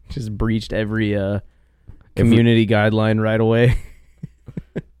 Just breached every community guideline right away.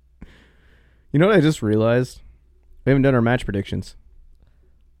 You know what I just realized? We haven't done our match predictions.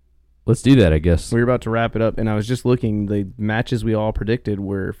 Let's do that, I guess. We were about to wrap it up, and I was just looking. The matches we all predicted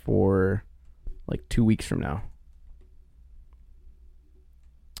were for like 2 weeks from now.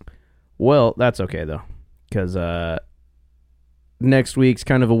 Well, that's okay, though, because next week's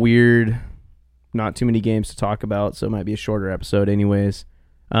kind of a weird, not too many games to talk about, so it might be a shorter episode anyways.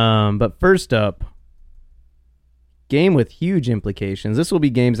 But first up, game with huge implications. This will be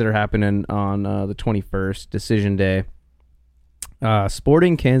games that are happening on the 21st, Decision Day.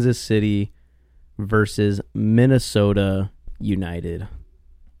 Sporting Kansas City versus Minnesota United.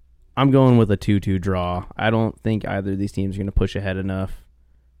 I'm going with a 2-2 draw. I don't think either of these teams are going to push ahead enough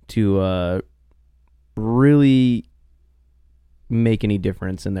to really make any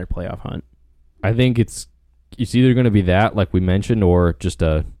difference in their playoff hunt. I think it's either going to be that, like we mentioned, or just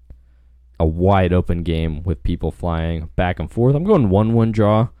a wide open game with people flying back and forth. I'm going 1-1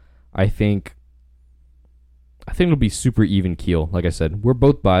 draw. I think it'll be super even keel. Like I said, we're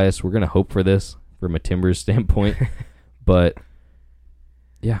both biased. We're going to hope for this from a Timbers standpoint. But,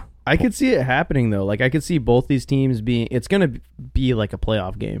 yeah. I could see it happening, though. Like, I could see both these teams being... It's going to be like a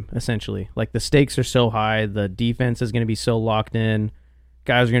playoff game, essentially. Like, the stakes are so high. The defense is going to be so locked in.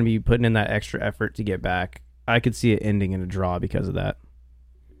 Guys are going to be putting in that extra effort to get back. I could see it ending in a draw because of that.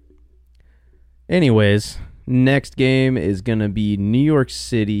 Anyways, next game is going to be New York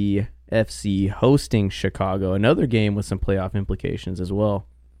City FC hosting Chicago. Another game with some playoff implications as well.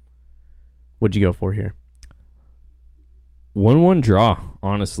 What'd you go for here? 1-1 draw,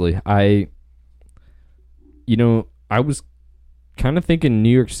 honestly. I was kind of thinking New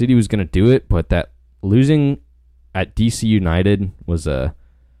York City was going to do it, but that losing at DC United was not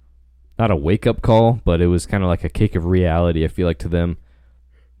a wake-up call, but it was kind of like a kick of reality, I feel like, to them.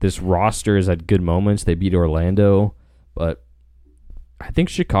 This roster has had good moments. They beat Orlando, but I think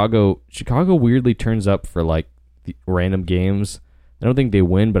Chicago weirdly turns up for like the random games. I don't think they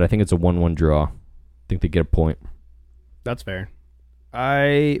win, but I think it's a 1-1 draw. I think they get a point. That's fair.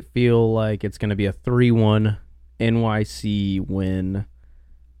 I feel like it's going to be a 3-1 NYC win.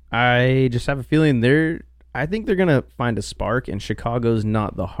 I just have a feeling I think they're going to find a spark, and Chicago's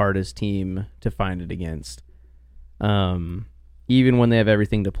not the hardest team to find it against. Even when they have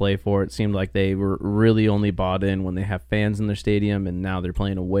everything to play for, it seemed like they were really only bought in when they have fans in their stadium, and now they're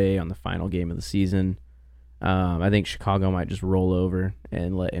playing away on the final game of the season. I think Chicago might just roll over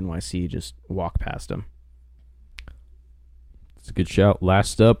and let NYC just walk past them. It's a good shout.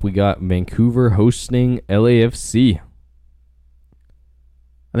 Last up, we got Vancouver hosting LAFC.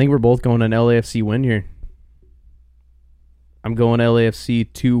 I think we're both going an LAFC win here. I'm going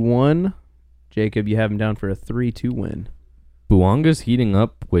LAFC 2-1. Jacob, you have him down for a 3-2 win. Bouanga's heating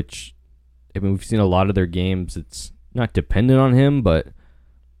up, which, I mean, we've seen a lot of their games. It's not dependent on him, but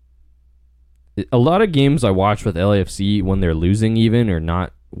a lot of games I watch with LAFC when they're losing even or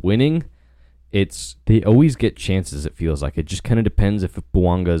not winning, they always get chances, it feels like. It just kind of depends if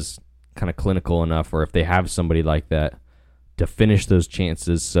Bouanga's kind of clinical enough or if they have somebody like that to finish those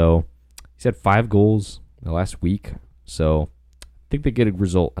chances. So he's had 5 goals in the last week, so I think they get a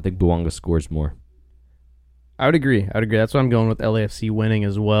result. I think Bouanga scores more. I would agree. That's why I'm going with LAFC winning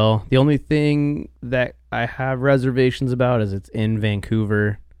as well. The only thing that I have reservations about is it's in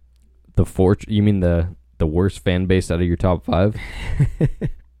Vancouver. You mean the worst fan base out of your top 5?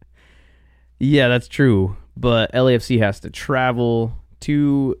 Yeah, that's true. But LAFC has to travel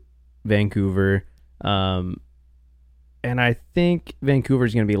to Vancouver. And I think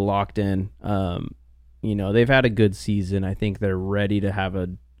Vancouver's going to be locked in. They've had a good season. I think they're ready to have a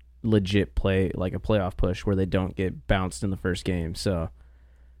legit play, like a playoff push where they don't get bounced in the first game. So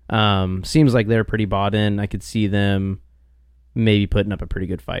seems like they're pretty bought in. I could see them maybe putting up a pretty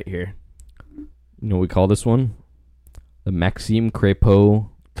good fight here. You know what we call this one? The Maxime Crépeau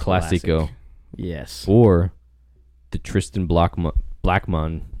Classico. Yes. Or the Tristan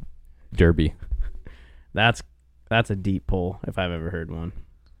Blackmon Derby. That's a deep pull if I've ever heard one.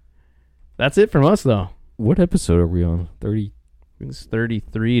 That's it from us, though. What episode are we on? 30? It's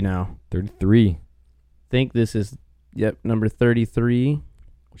 33 now. 33. Think this is, number 33.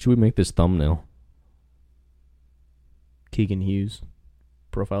 Should we make this thumbnail? Keegan Hughes.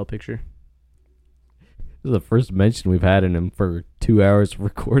 Profile picture. This is the first mention we've had in him for 2 hours of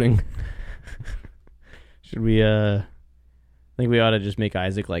recording. Should we, I think we ought to just make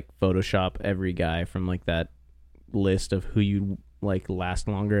Isaac, like, Photoshop every guy from, like, that list of who you like, last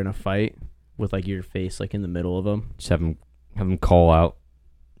longer in a fight with, like, your face, like, in the middle of them. Just have him call out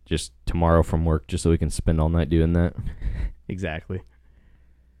just tomorrow from work just so we can spend all night doing that. Exactly.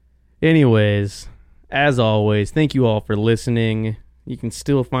 Anyways, as always, thank you all for listening. You can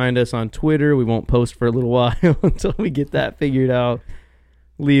still find us on Twitter. We won't post for a little while until we get that figured out.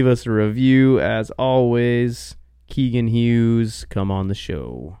 Leave us a review. As always, Keegan Hughes, come on the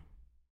show.